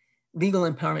of legal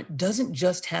empowerment doesn't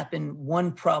just happen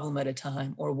one problem at a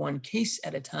time or one case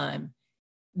at a time.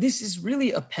 This is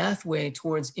really a pathway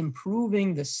towards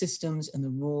improving the systems and the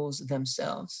rules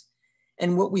themselves.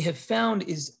 And what we have found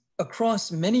is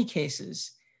across many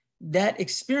cases, that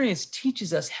experience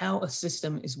teaches us how a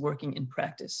system is working in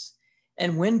practice.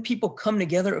 And when people come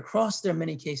together across their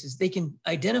many cases, they can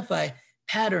identify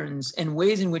patterns and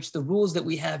ways in which the rules that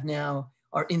we have now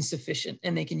are insufficient.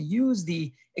 And they can use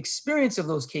the experience of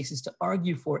those cases to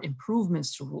argue for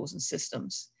improvements to rules and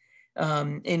systems.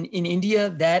 In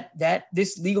India,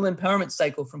 this legal empowerment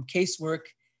cycle from casework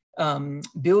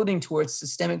building towards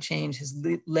systemic change has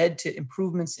led to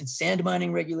improvements in sand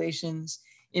mining regulations,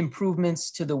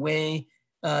 improvements to the way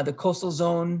the coastal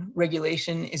zone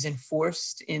regulation is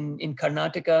enforced in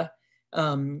Karnataka.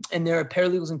 And there are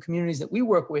paralegals and communities that we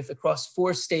work with across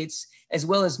 4 states, as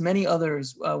well as many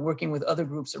others working with other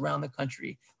groups around the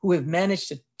country who have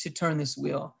managed to turn this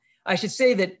wheel. I should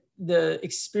say that the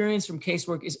experience from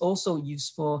casework is also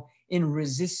useful in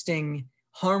resisting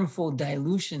harmful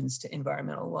dilutions to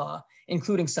environmental law,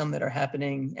 including some that are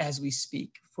happening as we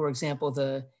speak. For example,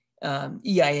 the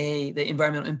EIA, the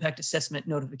Environmental Impact Assessment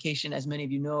Notification, as many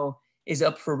of you know, is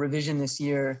up for revision this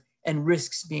year and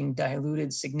risks being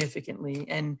diluted significantly.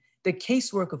 And the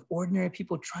casework of ordinary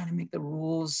people trying to make the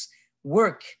rules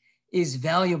work is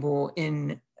valuable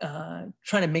in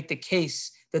trying to make the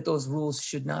case that those rules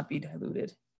should not be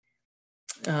diluted.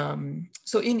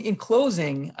 So in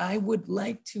closing, I would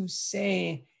like to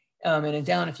say, and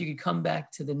down if you could come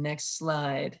back to the next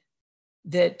slide,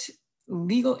 that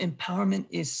legal empowerment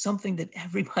is something that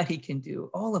everybody can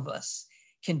do. All of us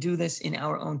can do this in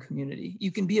our own community.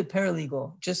 You can be a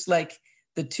paralegal, just like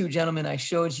the 2 gentlemen I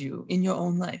showed you, in your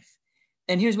own life.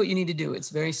 And here's what you need to do. It's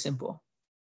very simple.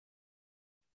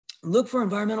 look for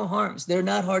environmental harms. They're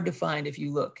not hard to find if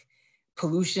you look.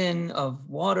 Pollution of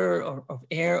water or of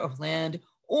air, of land,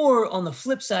 or on the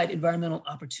flip side, environmental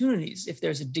opportunities. If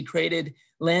there's a degraded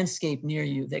landscape near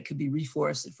you that could be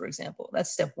reforested, for example,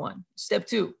 that's step one. Step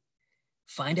two,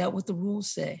 find out what the rules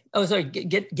say. Oh, sorry,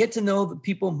 get to know the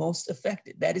people most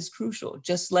affected. That is crucial.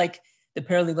 Just like the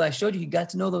paralegal I showed you, you got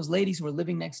to know those ladies who were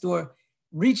living next door.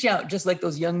 Reach out, just like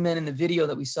those young men in the video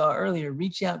that we saw earlier,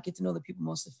 reach out, get to know the people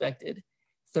most affected.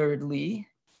 Thirdly,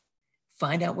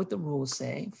 find out what the rules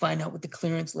say, find out what the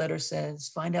clearance letter says,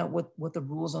 find out what the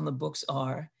rules on the books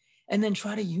are, and then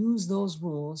try to use those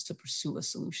rules to pursue a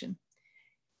solution.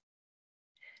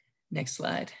 Next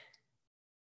slide.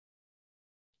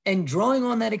 And drawing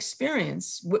on that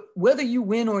experience, whether you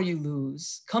win or you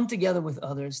lose, come together with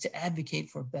others to advocate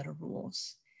for better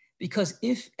rules. Because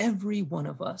if every one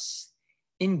of us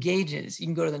engages, you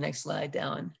can go to the next slide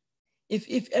down,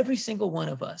 if every single one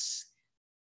of us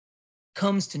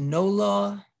comes to know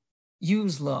law,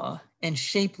 use law, and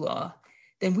shape law,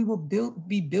 then we will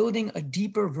be building a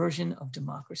deeper version of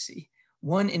democracy,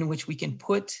 one in which we can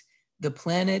put the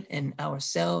planet and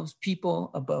ourselves, people,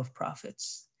 above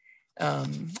profits.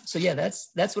 So yeah,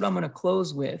 that's what I'm gonna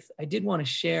close with. I did wanna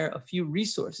share a few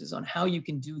resources on how you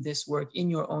can do this work in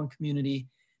your own community.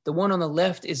 The one on the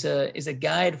left is a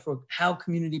guide for how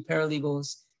community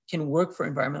paralegals can work for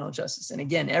environmental justice. And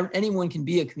again, anyone can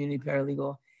be a community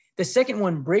paralegal. The second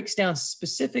one breaks down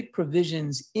specific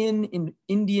provisions in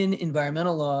Indian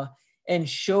environmental law and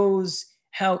shows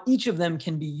how each of them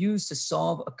can be used to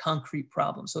solve a concrete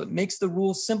problem. So it makes the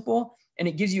rules simple and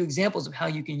it gives you examples of how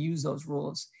you can use those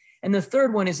rules. And the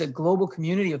third one is a global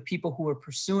community of people who are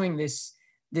pursuing this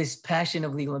passion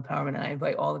of legal empowerment. I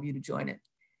invite all of you to join it.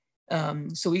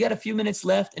 So we got a few minutes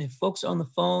left, and if folks are on the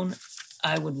phone,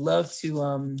 I would love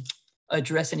to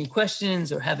address any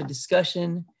questions or have a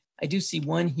discussion. I do see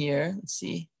one here. Let's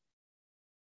see.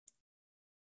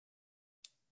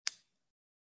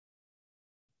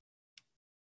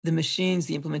 The machines,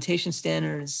 the implementation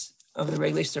standards of the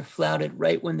regulations are flouted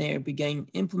right when they are being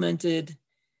implemented.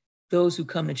 Those who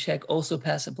come to check also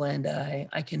pass a blind eye.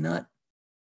 I cannot,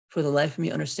 for the life of me,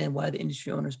 understand why the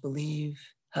industry owners believe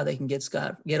how they can get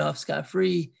off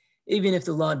scot-free. Even if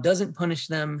the law doesn't punish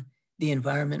them, the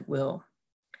environment will.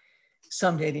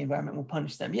 Someday the environment will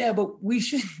punish them. Yeah, but we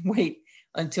shouldn't wait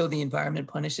until the environment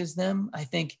punishes them. I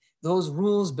think those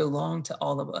rules belong to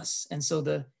all of us. And so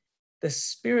the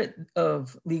spirit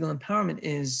of legal empowerment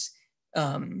is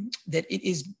that it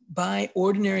is by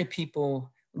ordinary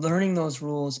people learning those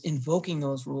rules, invoking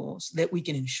those rules, that we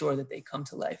can ensure that they come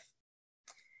to life.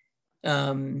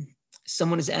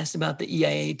 Someone has asked about the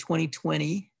EIA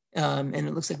 2020, and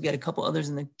it looks like we got a couple others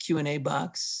in the Q&A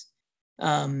box.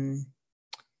 EIA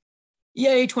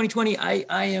 2020, I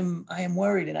am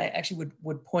worried, and I actually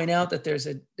would point out that there's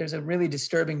a really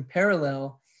disturbing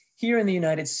parallel. Here in the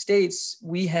United States,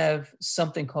 we have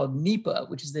something called NEPA,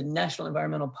 which is the National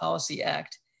Environmental Policy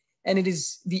Act, and it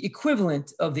is the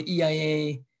equivalent of the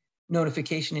EIA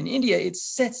notification in India. It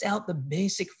sets out the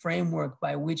basic framework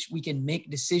by which we can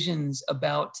make decisions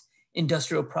about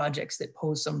industrial projects that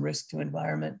pose some risk to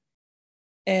environment.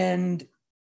 And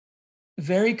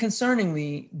very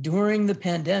concerningly, during the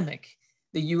pandemic,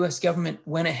 the US government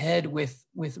went ahead with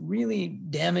really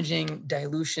damaging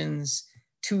dilutions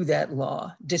to that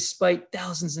law, despite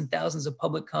thousands and thousands of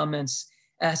public comments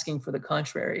asking for the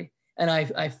contrary. And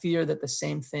I fear that the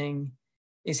same thing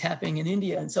is happening in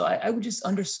India. And so I would just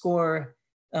underscore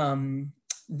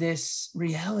this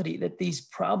reality that these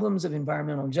problems of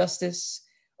environmental justice,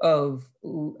 of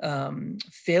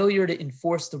failure to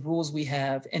enforce the rules we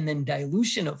have, and then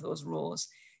dilution of those rules,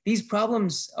 these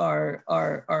problems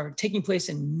are taking place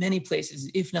in many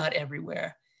places, if not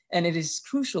everywhere. And it is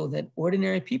crucial that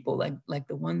ordinary people like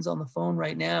the ones on the phone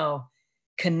right now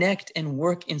connect and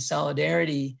work in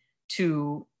solidarity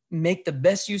to make the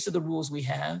best use of the rules we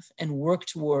have and work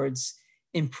towards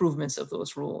improvements of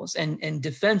those rules and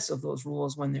defense of those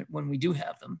rules when we do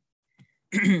have them.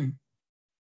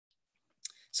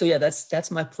 So yeah,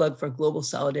 that's my plug for global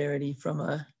solidarity from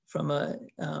a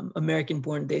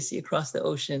American-born Desi across the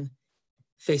ocean,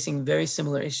 facing very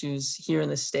similar issues here in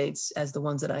the States as the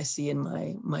ones that I see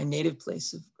in my native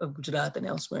place of Gujarat and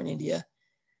elsewhere in India.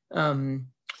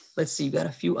 Let's see, you got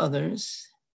a few others.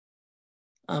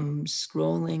 I'm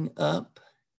scrolling up.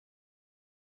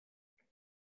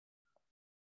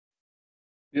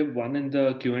 We have one in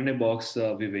the Q&A box,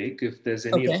 Vivek. If there's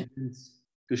any evidence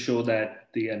to show that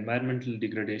the environmental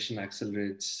degradation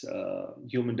accelerates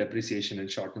human depreciation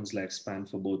and shortens lifespan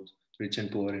for both rich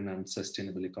and poor in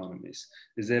unsustainable economies.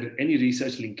 Is there any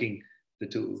research linking the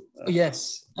two?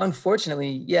 Yes,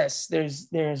 unfortunately, yes. There's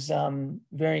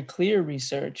very clear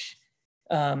research.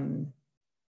 There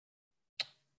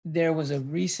was a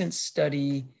recent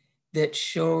study that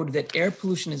showed that air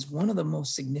pollution is one of the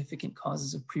most significant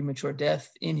causes of premature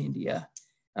death in India.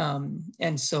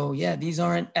 And so, yeah, these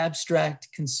aren't abstract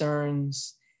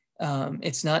concerns.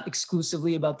 It's not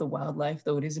exclusively about the wildlife,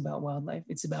 though it is about wildlife.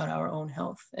 It's about our own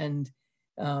health. And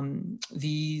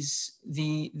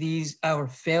our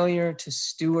failure to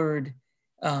steward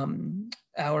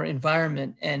our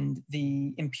environment and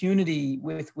the impunity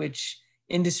with which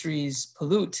industries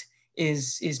pollute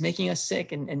is making us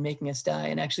sick and making us die.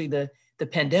 And actually the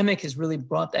pandemic has really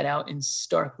brought that out in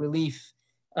stark relief.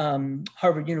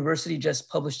 Harvard University just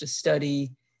published a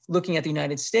study looking at the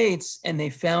United States, and they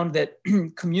found that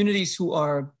communities who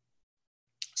are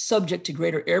subject to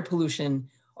greater air pollution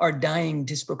are dying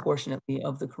disproportionately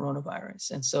of the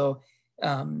coronavirus. And so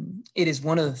it is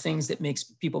one of the things that makes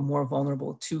people more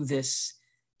vulnerable to this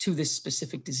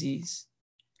specific disease.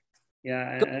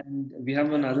 Yeah, and we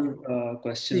have another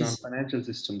question Please. on financial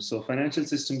systems. So financial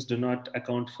systems do not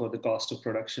account for the cost of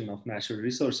production of natural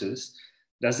resources.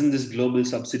 Doesn't this global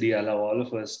subsidy allow all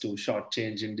of us to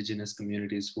shortchange indigenous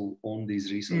communities who own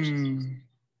these resources?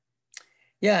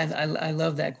 Yeah, I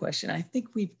love that question. I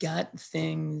think we've got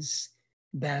things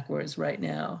backwards right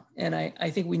now. And I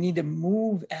think we need to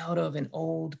move out of an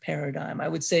old paradigm. I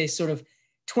would say sort of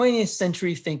 20th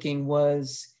century thinking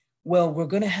was, well, we're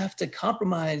going to have to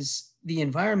compromise the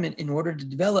environment in order to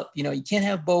develop. You know, you can't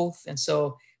have both. And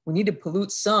so we need to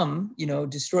pollute some, you know,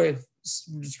 destroy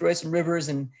some rivers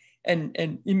and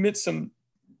emit some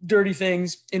dirty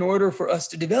things in order for us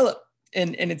to develop.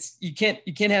 And it's, you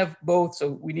can't have both. So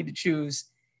we need to choose,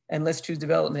 and let's choose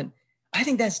development. I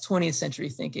think that's 20th century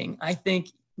thinking. I think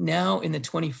now in the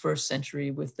 21st century,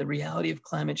 with the reality of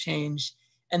climate change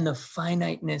and the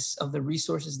finiteness of the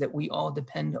resources that we all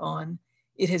depend on,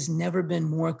 it has never been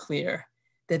more clear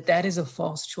that that is a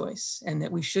false choice, and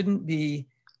that we shouldn't be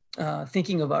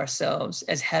thinking of ourselves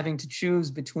as having to choose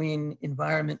between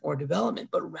environment or development,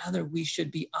 but rather we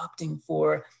should be opting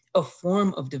for a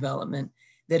form of development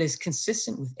that is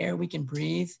consistent with air we can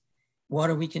breathe,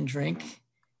 water we can drink,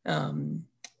 and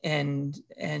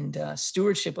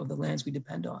stewardship of the lands we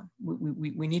depend on.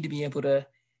 We need to be able to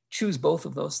choose both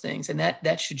of those things, and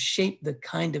that should shape the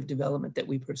kind of development that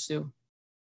we pursue.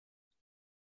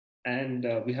 And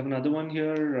we have another one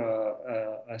here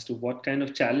as to what kind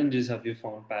of challenges have you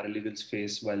found paralegals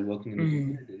face while working in the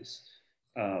communities?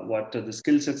 What are the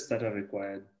skill sets that are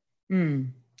required?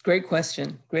 Great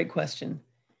question. Great question.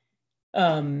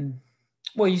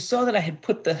 Well, you saw that I had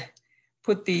put the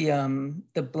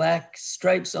black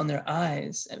stripes on their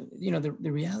eyes. You know,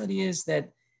 the reality is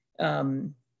that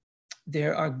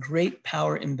there are great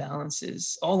power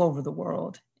imbalances all over the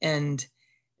world, and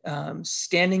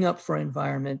standing up for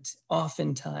environment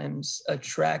oftentimes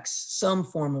attracts some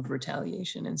form of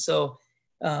retaliation. And so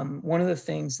one of the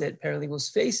things that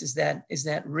paralegals face is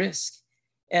that risk.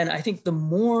 And I think the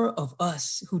more of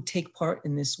us who take part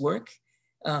in this work,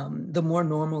 the more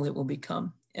normal it will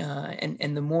become.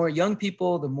 And the more young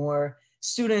people, the more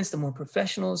students, the more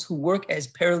professionals who work as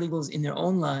paralegals in their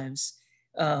own lives,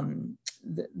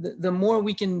 the more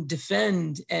we can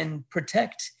defend and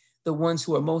protect the ones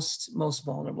who are most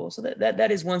vulnerable. So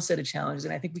that is one set of challenges,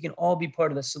 and I think we can all be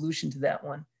part of the solution to that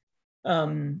one.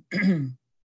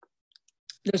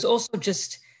 There's also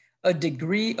just a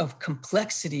degree of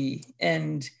complexity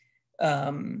and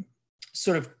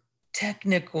sort of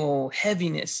technical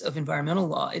heaviness of environmental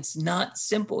law. It's not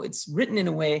simple. It's written in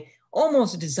a way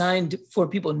almost designed for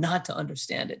people not to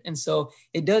understand it. And so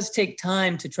it does take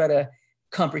time to try to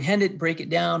comprehend it, break it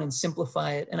down, and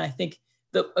simplify it. And I think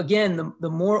the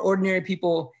more ordinary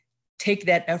people take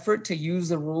that effort to use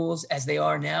the rules as they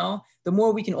are now, the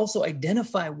more we can also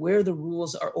identify where the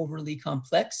rules are overly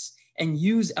complex and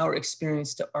use our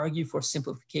experience to argue for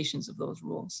simplifications of those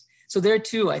rules. So there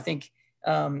too, I think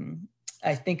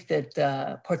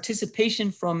that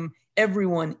participation from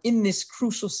everyone in this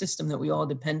crucial system that we all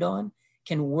depend on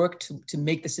can work to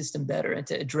make the system better and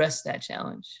to address that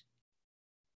challenge.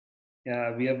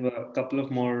 Yeah, we have a couple of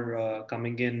more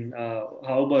coming in.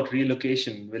 How about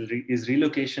relocation? Is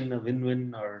relocation a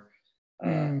win-win, or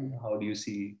how do you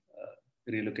see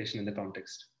relocation in the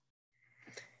context?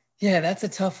 Yeah, that's a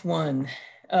tough one.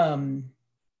 And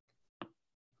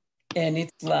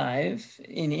it's live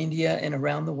in India and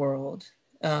around the world.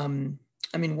 I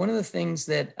mean, one of the things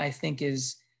that I think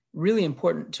is really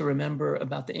important to remember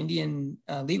about the Indian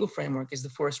legal framework is the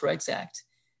Forest Rights Act,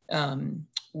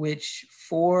 which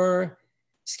for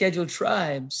scheduled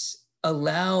tribes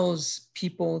allows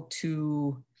people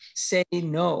to say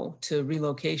no to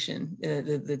relocation.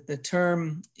 The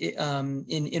term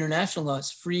in international law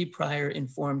is free, prior,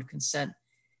 informed consent.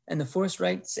 And the Forest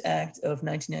Rights Act of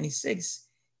 1996,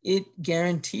 it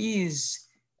guarantees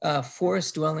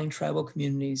forest-dwelling tribal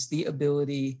communities the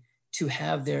ability to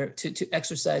have to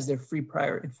exercise their free,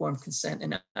 prior, informed consent.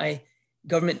 And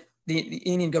the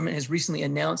Indian government has recently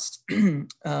announced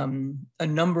a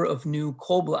number of new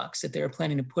coal blocks that they're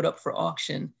planning to put up for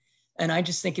auction. And I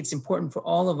just think it's important for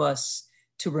all of us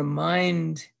to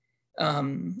remind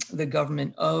the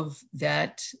government of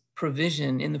that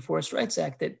provision in the Forest Rights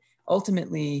Act, that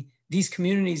ultimately these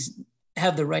communities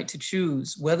have the right to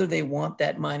choose whether they want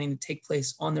that mining to take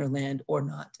place on their land or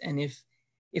not. And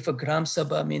if a Gram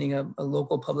Sabha, meaning a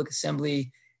local public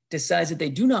assembly, decides that they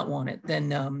do not want it,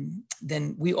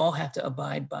 then we all have to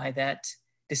abide by that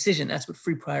decision. That's what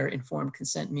free, prior, informed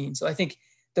consent means. So I think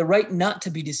the right not to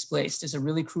be displaced is a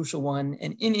really crucial one.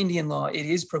 And in Indian law, it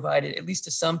is provided, at least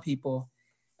to some people.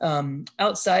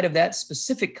 Outside of that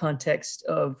specific context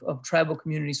of tribal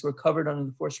communities who are covered under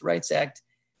the Forest Rights Act,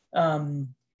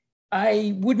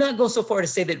 I would not go so far to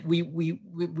say that we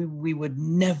would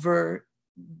never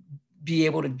be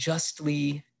able to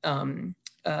justly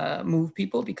move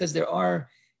people, because there are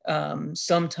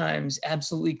sometimes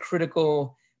absolutely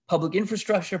critical public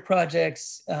infrastructure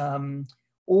projects,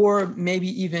 or maybe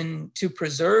even to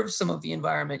preserve some of the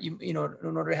environment. You know,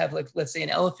 in order to have, like, let's say, an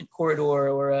elephant corridor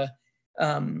or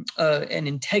an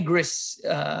integrous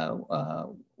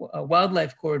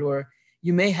wildlife corridor,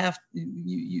 you may have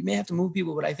to move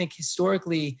people. But I think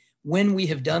historically, when we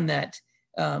have done that,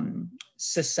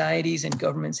 societies and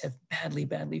governments have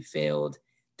badly failed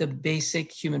the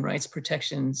basic human rights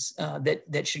protections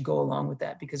that should go along with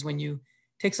that. Because when you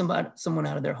take someone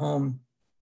out of their home,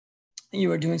 you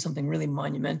are doing something really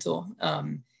monumental.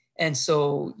 And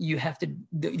so you have to,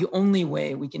 the only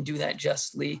way we can do that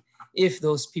justly, if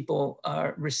those people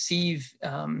receive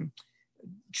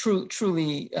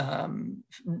truly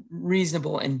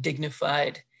reasonable and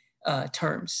dignified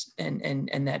terms.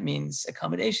 And that means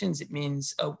accommodations, it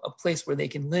means a place where they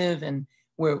can live and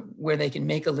where they can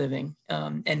make a living,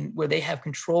 and where they have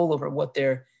control over what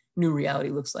their new reality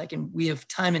looks like. And we have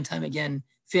time and time again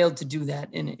failed to do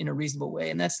that in a reasonable way.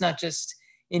 And that's not just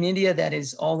in India, that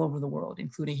is all over the world,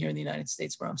 including here in the United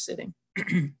States where I'm sitting.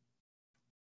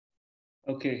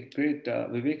 Okay, great.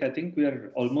 Vivek, I think we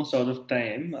are almost out of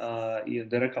time.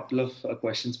 There are a couple of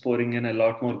questions pouring in, a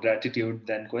lot more gratitude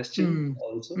than questions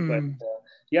also. But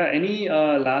yeah, any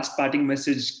last parting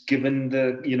message given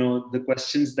the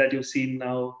questions that you've seen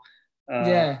now?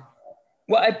 Yeah.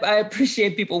 Well, I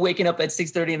appreciate people waking up at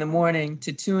 6:30 in the morning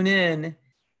to tune in.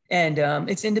 And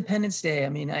it's Independence Day. I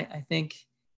mean, I think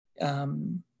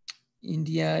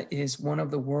India is one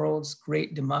of the world's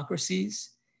great democracies.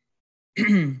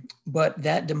 But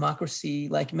that democracy,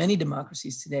 like many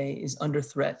democracies today, is under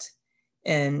threat.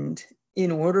 And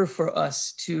in order for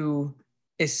us to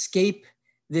escape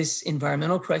this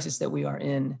environmental crisis that we are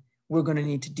in, we're going to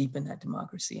need to deepen that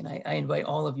democracy. And I invite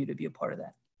all of you to be a part of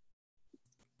that.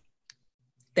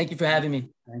 Thank you for having me.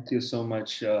 Thank you so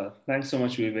much. Thanks so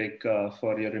much, Vivek,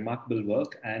 for your remarkable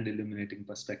work and illuminating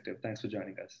perspective. Thanks for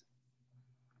joining us.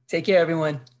 Take care,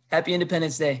 everyone. Happy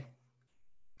Independence Day.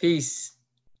 Peace.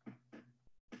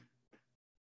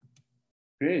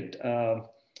 Great.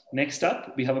 Next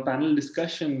up, we have a panel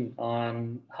discussion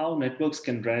on how networks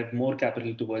can drive more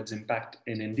capital towards impact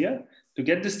in India. To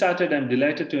get this started, I'm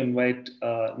delighted to invite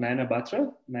Naina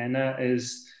Batra. Naina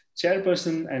is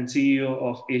Chairperson and CEO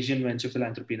of Asian Venture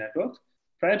Philanthropy Network.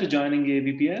 Prior to joining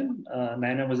AVPN,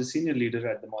 Naina was a senior leader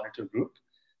at the Monitor Group.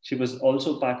 She was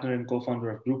also partner and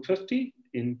co-founder of Group 50.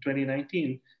 In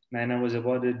 2019, Naina was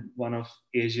awarded one of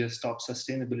Asia's top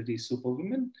sustainability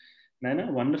superwomen.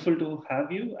 Naina, wonderful to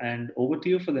have you, and over to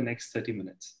you for the next 30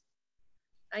 minutes.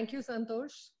 Thank you,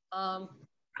 Santosh.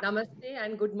 Namaste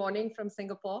and good morning from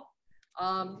Singapore.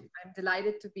 I'm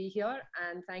delighted to be here,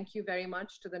 and thank you very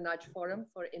much to the Nudge Forum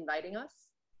for inviting us.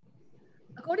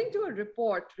 According to a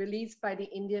report released by the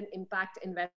Indian Impact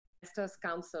Investors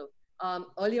Council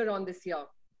earlier on this year,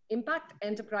 impact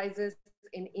enterprises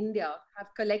in India have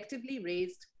collectively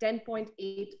raised $10.8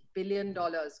 billion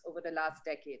over the last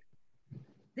decade.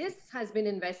 This has been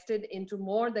invested into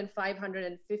more than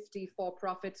 550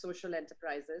 for-profit social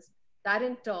enterprises that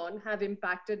in turn have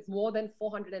impacted more than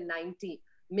 490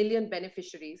 million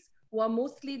beneficiaries, who are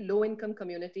mostly low-income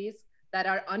communities that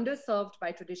are underserved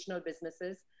by traditional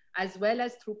businesses, as well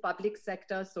as through public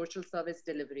sector social service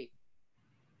delivery.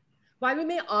 While we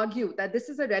may argue that this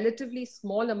is a relatively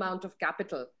small amount of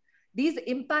capital, these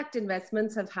impact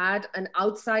investments have had an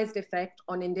outsized effect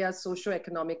on India's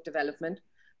socio-economic development,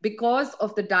 because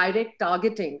of the direct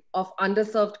targeting of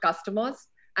underserved customers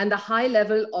and the high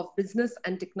level of business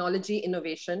and technology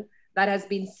innovation that has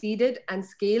been seeded and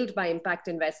scaled by impact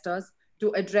investors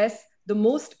to address the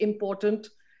most important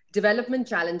development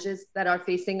challenges that are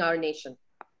facing our nation.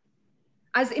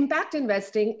 As impact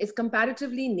investing is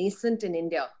comparatively nascent in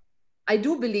India, I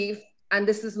do believe, and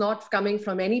this is not coming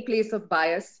from any place of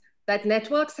bias, that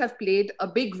networks have played a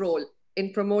big role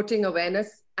in promoting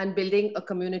awareness and building a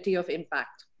community of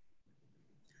impact.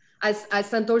 As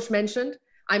Santosh mentioned,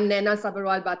 I'm Naina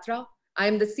Sabarwal Batra. I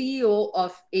am the CEO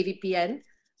of AVPN,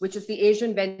 which is the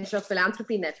Asian Venture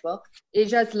Philanthropy Network,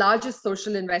 Asia's largest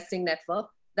social investing network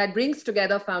that brings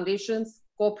together foundations,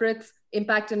 corporates,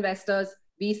 impact investors,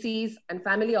 VCs, and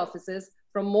family offices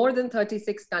from more than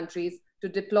 36 countries to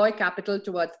deploy capital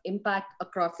towards impact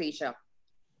across Asia.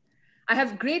 I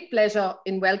have great pleasure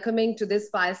in welcoming to this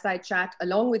fireside chat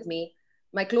along with me,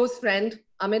 my close friend,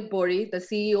 Amit Bori, the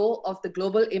CEO of the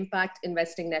Global Impact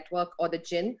Investing Network, or the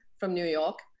GIN, from New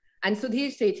York, and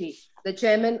Sudhir Sethi, the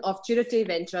chairman of Chirate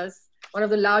Ventures, one of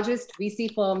the largest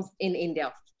VC firms in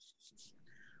India.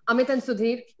 Amit and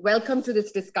Sudhir, welcome to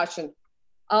this discussion.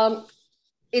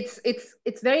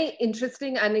 It's very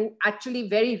interesting and actually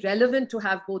very relevant to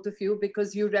have both of you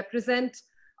because you represent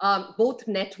both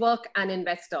network and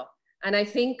investor. And I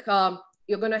think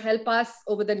you're going to help us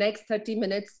over the next 30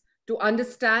 minutes to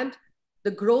understand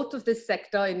the growth of this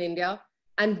sector in India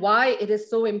and why it is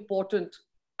so important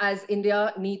as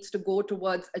India needs to go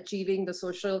towards achieving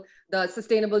the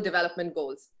sustainable development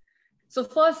goals. So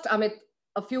first, Amit,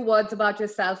 a few words about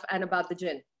yourself and about the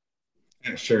GIN.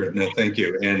 Sure. No, thank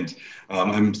you. And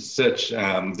it's such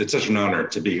an honor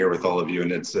to be here with all of you.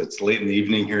 And it's late in the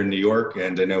evening here in New York,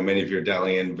 and I know many of you are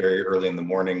dialing in very early in the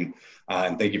morning.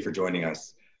 And thank you for joining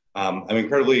us. I'm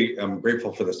incredibly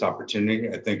grateful for this opportunity.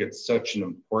 I think it's such an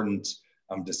important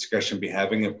discussion to be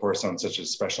having, of course, on such a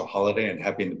special holiday, and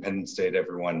happy Independence Day to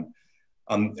everyone.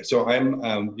 So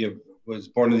I'm was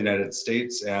born in the United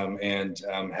States and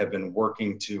have been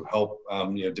working to help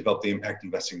develop the impact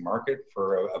investing market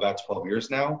for about 12 years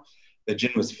now. The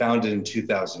GIN was founded in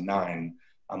 2009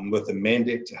 with a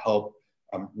mandate to help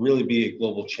really be a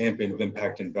global champion of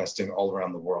impact investing all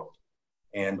around the world.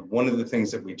 And one of the things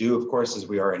that we do, of course, is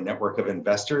we are a network of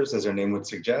investors, as our name would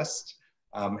suggest.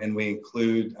 And we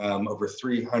include over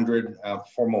 300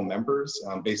 formal members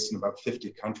based in about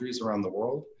 50 countries around the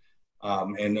world.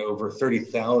 And over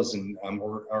 30,000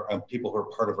 people who are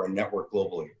part of our network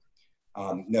globally.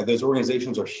 Now, those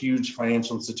organizations are huge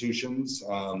financial institutions,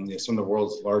 some of the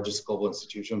world's largest global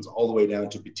institutions, all the way down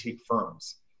to boutique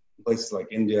firms, places like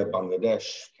India, Bangladesh,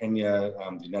 Kenya,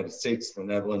 the United States, the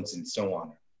Netherlands, and so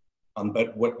on.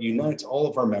 But what unites all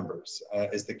of our members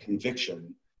is the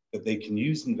conviction that they can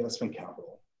use investment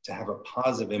capital to have a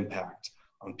positive impact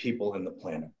on people and the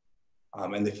planet.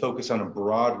 And they focus on a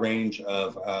broad range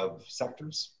of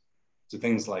sectors. So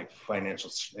things like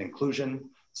financial inclusion,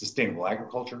 sustainable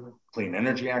agriculture, clean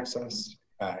energy access,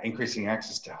 increasing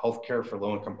access to healthcare for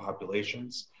low-income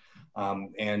populations.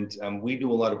 And we do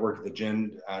a lot of work at the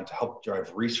GIN to help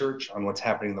drive research on what's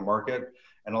happening in the market,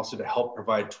 and also to help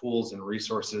provide tools and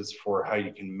resources for how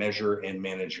you can measure and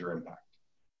manage your impact.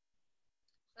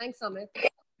 Thanks, Amit.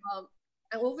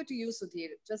 And over to you, Sudhir.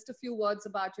 Just a few words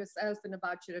about yourself and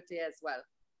about Chirate as well.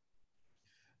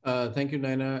 Thank you,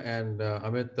 Naina and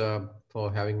Amit,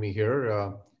 for having me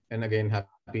here. And again,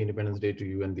 happy Independence Day to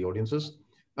you and the audiences.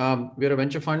 We're a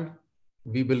venture fund.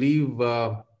 We believe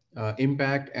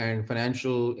impact and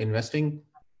financial investing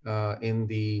in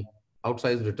the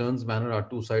outsized returns manner are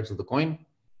two sides of the coin.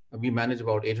 We manage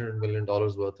about $800 million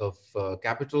worth of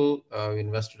capital. We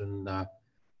invested in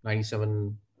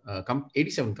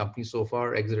 87 companies so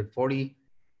far, exited 40,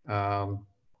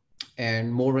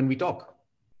 and more when we talk.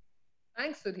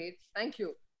 Thanks, Sudhir. Thank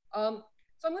you. So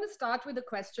I'm going to start with a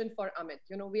question for Amit.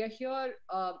 You know, we are here,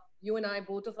 you and I,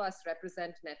 both of us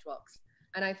represent networks.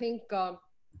 And I think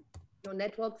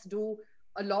networks do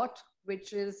a lot,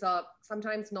 which is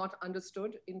sometimes not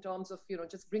understood in terms of,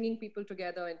 just bringing people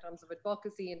together, in terms of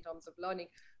advocacy, in terms of learning.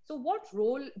 So what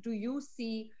role do you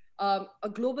see a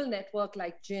global network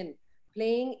like GIN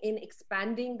playing in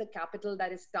expanding the capital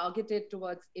that is targeted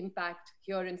towards impact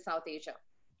here in South Asia?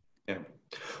 Yeah,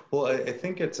 well, I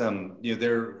think it's,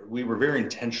 we were very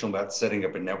intentional about setting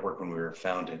up a network when we were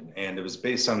founded. And it was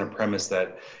based on a premise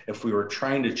that if we were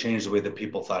trying to change the way that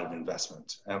people thought of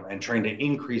investment and trying to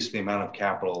increase the amount of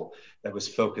capital that was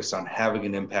focused on having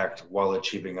an impact while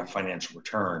achieving a financial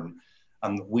return,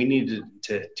 we needed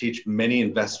to teach many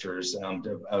investors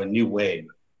a new way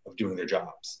of doing their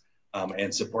jobs.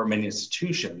 And support many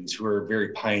institutions who are very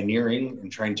pioneering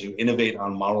and trying to innovate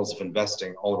on models of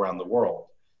investing all around the world.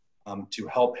 to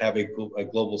help have a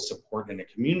global support in a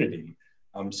community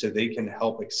so they can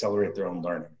help accelerate their own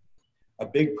learning. A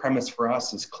big premise for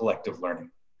us is collective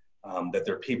learning. That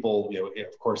there are people,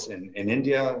 of course, in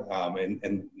India,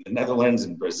 in the Netherlands,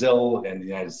 in Brazil, and the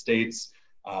United States,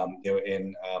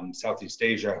 in Southeast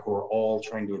Asia, who are all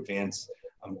trying to advance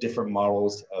different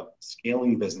models of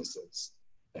scaling businesses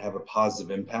that have a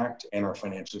positive impact and are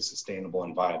financially sustainable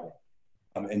and viable.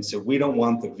 And so we don't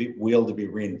want the wheel to be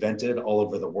reinvented all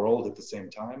over the world at the same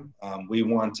time. We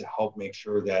want to help make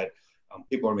sure that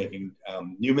people are making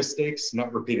new mistakes,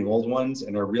 not repeating old ones,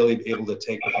 and are really able to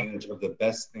take advantage of the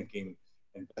best thinking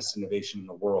and best innovation in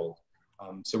the world.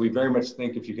 So we very much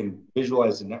think if you can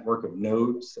visualize a network of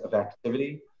nodes of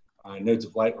activity, nodes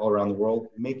of light all around the world,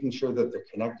 making sure that they're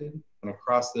connected, and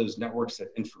across those networks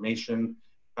that information,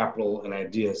 capital, and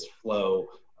ideas flow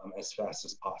as fast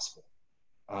as possible.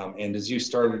 And as you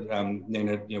started,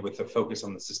 with the focus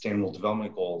on the Sustainable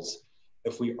Development Goals,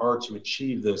 if we are to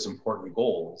achieve those important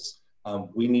goals,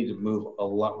 we need to move a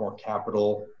lot more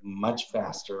capital much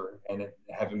faster and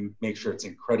make sure it's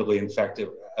incredibly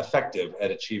effective at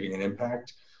achieving an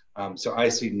impact. So I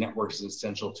see networks as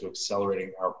essential to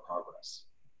accelerating our progress.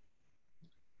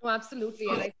 Oh, absolutely.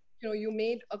 And I, you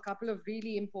made a couple of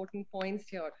really important points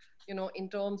here, in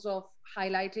terms of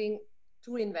highlighting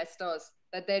to investors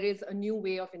that there is a new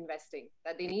way of investing,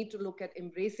 that they need to look at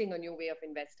embracing a new way of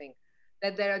investing,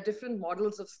 that there are different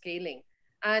models of scaling.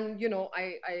 And,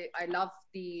 I love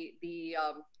the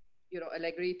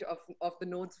allegory of the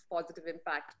nodes of positive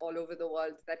impact all over the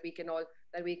world that we can all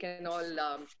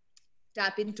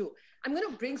tap into. I'm going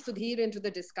to bring Sudhir into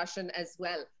the discussion as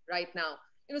well right now.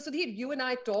 Sudhir, you and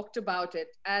I talked about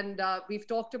it, and we've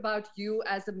talked about you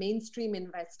as a mainstream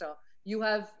investor. You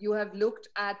have looked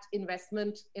at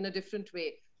investment in a different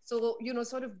way. So,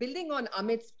 sort of building on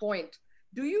Amit's point,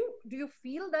 do you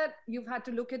feel that you've had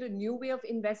to look at a new way of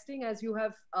investing as you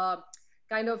have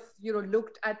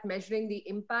looked at measuring the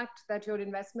impact that your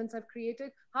investments have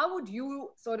created? How would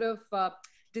you sort of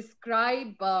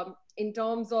describe in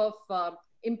terms of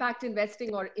impact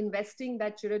investing or investing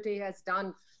that Chirote has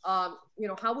done?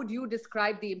 How would you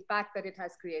describe the impact that it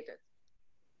has created?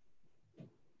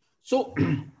 So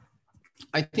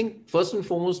I think first and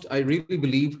foremost, I really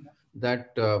believe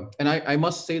that, and I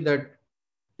must say that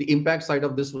the impact side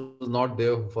of this was not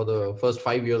there for the first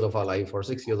 5 years of our life or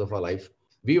 6 years of our life.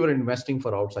 We were investing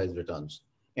for outsized returns.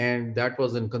 And that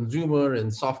was in consumer,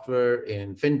 in software,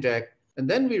 in fintech. And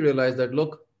then we realized that,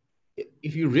 look,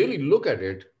 if you really look at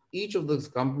it, each of those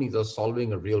companies are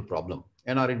solving a real problem.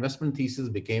 And our investment thesis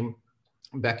became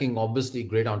backing, obviously,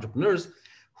 great entrepreneurs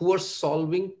who are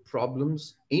solving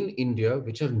problems in India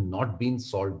which have not been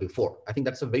solved before. I think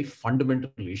that's a very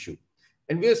fundamental issue.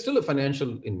 And we are still a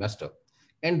financial investor.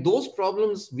 And those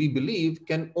problems, we believe,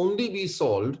 can only be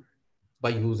solved by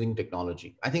using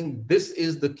technology. I think this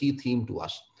is the key theme to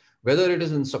us, whether it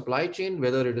is in supply chain,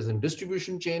 whether it is in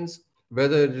distribution chains,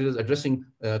 whether it is addressing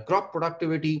crop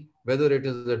productivity, whether it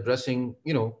is addressing,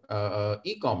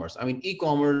 e-commerce. I mean,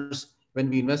 e-commerce, when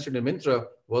we invested in Myntra,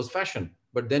 was fashion,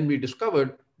 but then we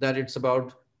discovered that it's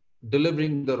about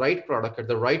delivering the right product at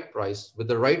the right price, with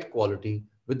the right quality,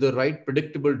 with the right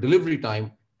predictable delivery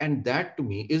time. And that to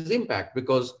me is impact,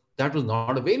 because that was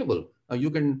not available. You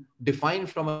can define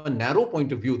from a narrow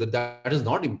point of view that is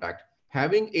not impact.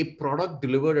 Having a product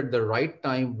delivered at the right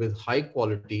time with high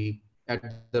quality,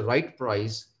 at the right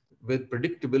price, with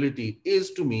predictability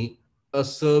is to me a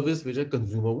service which a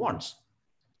consumer wants.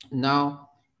 Now,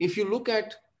 if you look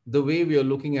at the way we are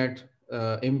looking at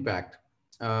impact,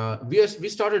 we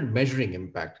started measuring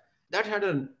impact. That had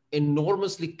an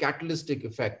enormously catalytic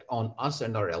effect on us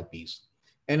and our LPs.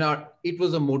 And it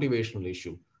was a motivational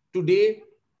issue. Today,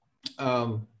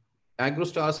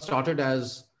 AgroStar started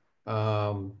as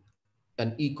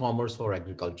an e-commerce for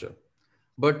agriculture.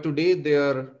 But today they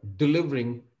are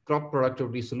delivering crop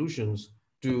productivity solutions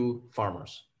to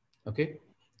farmers, okay?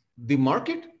 The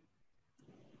market,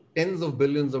 tens of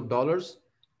billions of dollars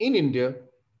in India,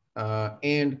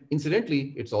 and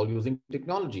incidentally, it's all using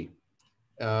technology.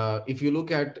 If you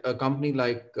look at a company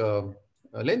like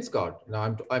Lenskart,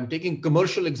 now I'm taking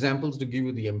commercial examples to give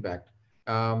you the impact.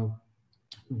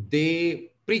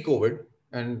 They, pre-COVID,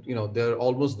 and they're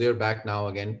almost there back now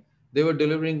again, they were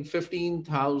delivering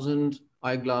 15,000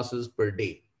 eyeglasses per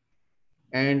day.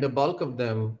 And the bulk of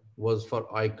them was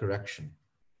for eye correction,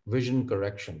 vision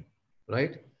correction,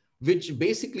 right? Which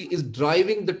basically is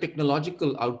driving the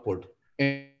technological output,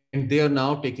 and they are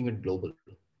now taking it global.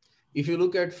 If you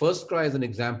look at FirstCry as an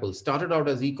example, started out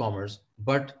as e-commerce,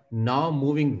 but now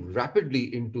moving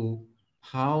rapidly into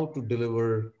how to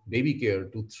deliver baby care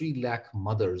to 3 lakh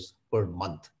mothers per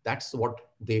month. That's what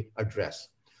they address.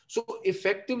 So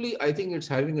effectively, I think it's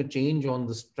having a change on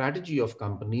the strategy of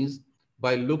companies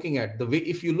by looking at the way,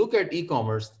 if you look at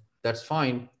e-commerce, that's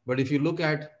fine. But if you look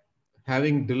at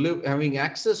having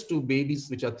access to babies,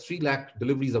 which are 3 lakh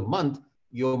deliveries a month,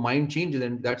 your mind changes,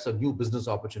 and that's a new business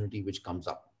opportunity which comes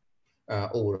up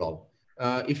overall.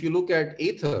 If you look at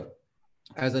Ather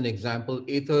as an example,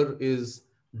 Ather is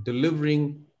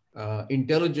delivering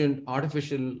intelligent,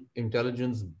 artificial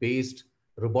intelligence-based,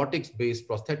 robotics-based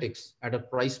prosthetics at a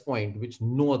price point which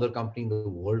no other company in the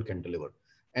world can deliver.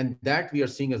 And that we are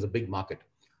seeing as a big market.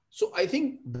 So I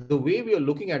think the way we are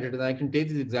looking at it, and I can take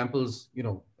these examples,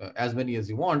 as many as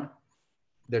you want,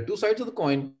 there are two sides of the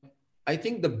coin. I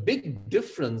think the big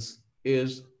difference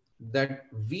is that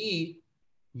we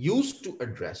used to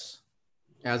address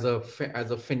as a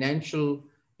financial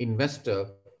investor,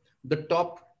 the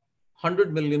top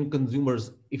 100 million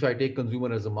consumers, if I take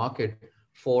consumer as a market,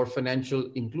 for financial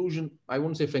inclusion. I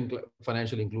won't say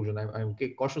financial inclusion. I'm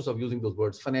cautious of using those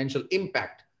words. Financial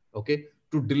impact, okay,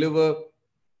 to deliver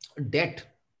debt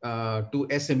to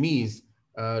SMEs,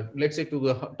 let's say to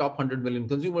the top 100 million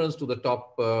consumers, to the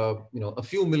top, a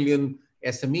few million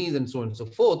SMEs, and so on and so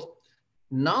forth.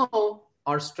 Now,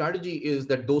 our strategy is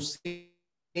that those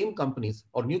same companies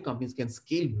or new companies can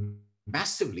scale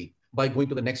massively by going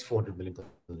to the next 400 million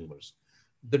consumers.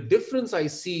 The difference I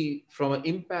see from an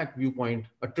impact viewpoint,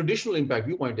 a traditional impact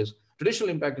viewpoint, is traditional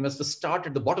impact investors start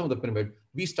at the bottom of the pyramid.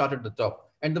 We start at the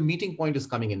top, and the meeting point is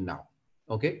coming in now.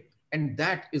 Okay. And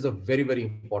that is a very, very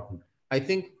important. I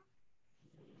think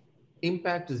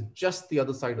impact is just the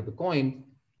other side of the coin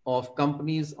of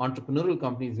companies, entrepreneurial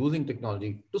companies using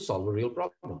technology to solve a real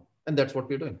problem. And that's what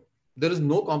we're doing. There is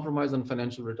no compromise on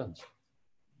financial returns.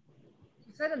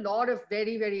 You said a lot of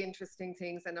very, very interesting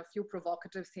things and a few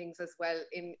provocative things as well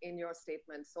in your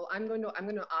statement. So I'm going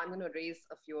to raise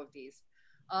a few of these.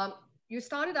 You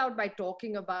started out by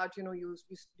talking about,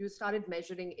 you started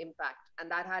measuring impact,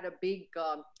 and that had a big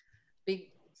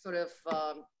sort of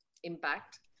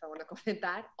impact, if I want to call it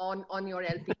that, on your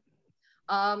LP.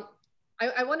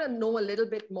 I want to know a little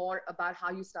bit more about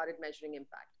how you started measuring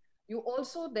impact. You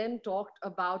also then talked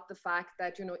about the fact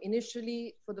that,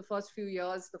 initially for the first few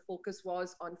years, the focus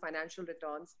was on financial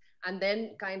returns, and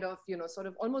then kind of, sort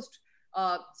of almost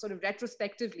sort of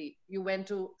retrospectively, you went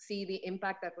to see the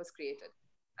impact that was created.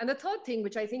 And the third thing,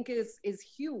 which I think is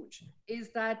huge, is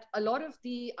that a lot of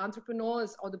the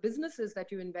entrepreneurs or the businesses that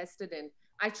you invested in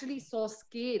actually saw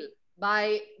scale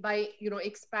by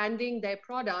expanding their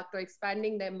product or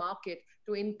expanding their market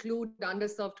to include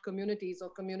underserved communities or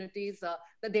communities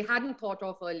that they hadn't thought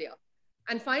of earlier.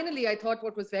 And finally, I thought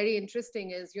what was very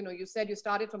interesting is, you said you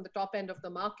started from the top end of the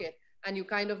market and you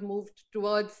kind of moved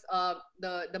towards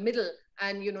the middle,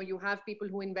 and you have people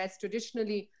who invest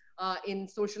traditionally in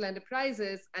social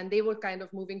enterprises, and they were kind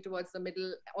of moving towards the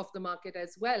middle of the market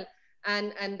as well.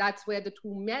 And that's where the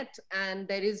two met, and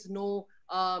there's no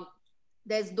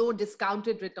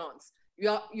discounted returns.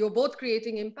 You're both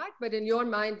creating impact, but in your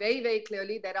mind, very, very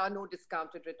clearly, there are no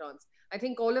discounted returns. I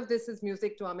think all of this is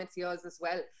music to Amit's ears as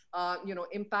well,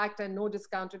 impact and no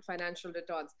discounted financial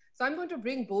returns. So I'm going to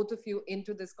bring both of you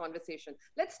into this conversation.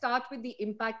 Let's start with the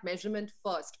impact measurement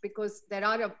first, because there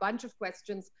are a bunch of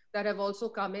questions that have also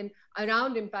come in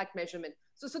around impact measurement.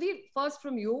 So Sudhir, first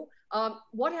from you,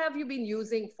 what have you been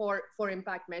using for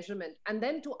impact measurement? And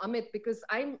then to Amit, because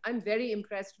I'm very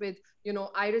impressed with,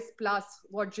 Iris Plus,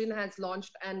 what Jin has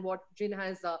launched and what Jin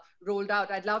has rolled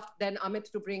out. I'd love then Amit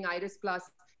to bring Iris Plus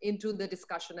into the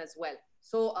discussion as well.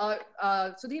 So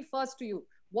Sudhir, first to you,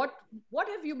 what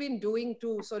have you been doing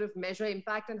to sort of measure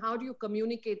impact, and how do you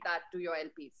communicate that to your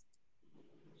LPs?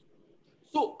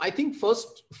 So I think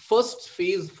first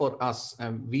phase for us,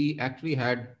 we actually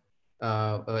had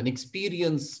an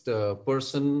experienced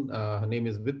person. Her name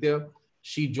is Vidya.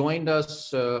 She joined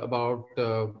us about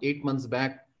 8 months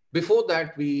back. Before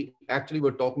that, we actually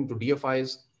were talking to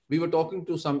DFIs. We were talking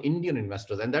to some Indian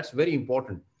investors, and that's very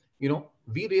important.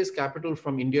 We raise capital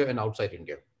from India and outside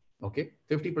India. Okay,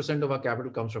 50% of our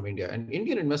capital comes from India, and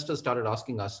Indian investors started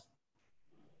asking us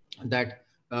that,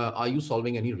 are you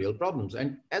solving any real problems?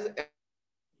 And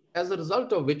as a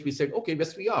result of which we said, okay,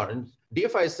 yes, we are. And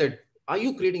DFI said, are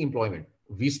you creating employment?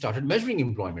 We started measuring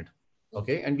employment.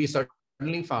 Okay, and we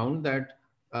suddenly found that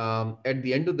at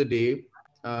the end of the day,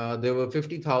 there were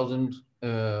 50,000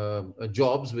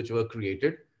 jobs which were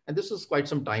created. And this was quite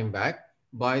some time back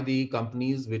by the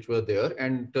companies which were there,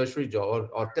 and tertiary job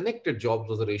or connected jobs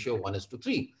was a ratio of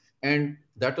 1:3. And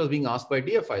that was being asked by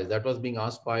DFIs. That was being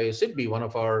asked by SIDBI, one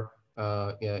of our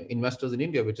investors in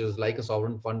India, which is like a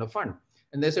sovereign fund of fund.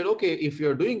 And they said, okay, if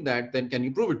you're doing that, then can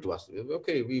you prove it to us?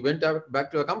 Okay, we went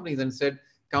back to our companies and said,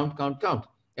 count, count, count.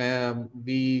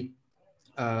 We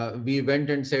went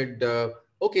and said,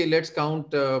 okay, let's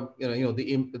count, the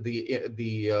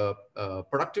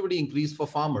productivity increase for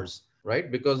farmers,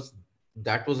 right? Because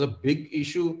that was a big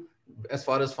issue as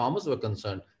far as farmers were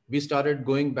concerned. We started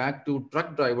going back to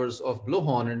truck drivers of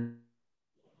blowhorn and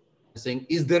saying,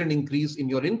 is there an increase in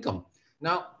your income?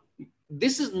 Now,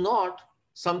 this is not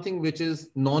something which is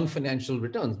non-financial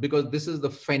returns, because this is the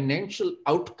financial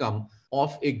outcome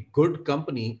of a good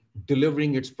company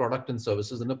delivering its product and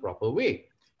services in a proper way.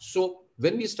 So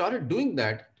when we started doing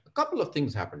that, a couple of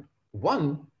things happened.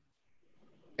 One,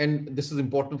 and this is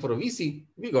important for a VC,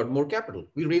 we got more capital.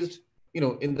 We raised,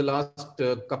 in the last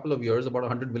couple of years, about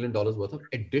 $100 million worth of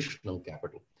additional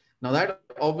capital. Now that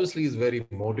obviously is very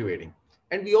motivating.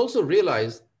 And we also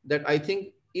realized that I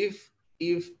think if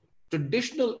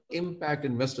traditional impact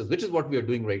investors, which is what we are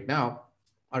doing right now,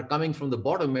 are coming from the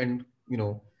bottom and,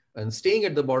 and staying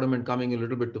at the bottom and coming a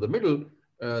little bit to the middle,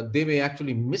 they may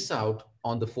actually miss out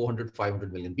on the 400,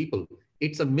 500 million people.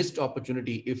 It's a missed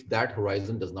opportunity if that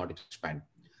horizon does not expand.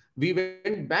 We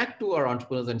went back to our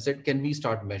entrepreneurs and said, can we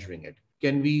start measuring it?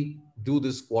 Can we do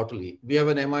this quarterly? We have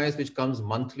an MIS which comes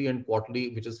monthly and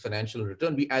quarterly, which is financial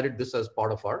return. We added this as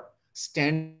part of our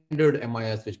standard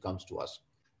MIS which comes to us.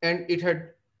 And it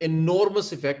had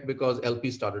enormous effect because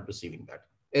LP started receiving that.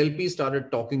 LP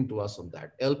started talking to us on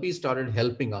that. LP started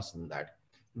helping us in that.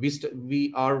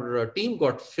 Our team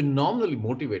got phenomenally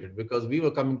motivated because we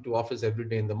were coming to office every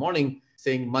day in the morning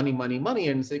saying money, money, money,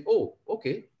 and saying, oh,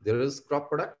 okay, there is crop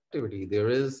productivity. There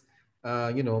is,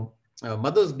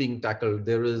 mothers being tackled.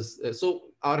 There is, so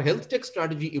our health tech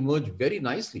strategy emerged very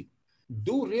nicely.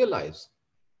 Do realize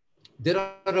there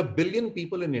are 1 billion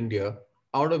people in India,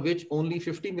 out of which only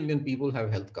 50 million people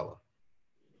have health cover.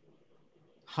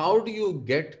 How do you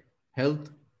get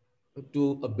health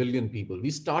to 1 billion people?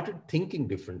 We started thinking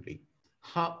differently.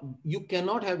 You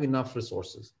cannot have enough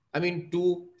resources. I mean,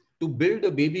 to build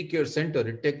a baby care center,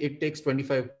 it takes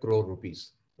 25 crore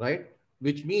rupees, right?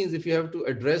 Which means if you have to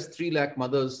address 3 lakh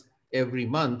mothers every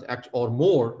month or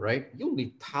more, right? You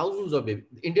need thousands of babies.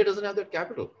 India doesn't have that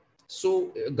capital.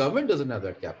 So government doesn't have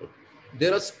that capital.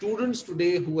 There are students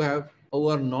today who are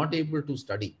not able to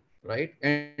study, right?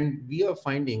 And we are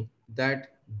finding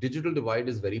that digital divide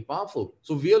is very powerful.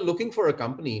 So we are looking for a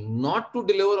company not to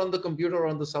deliver on the computer or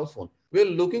on the cell phone. We're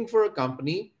looking for a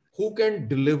company who can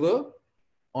deliver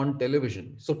on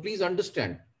television. So please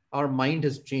understand, our mind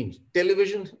has changed.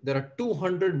 Television, there are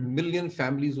 200 million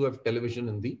families who have television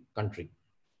in the country,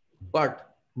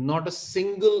 but not a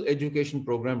single education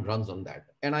program runs on that.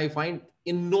 And I find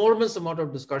enormous amount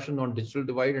of discussion on digital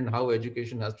divide and how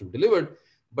education has to be delivered.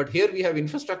 But here we have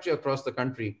infrastructure across the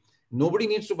country. Nobody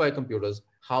needs to buy computers.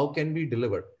 How can we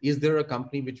deliver? Is there a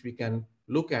company which we can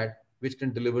look at, which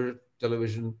can deliver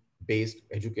television-based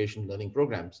education learning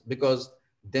programs? Because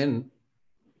then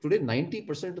today,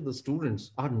 90% of the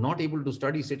students are not able to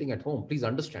study sitting at home. Please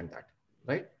understand that,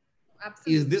 right?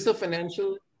 Absolutely. Is this a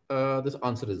financial? This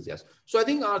answer is yes. So I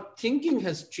think our thinking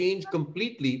has changed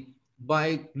completely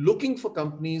by looking for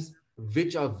companies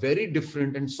which are very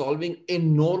different and solving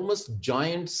enormous,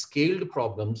 giant scaled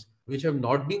problems which have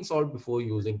not been solved before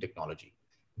using technology.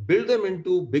 Build them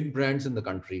into big brands in the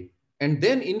country, and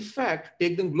then in fact,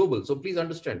 take them global. So please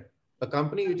understand, a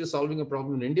company which is solving a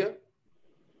problem in India,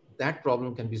 that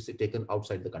problem can be taken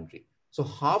outside the country. So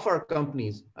half our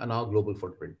companies are now global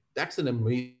footprint. That's an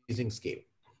amazing scale.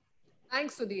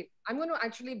 Thanks, Sudhir. I'm going to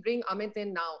actually bring Amit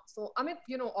in now. So Amit,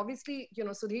 obviously,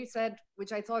 Sudhir said,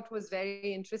 which I thought was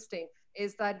very interesting,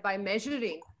 is that by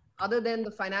measuring, other than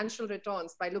the financial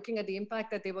returns, by looking at the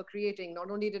impact that they were creating, not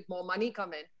only did more money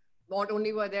come in, not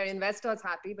only were their investors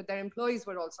happy, but their employees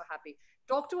were also happy.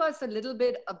 Talk to us a little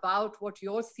bit about what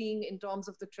you're seeing in terms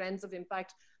of the trends of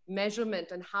impact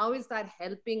measurement, and how is that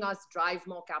helping us drive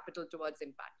more capital towards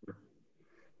impact?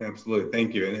 Absolutely,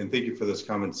 thank you, and thank you for those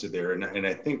comments there. And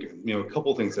I think a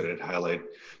couple of things that I'd highlight.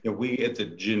 We at the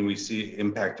GIN, we see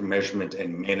impact measurement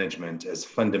and management as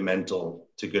fundamental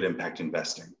to good impact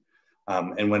investing.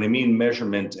 And when I mean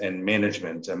measurement and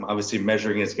management, obviously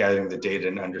measuring is gathering the data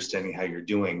and understanding how you're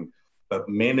doing, but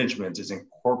management is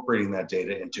incorporating that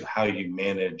data into how you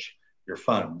manage your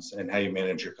funds and how you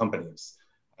manage your companies.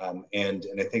 And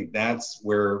I think that's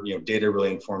where data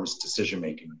really informs decision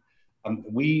making.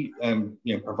 We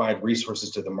provide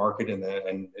resources to the market,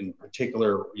 and in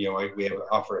particular, we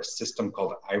offer a system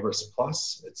called IRIS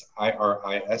Plus. It's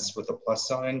IRIS with a plus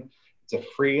sign. It's a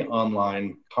free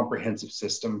online comprehensive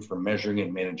system for measuring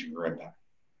and managing your impact.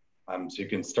 So you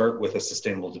can start with a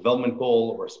sustainable development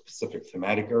goal or a specific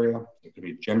thematic area. It could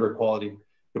be gender equality, it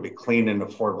could be clean and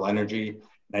affordable energy,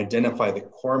 and identify the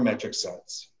core metric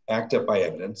sets backed up by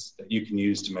evidence that you can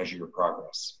use to measure your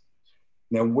progress.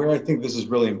 Now, where I think this is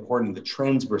really important, the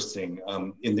trends we're seeing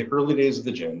in the early days of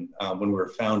the GIN, when we were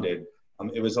founded,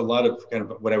 it was a lot of kind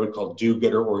of what I would call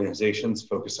do-gooder organizations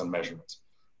focused on measurement.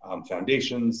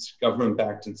 Foundations,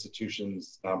 government-backed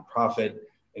institutions, nonprofit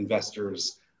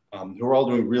investors, who are all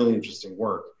doing really interesting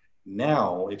work.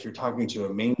 Now, if you're talking to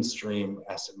a mainstream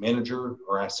asset manager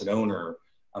or asset owner,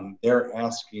 they're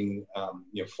asking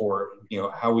for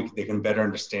how they can better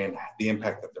understand the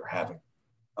impact that they're having.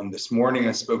 This morning,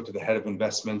 I spoke to the head of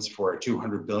investments for a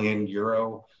 200 billion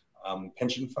euro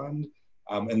pension fund.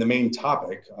 And the main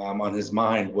topic on his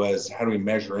mind was how do we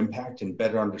measure impact and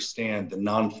better understand the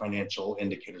non-financial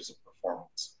indicators of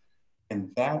performance. And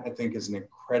that, I think, is an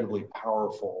incredibly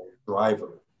powerful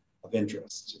driver of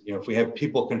interest. If we have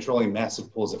people controlling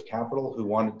massive pools of capital who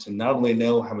want to not only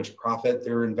know how much profit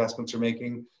their investments are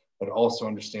making, but also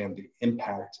understand the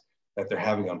impact that they're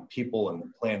having on people and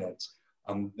the planet,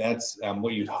 that's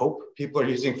what you'd hope people are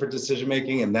using for decision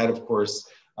making. And that, of course,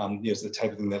 is the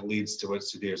type of thing that leads to what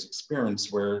Sudhir's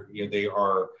experience, where they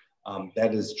are,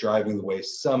 that is driving the way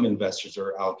some investors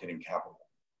are allocating capital.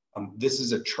 This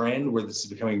is a trend where this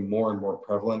is becoming more and more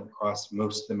prevalent across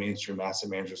most of the mainstream asset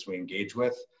managers we engage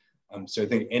with. So I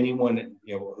think anyone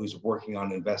who's working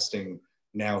on investing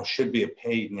now should be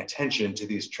paying attention to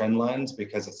these trend lines,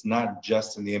 because it's not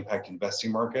just in the impact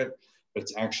investing market, but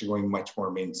it's actually going much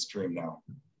more mainstream now.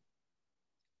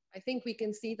 I think we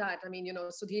can see that. I mean,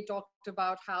 Sudhir talked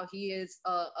about how he is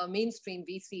a mainstream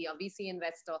VC, a VC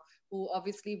investor who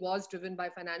obviously was driven by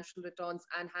financial returns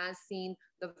and has seen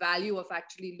the value of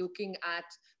actually looking at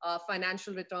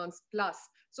financial returns plus.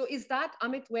 So is that,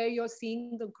 Amit, where you're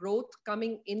seeing the growth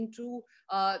coming into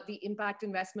the impact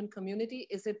investment community?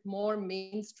 Is it more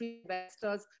mainstream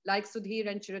investors like Sudhir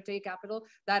and Chirate Capital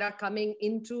that are coming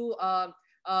into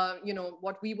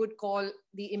what we would call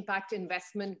the impact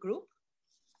investment group?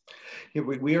 Yeah,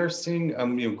 we are seeing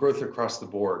growth across the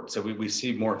board. So we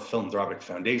see more philanthropic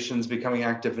foundations becoming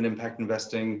active in impact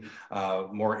investing,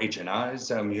 more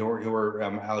HNIs who are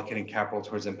allocating capital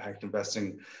towards impact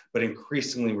investing, but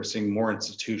increasingly we're seeing more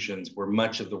institutions where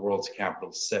much of the world's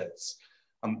capital sits.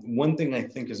 One thing I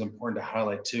think is important to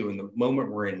highlight too, in the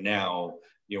moment we're in now,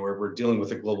 where we're dealing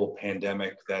with a global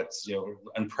pandemic that's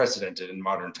unprecedented in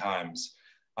modern times.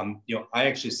 I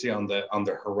actually see on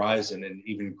the horizon an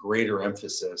even greater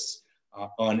emphasis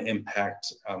on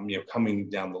impact, coming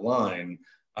down the line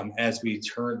as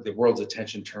the world's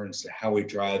attention turns to how we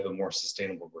drive a more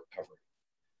sustainable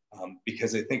recovery.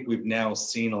 Because I think we've now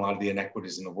seen a lot of the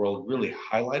inequities in the world really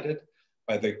highlighted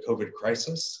by the COVID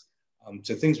crisis.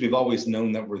 So things we've always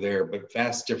known that were there, but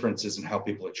vast differences in how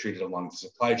people are treated along the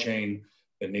supply chain,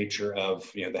 the nature of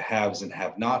the haves and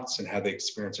have-nots and how they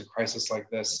experience a crisis like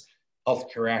this.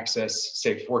 Healthcare access,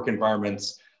 safe work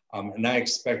environments, and I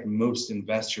expect most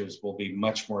investors will be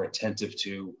much more attentive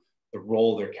to the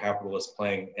role their capital is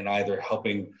playing in either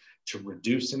helping to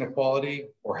reduce inequality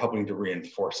or helping to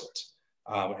reinforce it.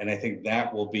 And I think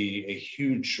that will be a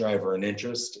huge driver in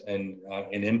interest and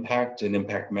in impact and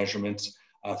impact measurements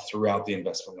throughout the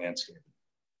investment landscape.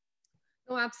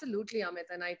 No, absolutely, Amit.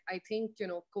 And I think,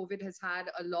 COVID has had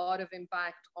a lot of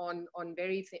impact on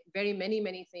very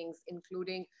many things,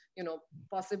 including,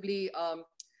 possibly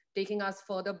taking us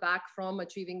further back from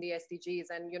achieving the SDGs.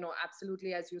 And,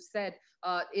 absolutely, as you said,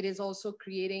 it is also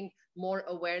creating more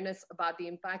awareness about the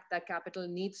impact that capital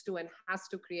needs to and has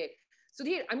to create.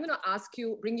 Sudhir, I'm going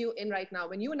to bring you in right now.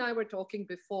 When you and I were talking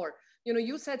before,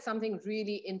 you said something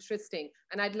really interesting,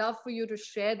 and I'd love for you to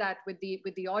share that with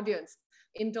the audience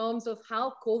in terms of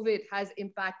how COVID has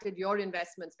impacted your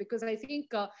investments, because I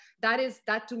think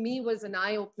that to me was an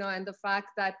eye opener, and the fact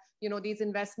that these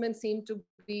investments seem to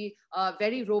be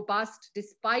very robust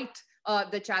despite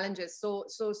the challenges. So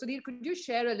Sudhir, could you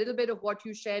share a little bit of what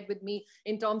you shared with me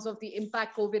in terms of the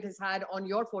impact COVID has had on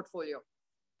your portfolio?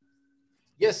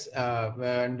 Yes,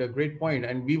 and a great point.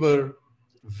 And we were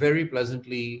very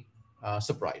pleasantly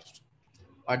surprised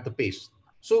at the pace.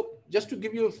 So just to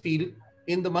give you a feel,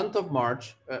 in the month of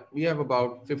March, we have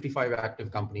about 55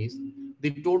 active companies. The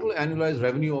total annualized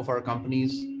revenue of our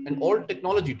companies, and all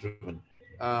technology driven,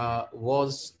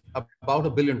 was about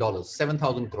 $1 billion,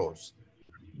 7,000 crores.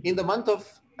 In the month of,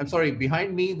 I'm sorry,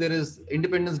 behind me, there is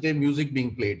Independence Day music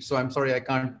being played. So I'm sorry, I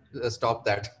can't stop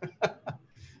that.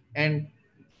 And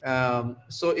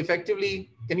so effectively,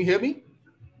 can you hear me?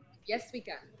 Yes, we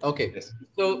can. Okay.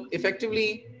 So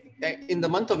effectively, in the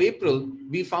month of April,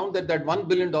 we found that $1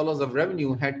 billion of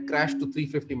revenue had crashed to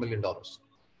 $350 million.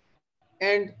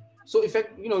 And so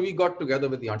we got together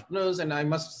with the entrepreneurs, and I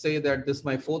must say that this is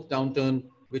my 4th downturn,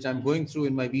 which I'm going through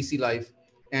in my VC life.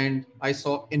 And I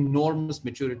saw enormous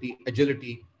maturity,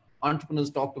 agility. Entrepreneurs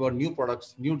talked about new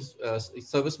products, new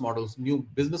service models, new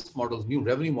business models, new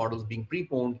revenue models being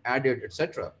preponed, added,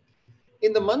 etc.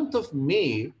 In the month of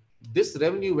May, this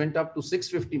revenue went up to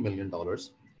 $650 million.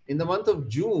 In the month of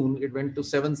June, it went to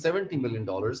 $770 million.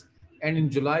 And in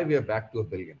July, we are back to $1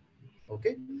 billion.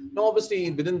 Okay. Now, obviously,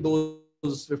 within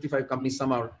those 55 companies,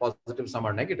 some are positive, some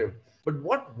are negative. But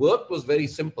what worked was very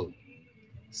simple.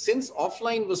 Since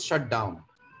offline was shut down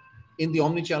in the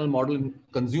omnichannel model in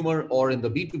consumer or in the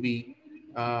B2B,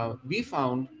 we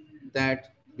found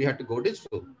that we had to go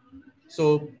digital.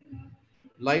 So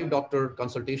live doctor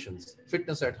consultations,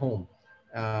 fitness at home,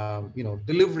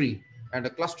 delivery at a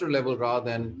cluster level rather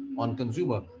than on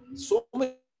consumer. So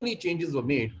many changes were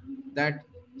made that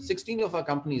 16 of our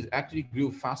companies actually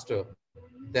grew faster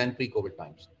than pre-COVID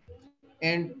times,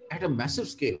 and at a massive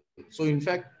scale. So in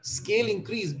fact, scale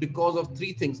increased because of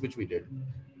 3 things which we did.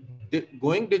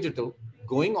 Going digital,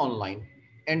 going online,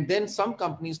 and then some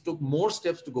companies took more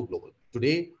steps to go global.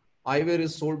 Today, eyewear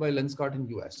is sold by Lenskart in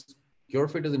US.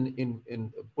 CureFit is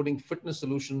in putting fitness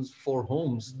solutions for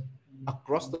homes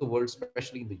across the world,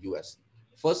 especially in the US.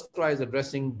 FirstCry is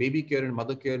addressing baby care and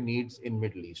mother care needs in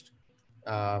Middle East.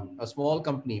 A small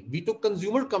company, we took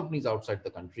consumer companies outside the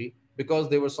country because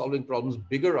they were solving problems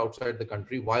bigger outside the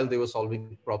country while they were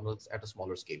solving problems at a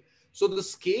smaller scale. So the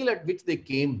scale at which they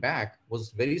came back was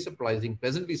very surprising,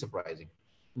 pleasantly surprising.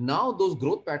 Now those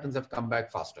growth patterns have come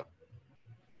back faster.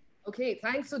 Okay,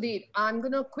 thanks, Sudhir. I'm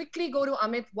going to quickly go to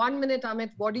Amit. 1 minute,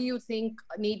 Amit. What do you think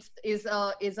is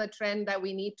a trend that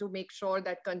we need to make sure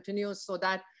that continues so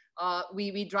that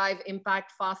we drive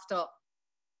impact faster?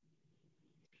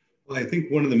 Well, I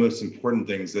think one of the most important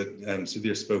things that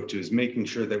Sudhir spoke to is making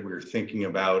sure that we're thinking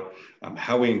about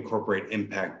how we incorporate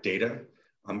impact data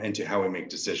into how we make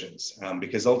decisions.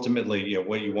 Because ultimately,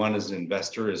 what you want as an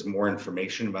investor is more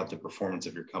information about the performance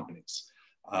of your companies.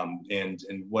 And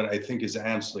what I think is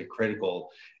absolutely critical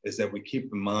is that we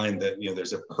keep in mind that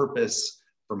there's a purpose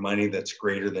for money that's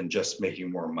greater than just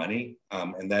making more money,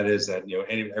 and that is that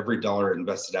every dollar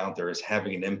invested out there is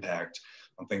having an impact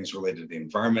on things related to the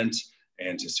environment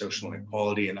and to social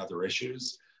inequality and other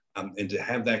issues, and to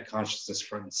have that consciousness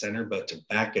front and center, but to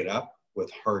back it up with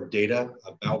hard data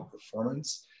about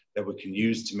performance that we can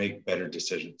use to make better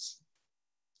decisions.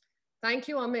 Thank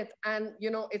you, Amit. And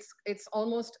it's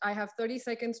almost, I have 30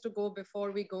 seconds to go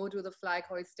before we go to the flag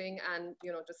hoisting and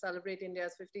to celebrate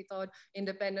India's 53rd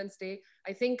Independence Day.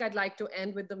 I think I'd like to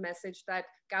end with the message that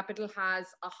capital has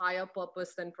a higher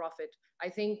purpose than profit. I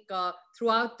think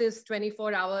throughout this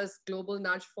 24 hours Global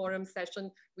Nudge Forum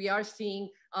session, we are seeing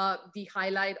the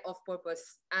highlight of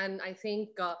purpose. And I think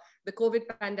the COVID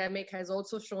pandemic has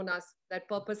also shown us that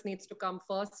purpose needs to come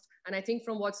first. And I think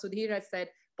from what Sudhir has said,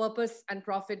 purpose and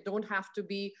profit don't have to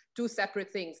be 2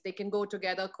 separate things. They can go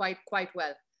together quite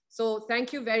well. So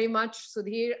thank you very much,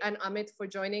 Sudhir and Amit, for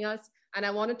joining us. And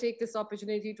I want to take this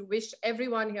opportunity to wish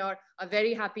everyone here a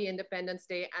very happy Independence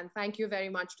Day. And thank you very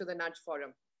much to the Nudge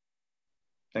Forum.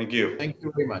 Thank you. Thank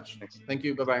you very much. Thank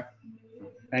you. Bye-bye.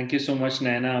 Thank you so much,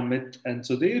 Naina, Amit, and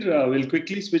Sudhir. We'll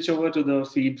quickly switch over to the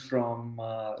feed from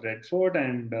Redford.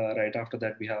 And right after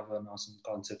that, we have an awesome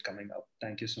concert coming up.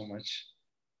 Thank you so much.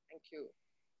 Thank you.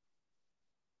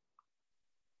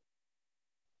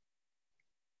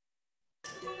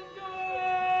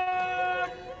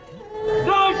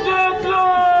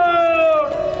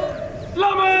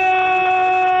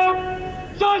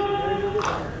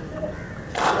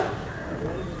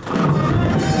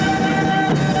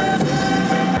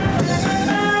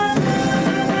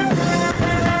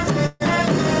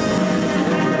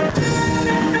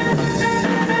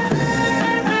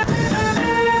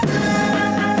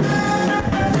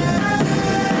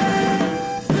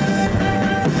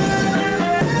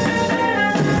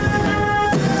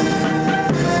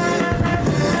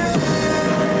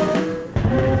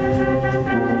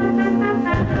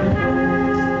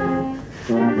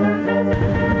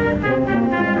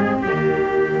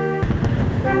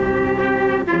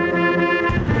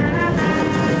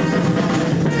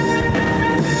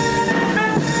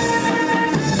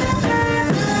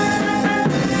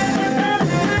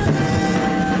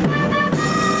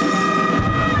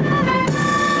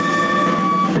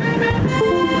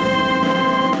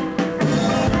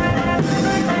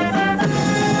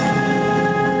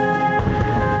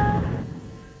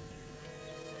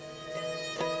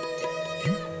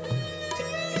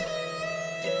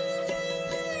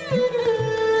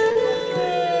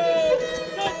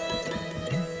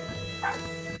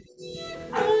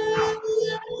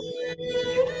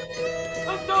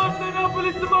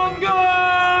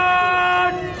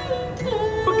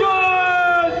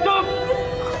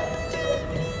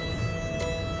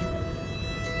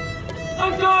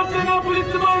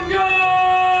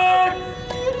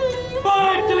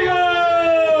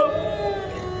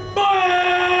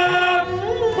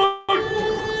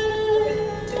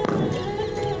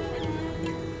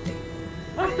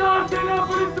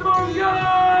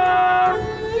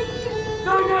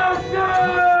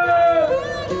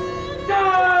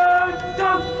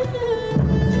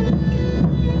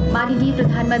 माननीय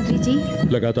प्रधानमंत्री जी,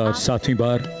 लगातार 7वीं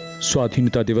बार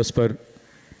स्वाधीनता दिवस पर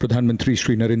प्रधानमंत्री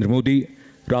श्री नरेंद्र मोदी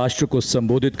राष्ट्र को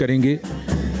संबोधित करेंगे।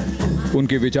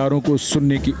 उनके विचारों को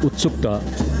सुनने की उत्सुकता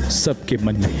सबके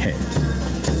मन में है।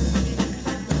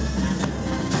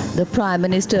 The Prime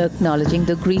Minister acknowledging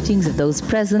the greetings of those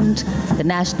present, the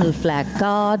national flag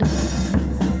guard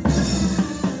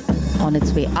on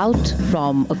its way out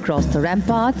from across the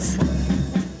ramparts.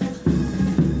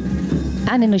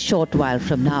 And in a short while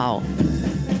from now,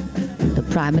 the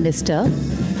Prime Minister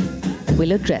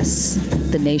will address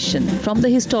the nation from the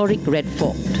historic Red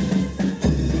Fort.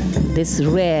 This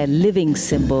rare living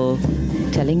symbol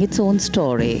telling its own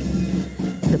story.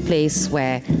 The place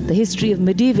where the history of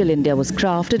medieval India was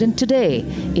crafted, and today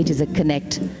it is a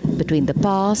connect between the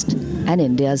past and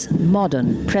India's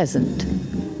modern present.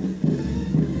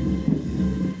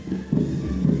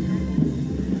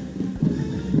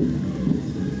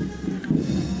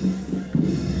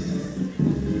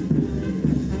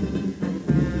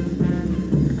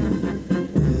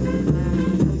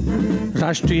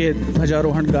 राष्ट्रीय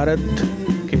ध्वजारोहण गारद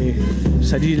के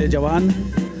सजीले जवान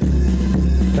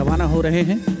रवाना हो रहे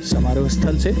हैं समारोह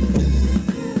स्थल से।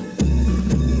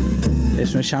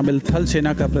 इसमें शामिल थल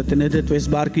सेना का प्रतिनिधित्व इस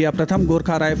बार किया प्रथम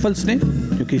गोरखा राइफल्स ने,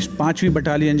 क्योंकि 5वीं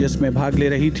बटालियन जिसमें भाग ले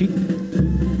रही थी।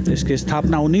 इसकी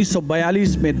स्थापना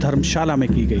 1942 में धर्मशाला में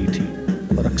की गई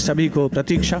थी और सभी को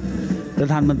प्रतीक्षा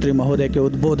प्रधानमंत्री महोदय के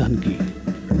उद्बोधन की।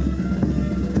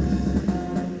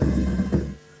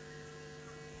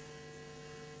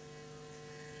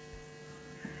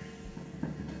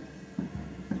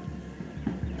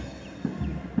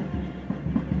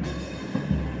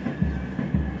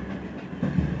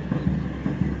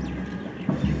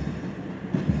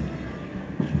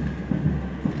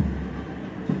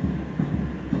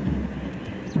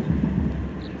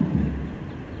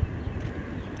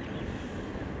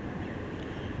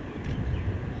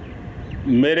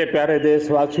 मेरे प्यारे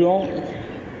देशवासियों,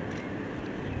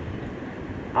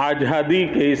 आज़ादी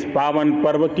के इस पावन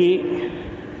पर्व की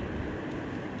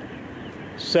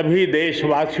सभी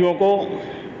देशवासियों को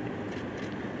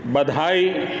बधाई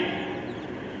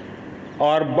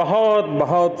और बहुत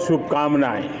बहुत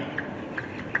शुभकामनाएं।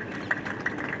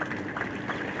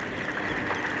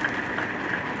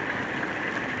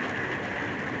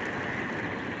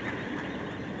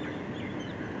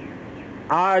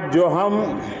 आज जो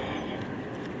हम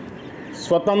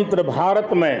स्वतंत्र भारत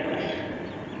में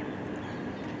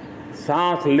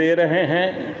सांस ले रहे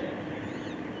हैं,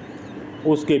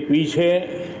 उसके पीछे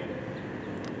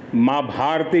मां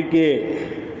भारती के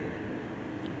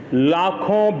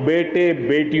लाखों बेटे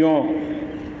बेटियों,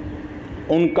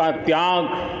 उनका त्याग,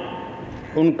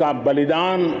 उनका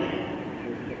बलिदान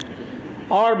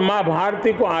और मां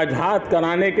भारती को आज़ाद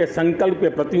कराने के संकल्प के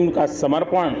प्रति उनका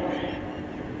समर्पण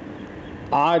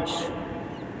आज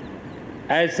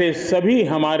ऐसे सभी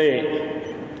हमारे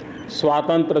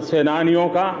स्वातंत्र सेनानियों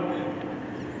का,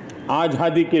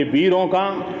 आज़ादी के वीरों का,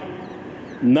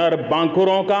 नर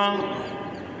बांकुरों का,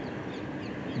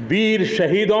 वीर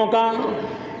शहीदों का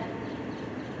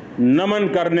नमन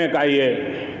करने का ये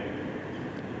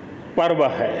पर्व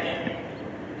है।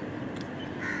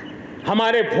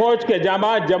 हमारे फौज के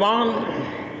जाबाज जवान,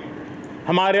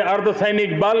 हमारे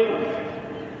अर्धसैनिक बल,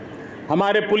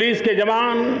 हमारे पुलिस के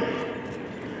जवान,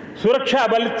 सुरक्षा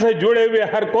बल से जुड़े हुए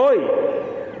हर कोई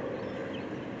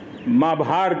मां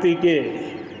भारती के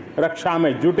रक्षा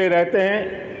में जुटे रहते हैं,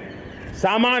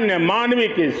 सामान्य मानवी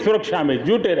की सुरक्षा में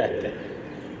जुटे रहते हैं।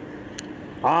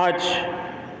 आज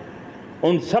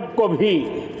उन सबको भी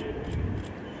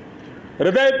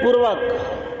हृदयपूर्वक,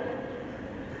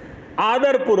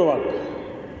 आदरपूर्वक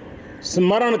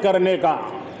स्मरण करने का,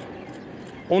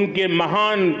 उनके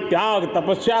महान त्याग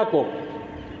तपस्या को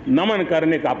नमन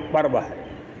करने का पर्व है।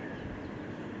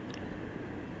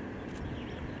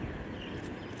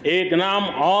 एक नाम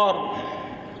और,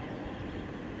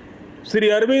 श्री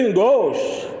अरविंद घोष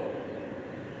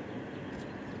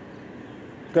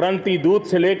क्रांति दूत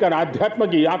से लेकर आध्यात्म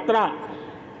की यात्रा,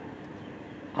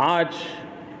 आज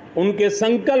उनके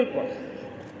संकल्प,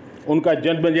 उनका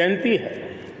जन्म जयंती है।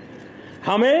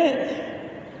 हमें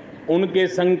उनके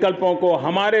संकल्पों को,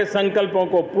 हमारे संकल्पों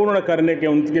को पूर्ण करने के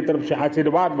उनकी तरफ से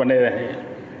आशीर्वाद बने रहे।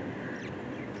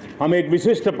 हम एक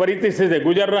विशिष्ट परिस्थिति से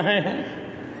गुजर रहे हैं।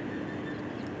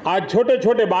 आज छोटे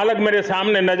छोटे बालक मेरे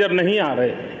सामने नजर नहीं आ रहे।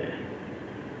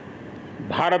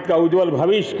 भारत का उज्जवल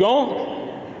भविष्य क्यों?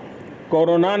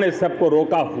 कोरोना ने सबको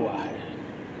रोका हुआ है।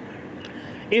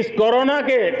 इस कोरोना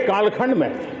के कालखंड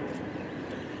में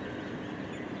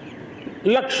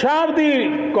लक्षावधि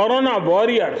कोरोना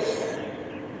वॉरियर्स,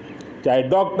 चाहे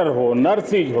डॉक्टर हो,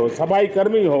 नर्सिस हो, सफाई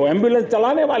कर्मी हो, एम्बुलेंस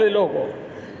चलाने वाले लोग हो,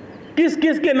 किस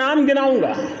किस के नाम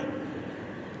गिनाऊंगा।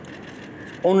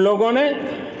 उन लोगों ने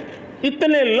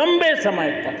इतने लंबे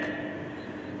समय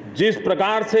तक जिस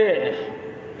प्रकार से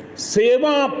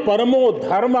सेवा परमो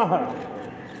धर्मः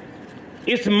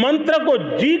इस मंत्र को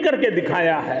जी करके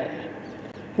दिखाया है,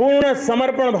 पूर्ण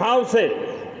समर्पण भाव से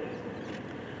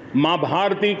मां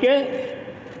भारती के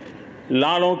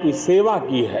लालों की सेवा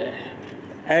की है,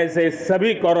 ऐसे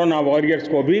सभी कोरोना वॉरियर्स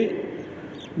को भी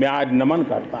मैं आज नमन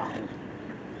करता हूं।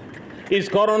 इस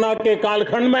कोरोना के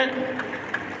कालखंड में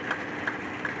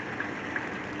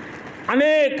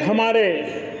अनेक हमारे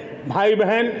भाई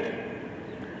बहन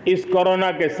इस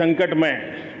कोरोना के संकट में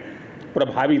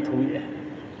प्रभावित हुए हैं।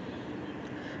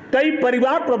 कई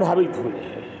परिवार प्रभावित हुए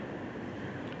हैं।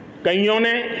 कईयों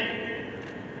ने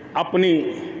अपनी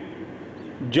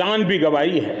जान भी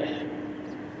गंवाई है।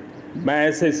 मैं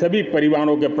ऐसे सभी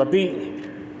परिवारों के प्रति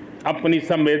अपनी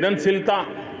संवेदनशीलता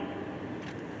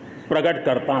प्रकट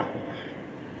करता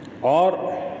हूं और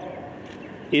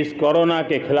इस कोरोना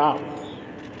के खिलाफ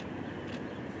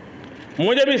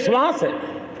मुझे विश्वास है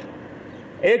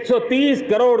 130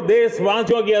 करोड़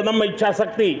देशवासियों की अदम्य इच्छा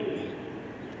शक्ति,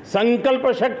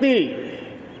 संकल्प शक्ति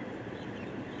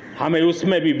हमें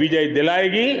उसमें भी विजय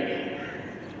दिलाएगी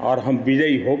और हम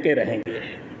विजयी होके रहेंगे।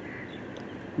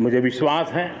 मुझे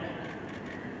विश्वास है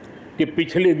कि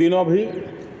पिछले दिनों भी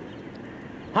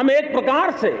हम एक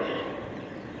प्रकार से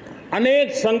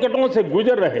अनेक संकटों से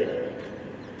गुजर रहे।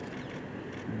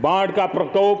 बाढ़ का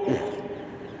प्रकोप,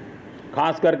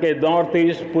 खास करके नॉर्थ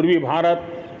ईस्ट, पूर्वी भारत,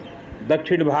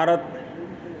 दक्षिण भारत,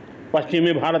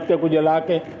 पश्चिमी भारत के कुछ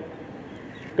इलाके,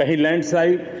 कहीं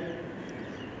लैंडस्लाइड,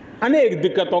 अनेक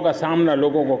दिक्कतों का सामना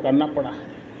लोगों को करना पड़ा है।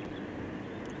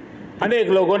 अनेक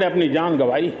लोगों ने अपनी जान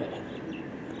गंवाई है।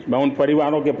 मैं उन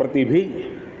परिवारों के प्रति भी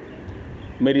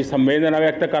मेरी संवेदना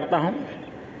व्यक्त करता हूं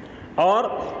और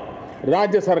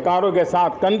राज्य सरकारों के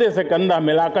साथ कंधे से कंधा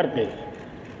मिलाकर के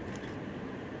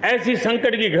ऐसी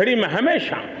संकट की घड़ी में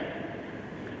हमेशा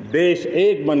देश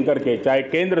एक बन करके, चाहे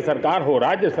केंद्र सरकार हो,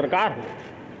 राज्य सरकार हो,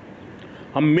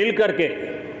 हम मिल करके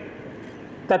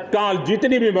तत्काल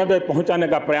जितनी भी मदद पहुंचाने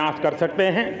का प्रयास कर सकते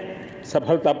हैं,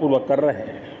 सफलतापूर्वक कर रहे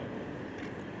हैं।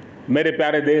 मेरे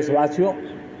प्यारे देशवासियों,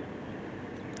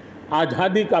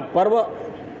 आजादी का पर्व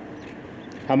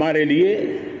हमारे लिए,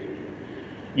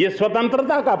 ये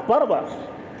स्वतंत्रता का पर्व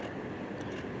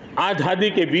आजादी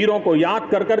के वीरों को याद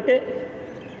कर करके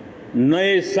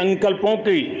नए संकल्पों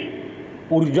की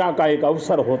ऊर्जा का एक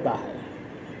अवसर होता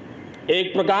है।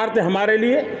 एक प्रकार से हमारे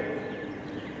लिए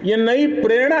ये नई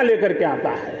प्रेरणा लेकर के आता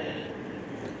है,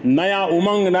 नया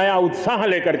उमंग, नया उत्साह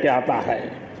लेकर के आता है।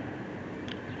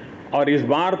 और इस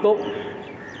बार तो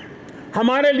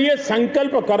हमारे लिए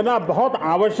संकल्प करना बहुत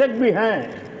आवश्यक भी है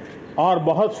और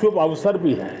बहुत शुभ अवसर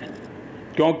भी है,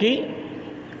 क्योंकि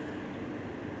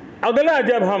अगला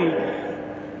जब हम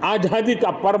आजादी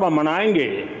का पर्व मनाएंगे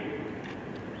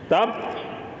तब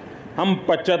हम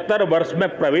 75 वर्ष में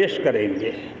प्रवेश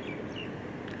करेंगे।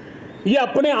 ये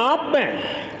अपने आप में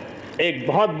एक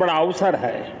बहुत बड़ा अवसर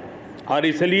है और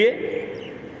इसलिए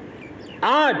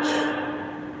आज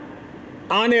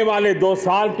आने वाले 2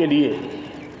 साल के लिए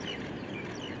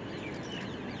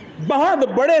बहुत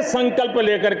बड़े संकल्प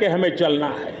लेकर के हमें चलना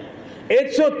है।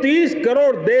 130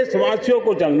 करोड़ देशवासियों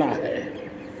को चलना है।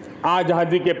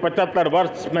 आजादी के 75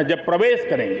 वर्ष में जब प्रवेश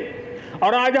करेंगे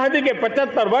और आजादी के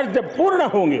 75 वर्ष जब पूर्ण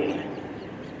होंगे,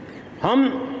 हम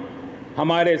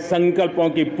हमारे संकल्पों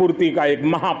की पूर्ति का एक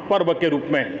महापर्व के रूप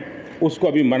में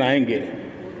उसको भी मनाएंगे।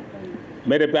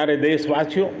 मेरे प्यारे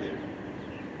देशवासियों,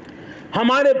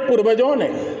 हमारे पूर्वजों ने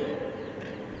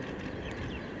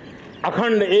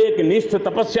अखंड एक निष्ठ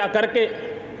तपस्या करके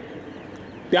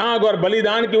त्याग और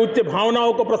बलिदान की उच्च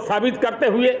भावनाओं को प्रस्तावित करते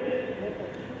हुए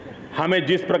हमें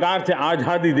जिस प्रकार से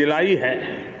आजादी दिलाई है,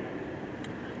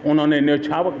 उन्होंने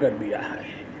न्यौछावर कर दिया है।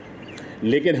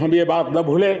 लेकिन हम ये बात न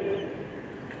भूलें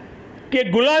कि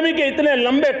गुलामी के इतने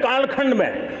लंबे कालखंड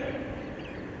में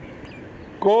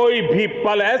कोई भी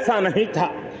पल ऐसा नहीं था,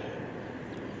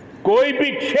 कोई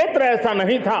भी क्षेत्र ऐसा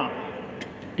नहीं था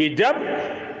कि जब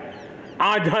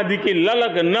आजादी की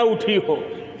ललक न उठी हो,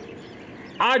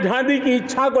 आजादी की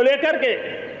इच्छा को लेकर के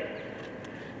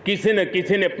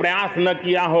किसी ने प्रयास न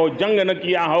किया हो, जंग न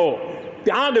किया हो,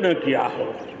 त्याग न किया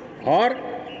हो। और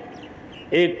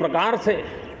एक प्रकार से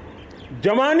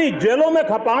जवानी जेलों में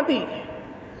खपा दी,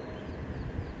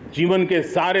 जीवन के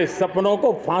सारे सपनों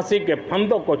को फांसी के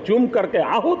फंदों को चूम करके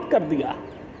आहूत कर दिया।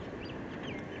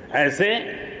 ऐसे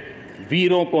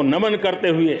वीरों को नमन करते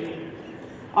हुए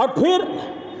और फिर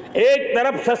एक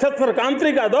तरफ सशस्त्र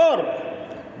क्रांति का दौर,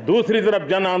 दूसरी तरफ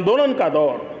जन आंदोलन का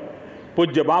दौर,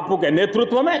 पूज्य बापू के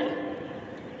नेतृत्व में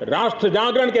राष्ट्र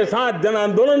जागरण के साथ जन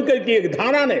आंदोलन की एक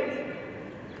धारा ने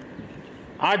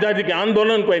आजादी के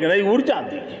आंदोलन को एक नई ऊर्जा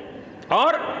दी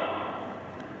और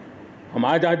हम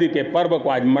आजादी के पर्व को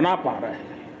आज मना पा रहे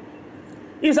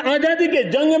हैं। इस आजादी के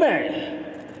जंग में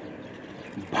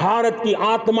भारत की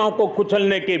आत्मा को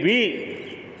कुचलने के भी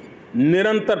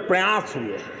निरंतर प्रयास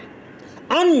हुए हैं,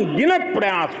 अनगिनत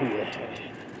प्रयास हुए हैं।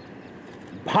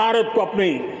 भारत को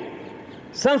अपनी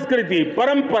संस्कृति,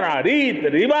 परंपरा, रीत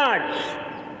रिवाज,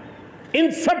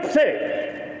 इन सब से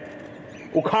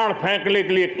उखाड़ फेंकने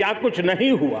के लिए क्या कुछ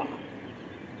नहीं हुआ।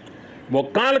 वो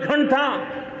कालखंड था,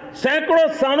 सैकड़ों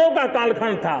सालों का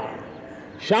कालखंड था।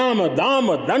 शाम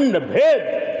दाम दंड भेद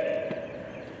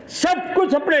सब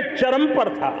कुछ अपने चरम पर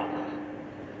था।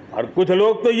 और कुछ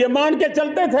लोग तो ये मान के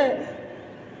चलते थे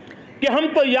कि हम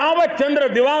तो यावत चंद्र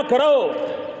दिवाकरो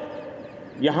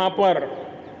यहां पर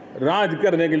राज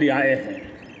करने के लिए आए हैं।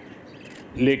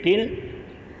 लेकिन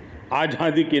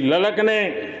आजादी की ललक ने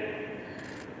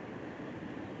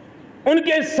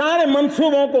उनके सारे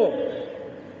मंसूबों को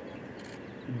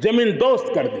जमीन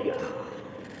दोस्त कर दिया।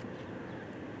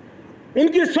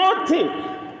 इनकी सोच थी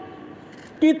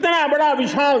कि इतना बड़ा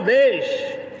विशाल देश,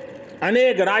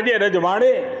 अनेक राजे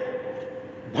रजवाड़े,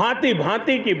 भांति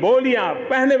भांति की बोलियां,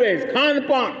 पहनवेश, खान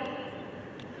पान,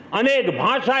 अनेक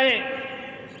भाषाएं,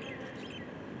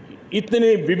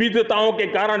 इतनी विविधताओं के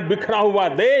कारण बिखरा हुआ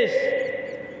देश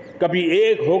कभी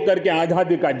एक होकर के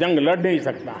आजादी का जंग लड़ नहीं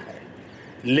सकता है।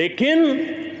 लेकिन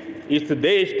इस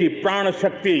देश की प्राण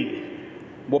शक्ति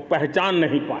वो पहचान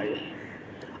नहीं पाए।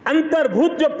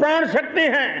 अंतर्भूत जो प्राण शक्ति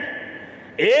है,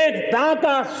 एकता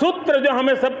का सूत्र जो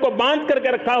हमें सबको बांध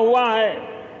करके रखा हुआ है,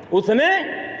 उसने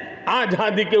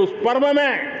आजादी के उस पर्व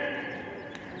में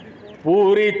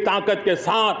पूरी ताकत के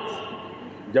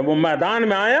साथ जब वो मैदान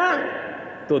में आया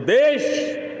तो देश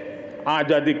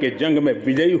आजादी के जंग में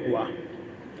विजयी हुआ।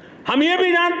 हम ये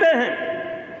भी जानते हैं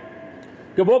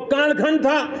कि वो कालखंड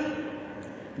था,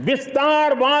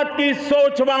 विस्तारवाद की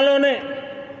सोच वालों ने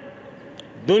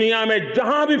दुनिया में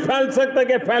जहां भी फैल सकते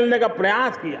के फैलने का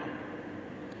प्रयास किया,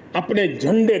 अपने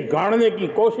झंडे गाड़ने की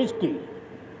कोशिश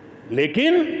की।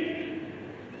 लेकिन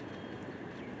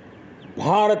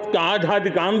भारत का आजादी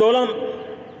का आंदोलन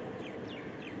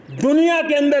दुनिया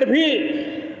के अंदर भी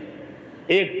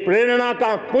एक प्रेरणा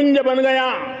का पुंज बन गया,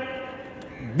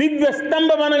 दिव्य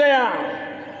स्तंभ बन गया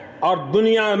और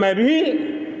दुनिया में भी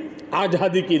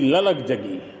आजादी की ललक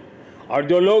जगी। और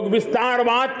जो लोग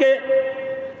विस्तारवाद के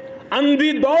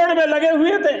अंधी दौड़ में लगे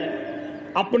हुए थे,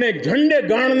 अपने झंडे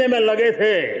गाड़ने में लगे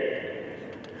थे,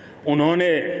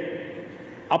 उन्होंने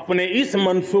अपने इस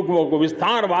मंसूबों को,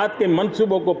 विस्तारवाद के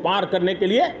मंसूबों को पार करने के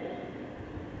लिए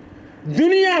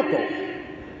दुनिया को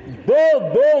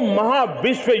दो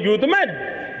महाविश्व युद्ध में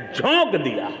झोंक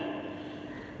दिया,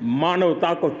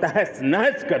 मानवता को तहस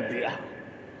नहस कर दिया,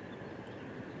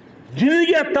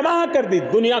 जिंदगी तबाह कर दी,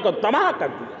 दुनिया को तबाह कर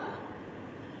दिया।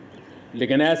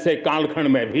 लेकिन ऐसे कालखंड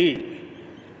में भी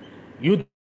युद्ध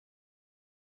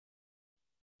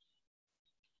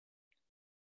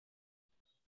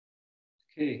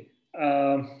Okay,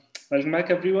 welcome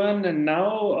back everyone, and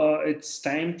now it's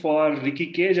time for Ricky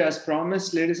Cage, as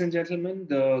promised, ladies and gentlemen,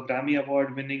 the Grammy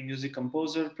Award-winning music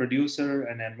composer, producer,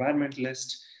 and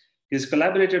environmentalist. He's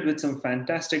collaborated with some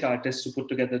fantastic artists to put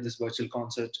together this virtual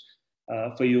concert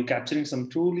for you, capturing some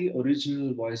truly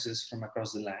original voices from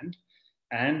across the land,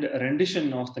 and a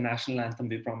rendition of the national anthem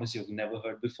we promise you've never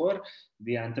heard before.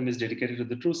 The anthem is dedicated to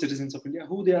the true citizens of India.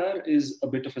 Who they are is a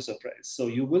bit of a surprise. So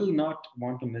you will not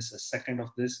want to miss a second of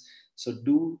this. So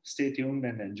do stay tuned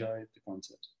and enjoy the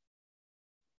concert.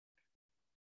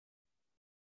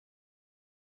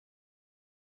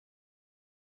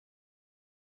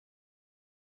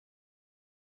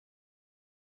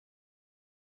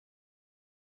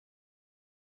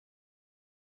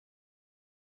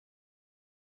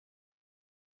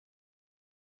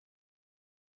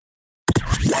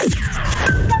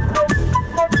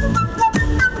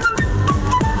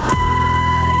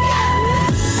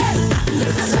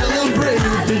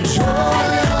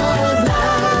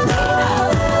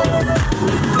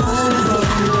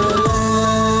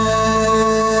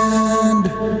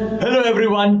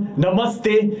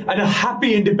 Namaste and a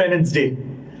happy Independence Day.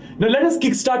 Now let us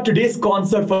kickstart today's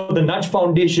concert for the Nudge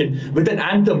Foundation with an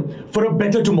anthem for a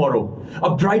better tomorrow, a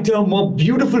brighter, more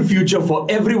beautiful future for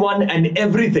everyone and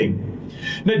everything.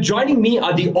 Now joining me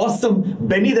are the awesome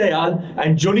Benny Dayal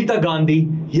and Jonita Gandhi.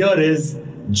 Here is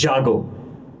Jago.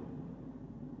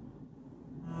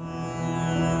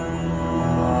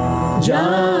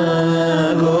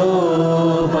 Jago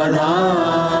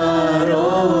padharo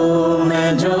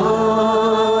mein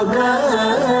jogan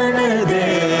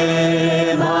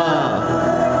deva.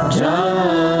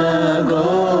 Jago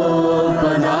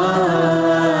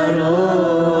padharo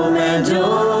mein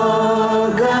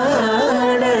jogan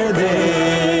deva.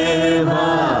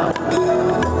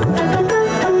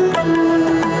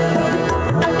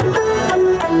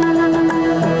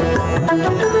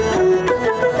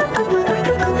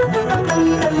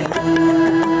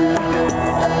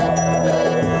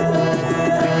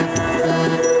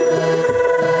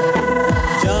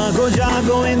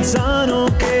 जागो इंसानों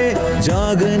के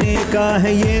जागने का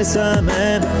है ये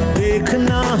समय,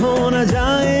 देखना हो न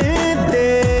जाए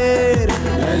देर।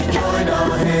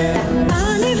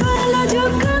 आने वाला जो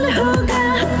कल होगा,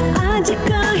 आज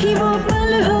का ही वो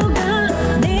पल होगा,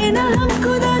 देना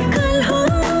हमको दखल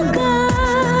होगा।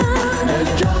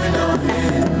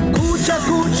 कूचा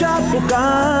कूचा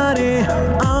पुकारे,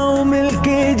 आओ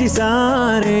मिलके जी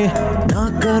सारे, ना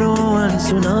करो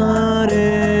अनसुना रे।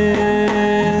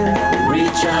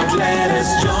 Reach out, let us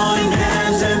join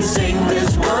hands and sing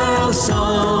this world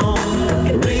song.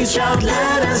 Reach out,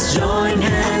 let us join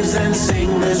hands and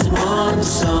sing this one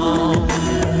song.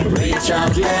 Reach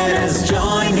out, let us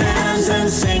join hands and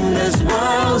sing this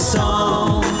world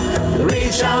song.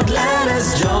 Reach out, let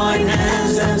us join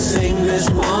hands and sing this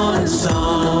one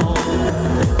song.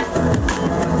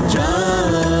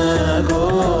 Jago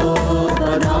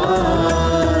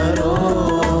padharo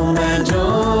mein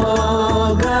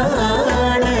jogan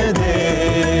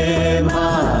deva.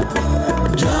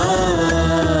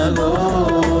 Jago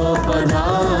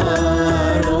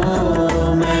padharo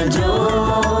mein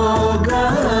jogan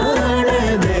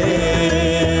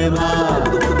deva.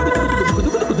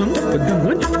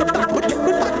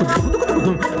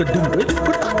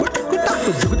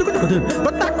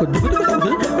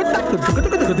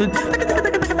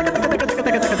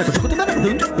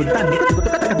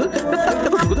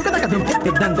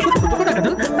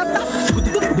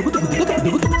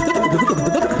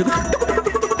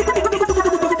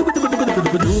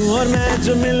 तू और मैं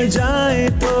जो मिल जाए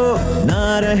तो ना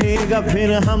रहेगा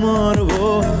फिर हम और वो,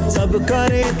 सब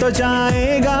करे तो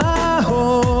जाएगा हो।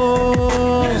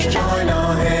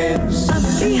 अब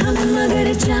भी हम अगर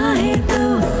चाहे तो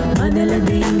बदल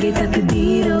देंगे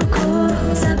तकदीरों को,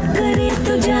 सब करे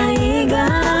तो जाएगा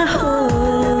हो।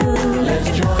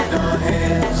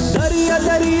 दरिया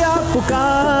दरिया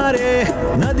पुकारे,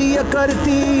 नदियाँ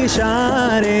करती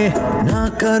इशारे, ना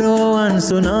करो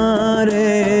अनसुना रे।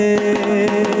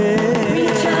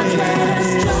 Reach out, let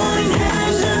us join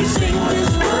hands and sing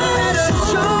this world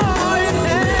song.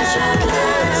 Reach out,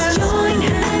 let us join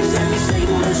hands and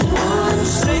sing this one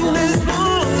song.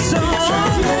 Reach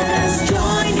out, let us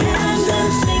join hands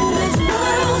and sing this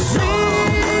world song.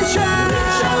 Reach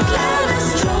out, let us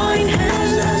join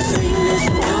hands and sing this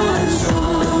one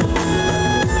song.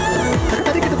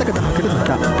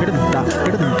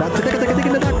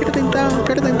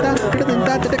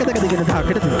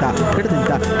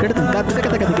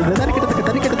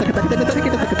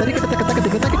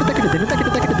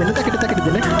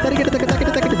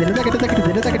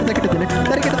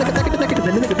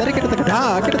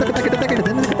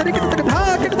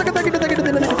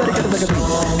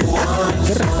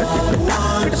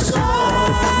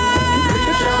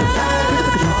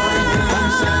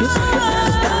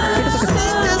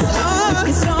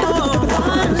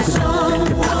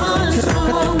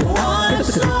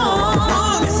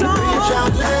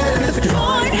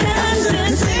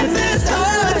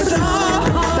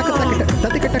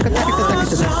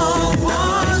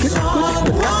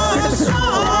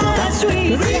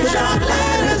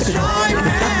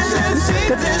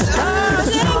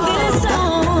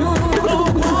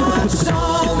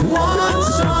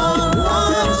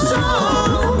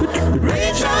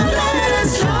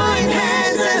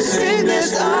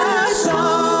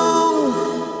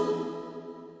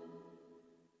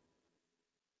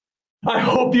 I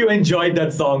hope you enjoyed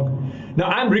that song. Now,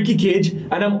 I'm Ricky Cage,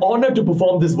 and I'm honored to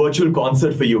perform this virtual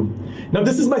concert for you. Now,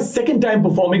 this is my second time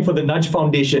performing for the Nudge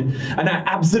Foundation, and I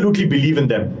absolutely believe in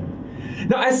them.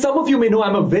 Now, as some of you may know,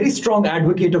 I'm a very strong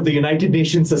advocate of the United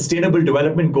Nations Sustainable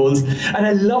Development Goals, and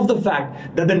I love the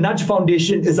fact that the Nudge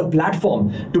Foundation is a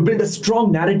platform to build a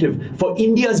strong narrative for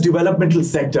India's developmental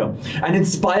sector and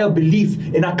inspire belief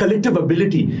in our collective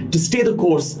ability to stay the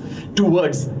course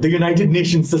towards the United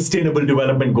Nations Sustainable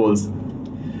Development Goals.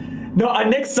 Now, our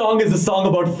next song is a song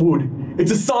about food.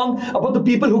 It's a song about the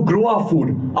people who grow our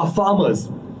food, our farmers.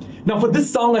 Now for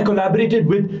this song, I collaborated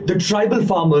with the tribal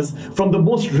farmers from the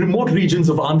most remote regions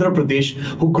of Andhra Pradesh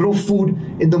who grow food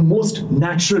in the most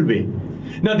natural way.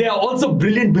 Now they are also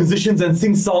brilliant musicians and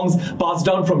sing songs passed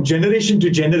down from generation to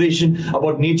generation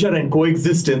about nature and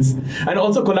coexistence. And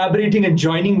also collaborating and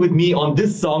joining with me on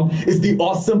this song is the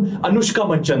awesome Anushka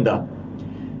Manchanda.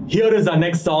 Here is our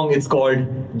next song. It's called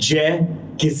Jai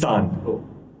Kisan.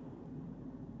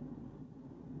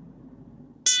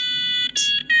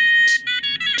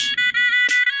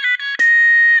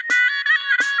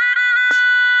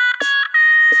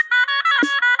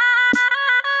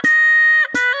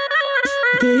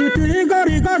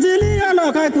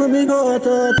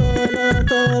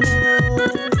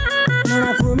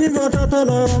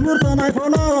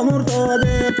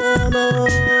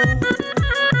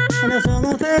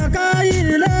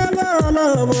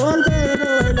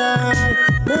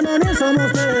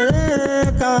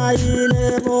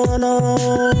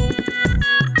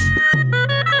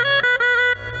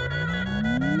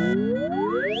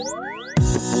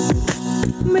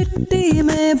 मिट्टी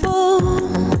में वो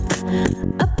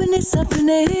अपने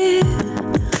सपने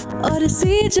और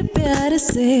seize प्यार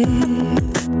से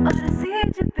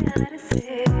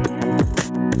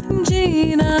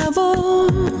जीना वो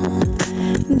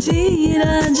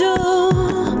जीना जो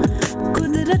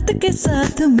कुदरत के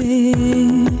साथ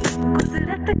में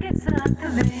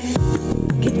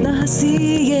कितना हंसी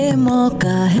ये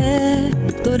मौका है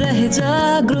तो रह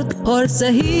जागृत और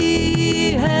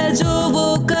सही है जो वो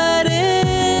करे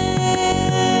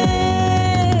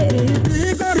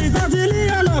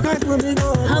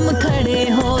हम खड़े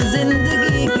हो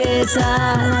जिंदगी के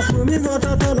साथ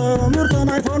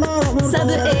सब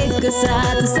एक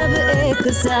साथ सब एक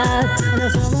साथ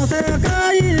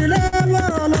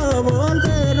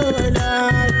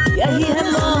यही है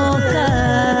मौका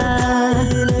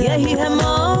यही है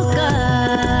मौका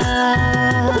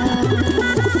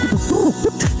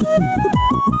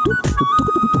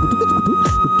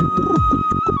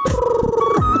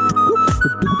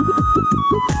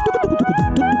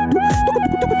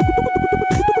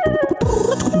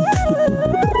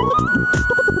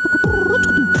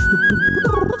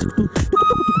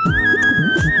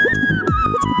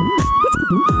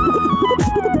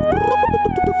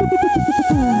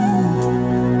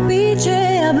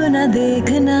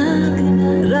देखना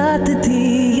रात थी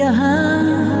यहाँ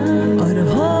और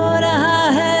हो रहा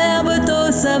है अब तो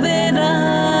सवेरा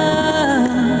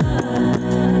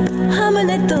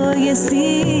हमने तो ये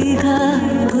सीखा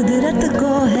कुदरत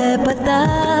को है पता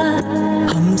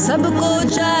हम सबको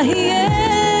चाहिए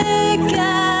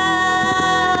क्या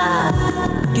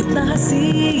कितना हंसी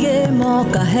ये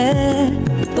मौका है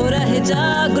तो रहे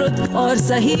जागृत और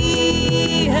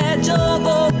सही है जो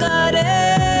वो करे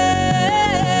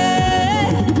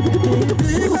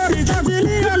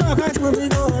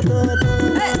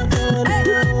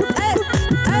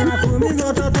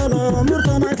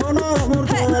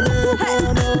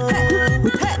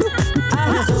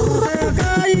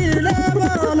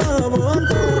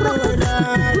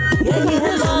यही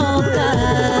है मौका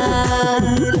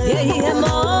यही है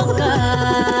मौका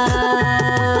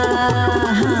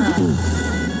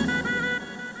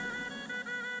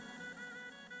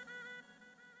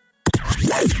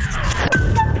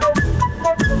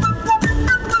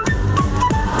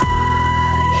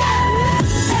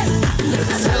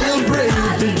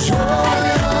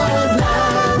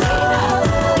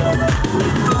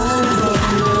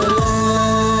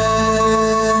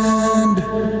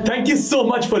So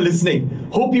much for listening.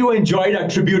 Hope you enjoyed our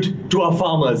tribute to our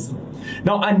farmers.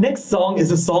 Now our next song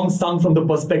is a song sung from the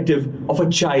perspective of a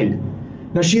child.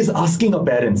 Now she is asking her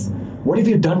parents, what have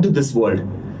you done to this world?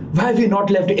 Why have you not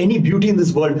left any beauty in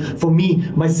this world for me,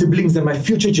 my siblings and my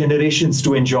future generations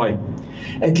to enjoy?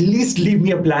 At least leave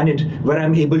me a planet where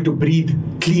I'm able to breathe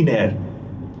clean air.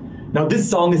 Now this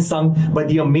song is sung by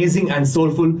the amazing and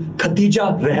soulful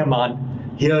Khatija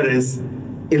Rahman. Here is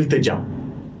Iltija.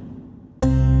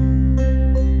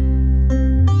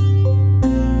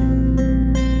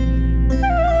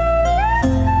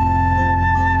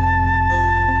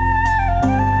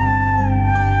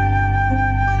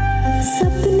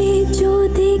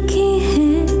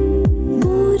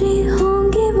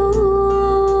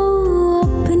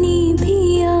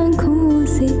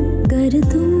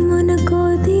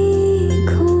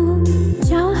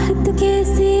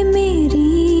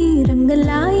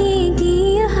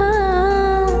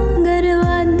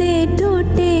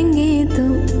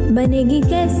 बनेगी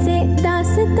कैसे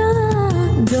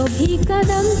दास्तां जो भी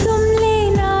कदम तुम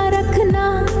लेना रखना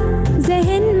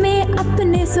जहन में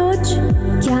अपने सोच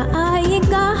क्या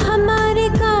आएगा हमारे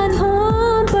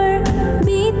कांधों पर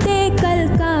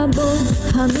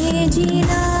हमें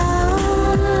जीना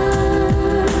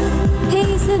है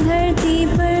इस धरती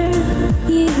पर,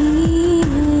 यही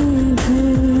है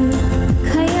घर,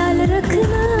 ख्याल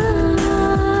रखना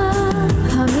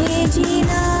हमें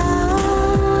जीना,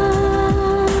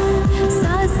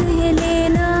 सांस है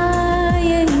लेना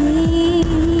यहीं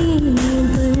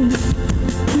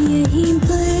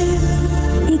पर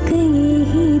एक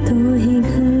यही तो है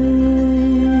घर।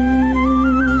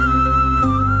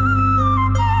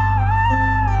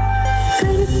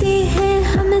 करते हैं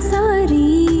हम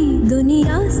सारी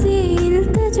दुनिया से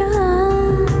इल्तिजा,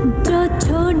 जो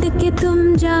छोड़ के तुम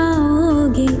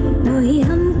जाओगे वही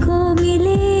हमको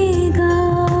मिलेगा।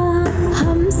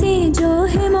 हमसे जो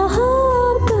है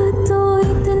मोहब्बत तो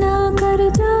इतना कर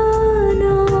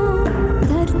जाना,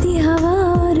 धरती हवा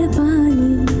और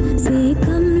पानी से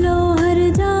कम लो हर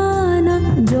जाना।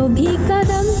 जो भी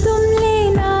कदम तुम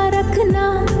लेना रखना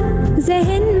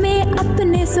जहन में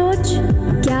अपने, सोच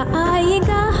क्या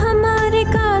आएगा हमारे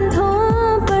कांधों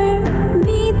पर,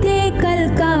 बीते कल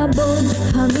का बोझ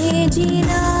हमें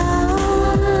जीना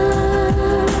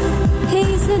है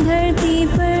इस धरती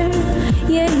पर,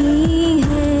 यही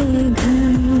है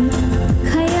घर,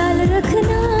 ख्याल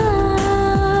रखना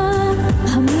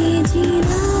हमें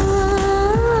जीना,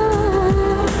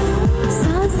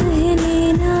 सांस है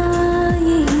लेना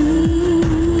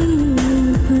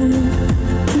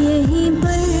यहीं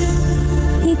पर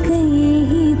एक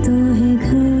यही तो है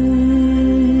घर।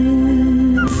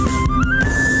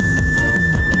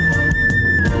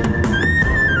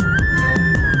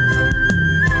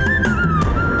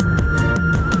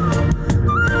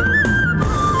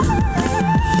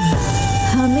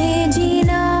 हमें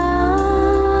जीना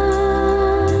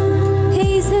है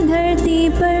इस धरती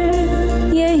पर,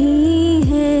 यही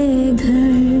है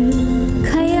घर,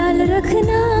 ख्याल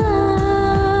रखना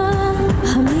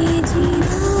हमें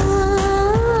जीना,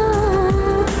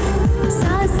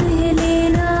 सांस है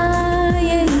लेना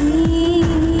यहीं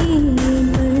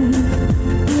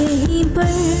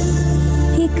पर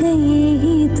एक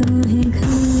यही तो है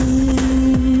घर।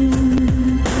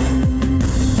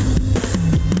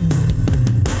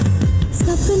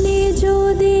 सपने जो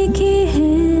देखे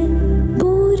हैं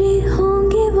पूरे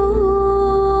होंगे वो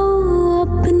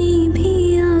अपनी भी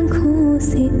आँखों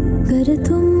से, कर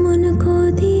तुम उनको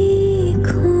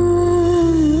देखो।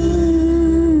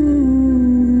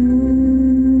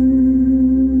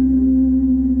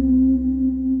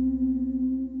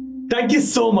 Thank you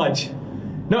so much.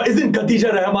 Now, isn't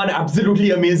Khatija Rahman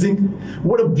absolutely amazing?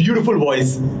 What a beautiful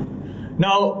voice.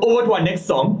 Now, over to our next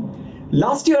song.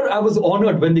 Last year, I was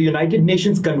honored when the United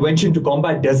Nations Convention to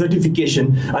Combat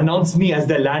Desertification announced me as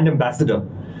their land ambassador.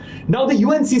 Now, the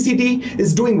UNCCD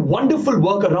is doing wonderful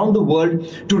work around the world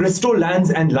to restore lands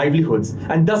and livelihoods,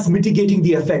 and thus mitigating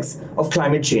the effects of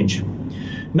climate change.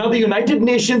 Now, the United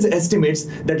Nations estimates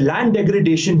that land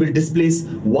degradation will displace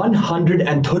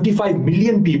 135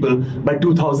 million people by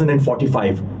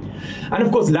 2045. And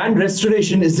of course, land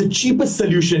restoration is the cheapest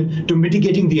solution to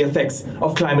mitigating the effects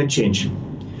of climate change.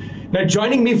 Now,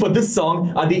 joining me for this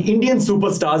song are the Indian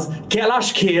superstars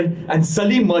Kailash Kher and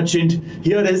Salim Merchant.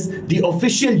 Here is the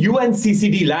official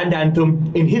UNCCD land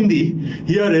anthem in Hindi.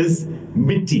 Here is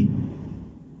Mitti.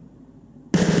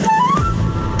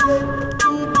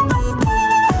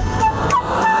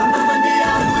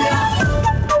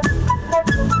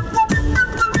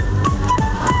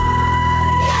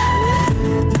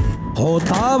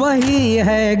 होता वही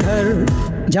है घर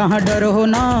जहाँ डर हो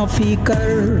ना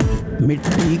फिकर,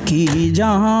 मिट्टी की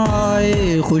जहाँ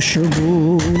आए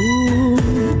खुशबू,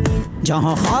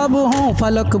 जहाँ ख्वाब हो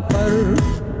फलक पर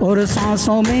और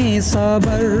सांसों में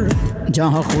सबर,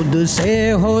 जहाँ खुद से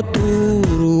हो तू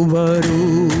रूबरू।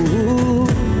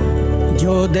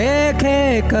 जो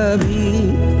देखे कभी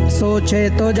सोचे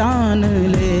तो जान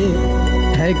ले,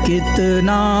 है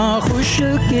कितना खुश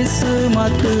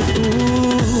किस्मत तू।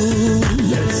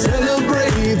 Let's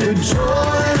celebrate the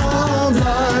joy of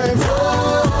life.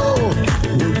 Oh,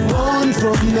 we're born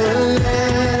from the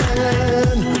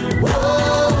land.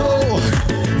 Oh,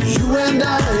 you and I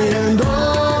and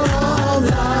all of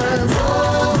life.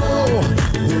 Oh,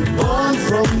 we're born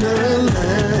from the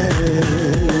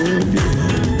land.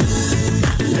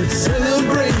 Let's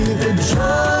celebrate the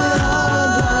joy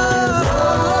of life. Oh,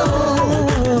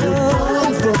 we're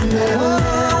born from the land.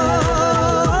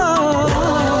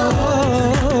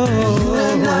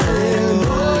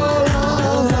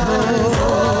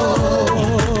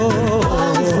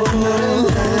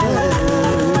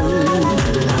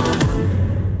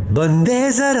 बंदे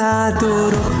जरा तो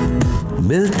रुक,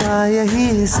 मिलता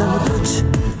यही सब कुछ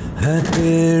है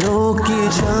पेड़ों की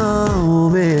छाँव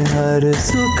में हर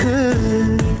सुख,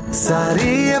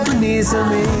 सारी अपनी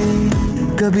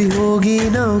ज़मीं कभी होगी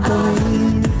ना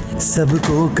कमी,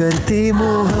 सबको करती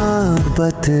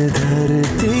मोहब्बत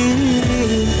धरती,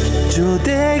 जो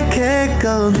देखे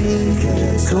कमी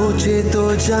सोचे तो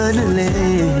जान ले,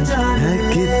 है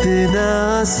कितना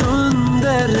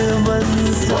सुंदर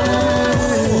मंजर।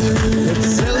 Let's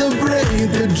celebrate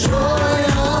the joy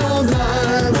of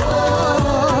life.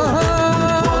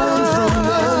 Born from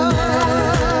the land.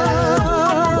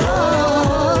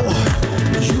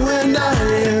 You and I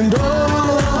and all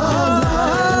of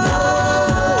life.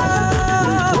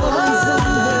 Born from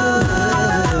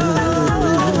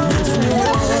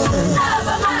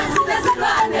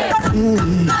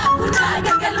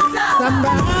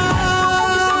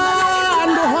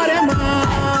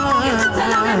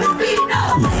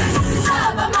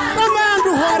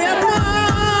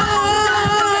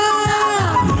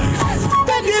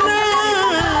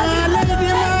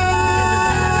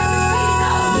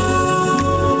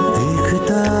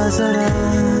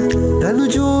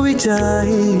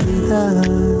चाहिदा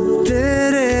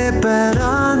तेरे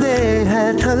पैरां दे है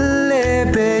थल्ले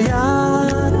पे यार,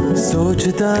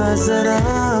 सोचता जरा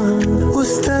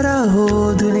उस तरह हो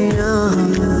दुनिया,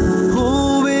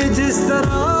 हूँ भी जिस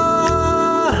तरह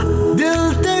दिल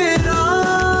तेरा।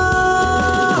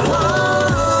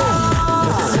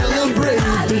 Celebrate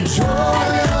the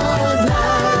joy of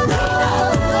life,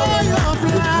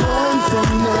 born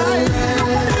from the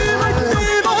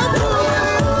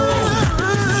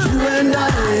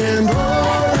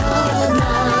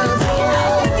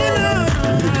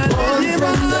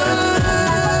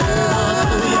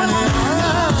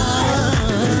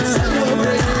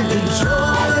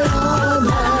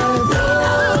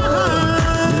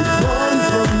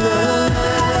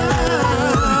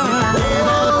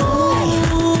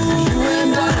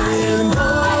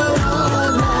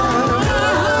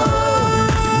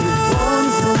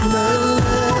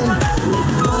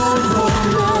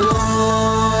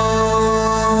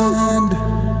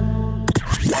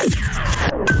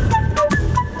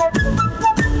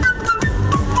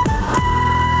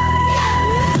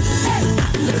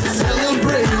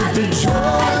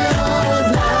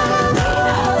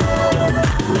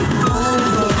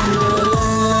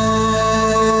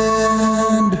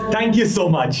so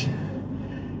much.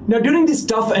 Now, during these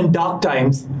tough and dark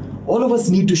times, all of us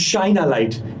need to shine our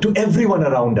light to everyone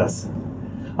around us.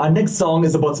 Our next song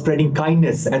is about spreading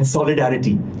kindness and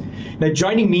solidarity. Now,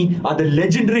 joining me are the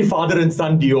legendary father and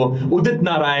son duo, Udit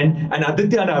Narayan and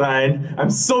Aditya Narayan. I'm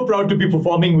so proud to be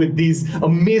performing with these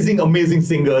amazing, amazing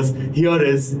singers. Here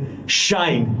is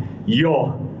Shine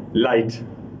Your Light.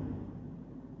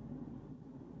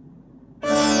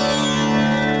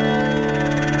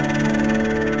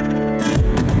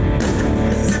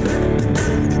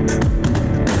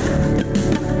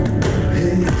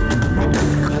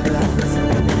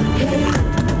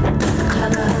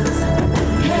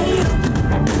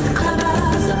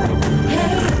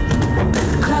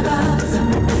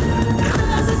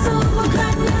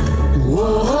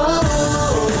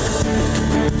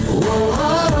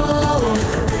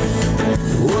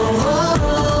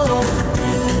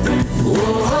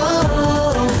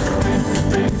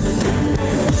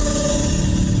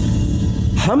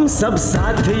 हम सब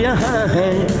साथ यहाँ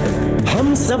हैं,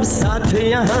 हम सब साथ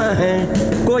यहाँ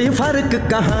हैं, कोई फर्क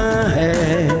कहाँ है,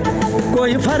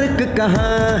 कोई फर्क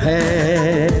कहाँ है।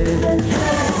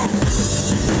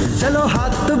 चलो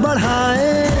हाथ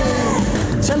बढ़ाए,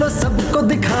 चलो सबको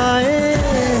दिखाए,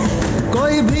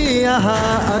 कोई भी यहाँ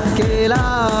अकेला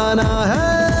ना है।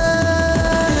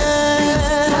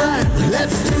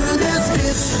 Let's do this,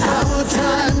 it's our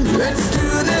time. Let's do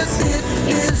this, it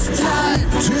is time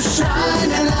to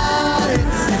shine a light.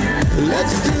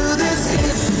 Let's do this,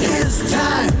 it is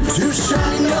time to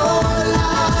shine your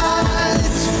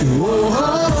light. Whoa,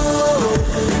 whoa, whoa.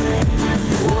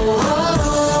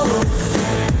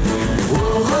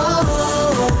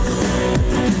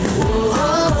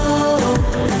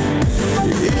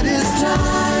 It is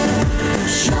time,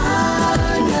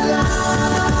 shine your light.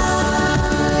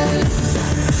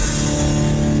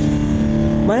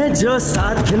 मैं जो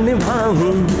साथ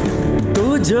निभाऊं,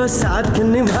 तू जो साथ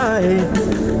निभाए,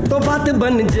 तो बात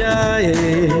बन जाए,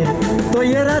 तो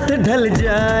ये रात ढल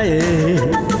जाए।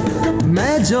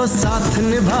 मैं जो साथ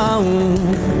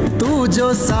निभाऊं, तू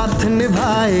जो साथ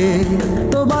निभाए,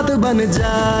 तो बात बन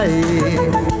जाए,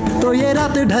 तो ये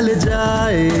रात ढल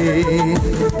जाए।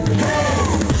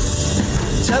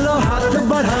 चलो हाथ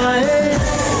बढ़ाए,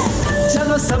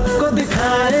 चलो सबको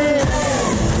दिखाए,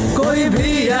 कोई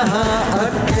भी यहाँ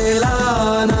अकेला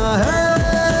ना है।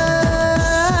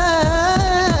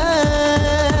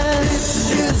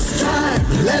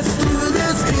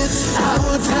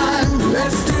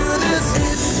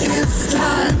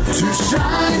 to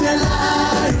shine a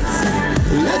light.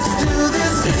 Let's do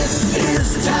this. It is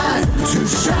time to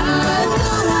shine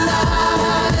a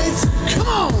light. Come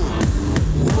on.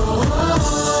 Whoa, whoa,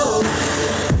 whoa,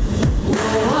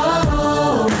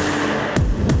 whoa,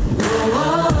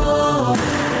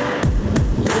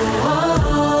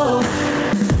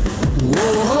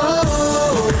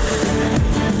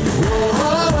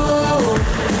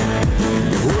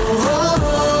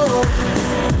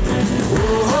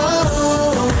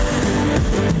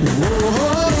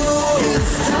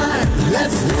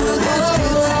 let's do this,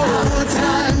 it's our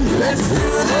time. Let's do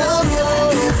this,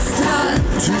 it's time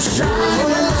to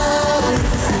shine a light.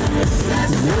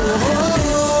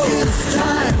 Whoa, it's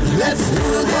time. Let's do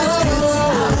this, it's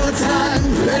our time.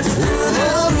 Let's do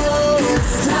this,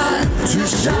 it's time to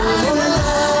shine a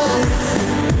light.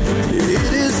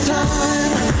 It is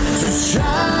time to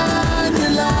shine a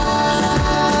light.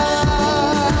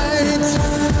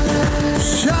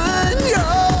 Shine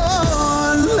your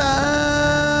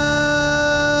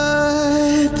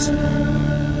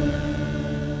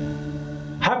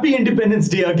Happy Independence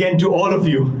Day again to all of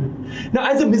you. Now,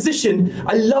 as a musician,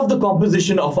 I love the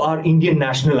composition of our Indian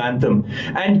national anthem,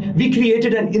 and we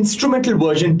created an instrumental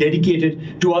version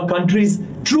dedicated to our country's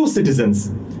true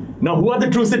citizens. Now, who are the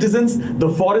true citizens? The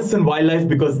forests and wildlife,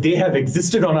 because they have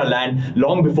existed on our land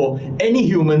long before any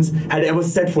humans had ever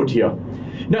set foot here.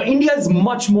 Now, India is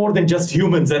much more than just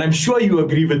humans, and I'm sure you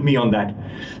agree with me on that.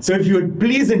 So if you would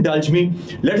please indulge me,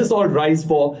 let us all rise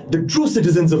for the true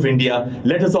citizens of India.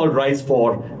 Let us all rise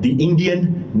for the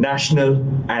Indian national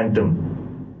anthem.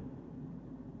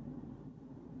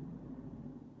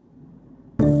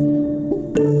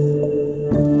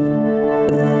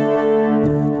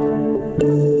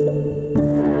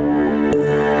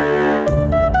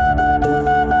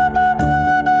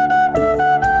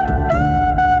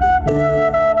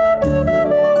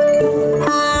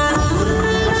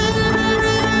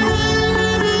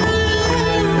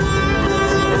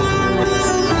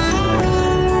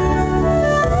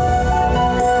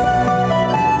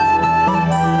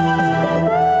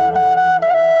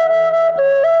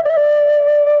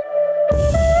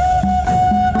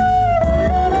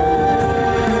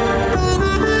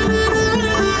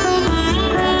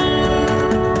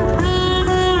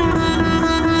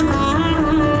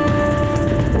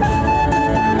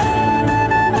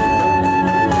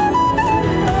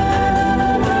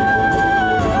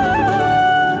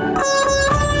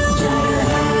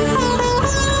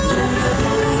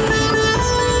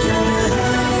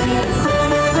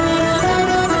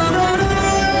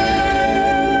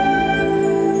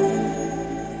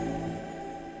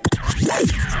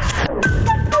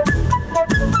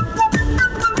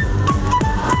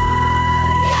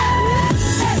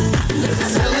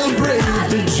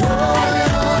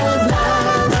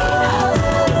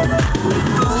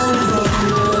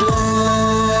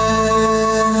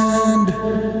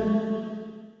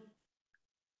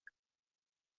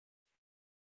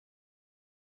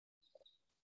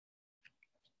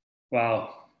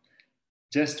 Wow,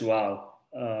 just wow.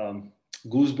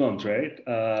 Goosebumps, right?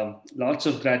 Lots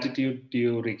of gratitude to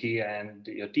you, Ricky, and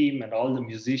your team and all the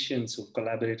musicians who've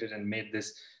collaborated and made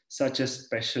this such a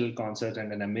special concert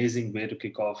and an amazing way to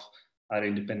kick off our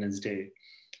Independence Day.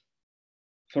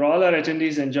 For all our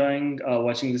attendees enjoying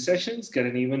watching the sessions, get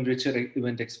an even richer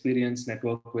event experience,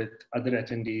 network with other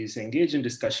attendees, engage in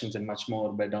discussions and much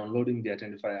more by downloading the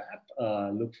Attendify app.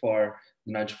 Look for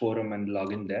the Nudge Forum and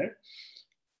log in there.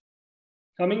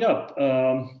 Coming up,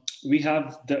 we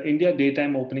have the India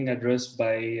Daytime Opening Address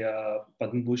by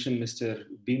Padma Bhushan Mr.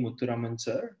 B. Muthuraman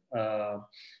sir.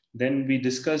 Then we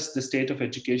discuss the state of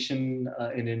education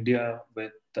in India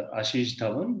with Ashish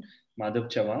Dhawan, Madhav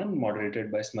Chavan,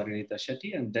 moderated by Smarinita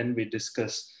Shetty. And then we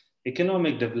discuss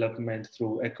economic development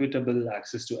through equitable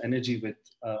access to energy with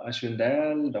Ashwin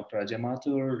Dayal, Dr. Ajay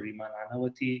Mathur, Rima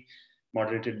Nanavati,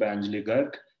 moderated by Anjali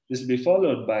Garg. This will be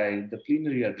followed by the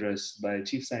plenary address by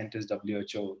Chief Scientist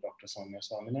WHO, Dr. Soumya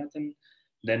Swaminathan.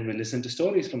 Then we listen to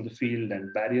stories from the field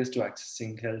and barriers to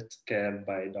accessing health care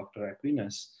by Dr.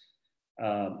 Aquinas.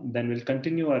 Then we'll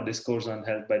continue our discourse on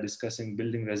health by discussing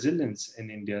building resilience in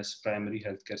India's primary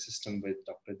healthcare system with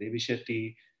Dr. Devi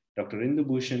Shetty, Dr. Indu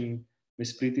Bhushan,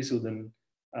 Ms. Preeti Sudan,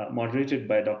 moderated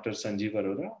by Dr. Sanjeev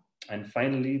Arora. And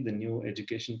finally, the new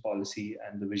education policy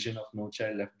and the vision of No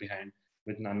Child Left Behind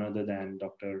with none other than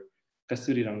Dr.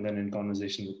 Kasturi Rangan in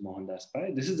conversation with Mohandas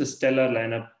Pai. This is a stellar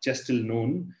lineup just till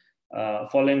noon,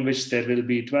 following which there will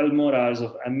be 12 more hours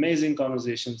of amazing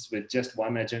conversations with just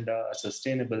one agenda, a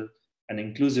sustainable and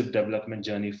inclusive development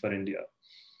journey for India.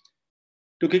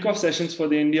 To kick off sessions for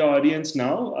the India audience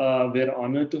now, we're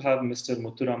honored to have Mr.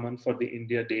 Muthuraman for the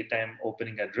India Daytime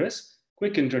Opening Address,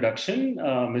 Quick introduction,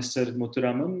 Mr.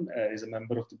 Muthuraman is a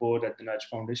member of the board at the Nudge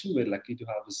Foundation. We're lucky to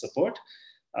have his support.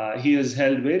 He has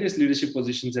held various leadership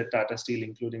positions at Tata Steel,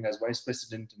 including as Vice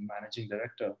President and Managing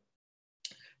Director.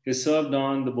 He served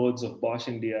on the boards of Bosch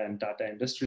India and Tata Industries.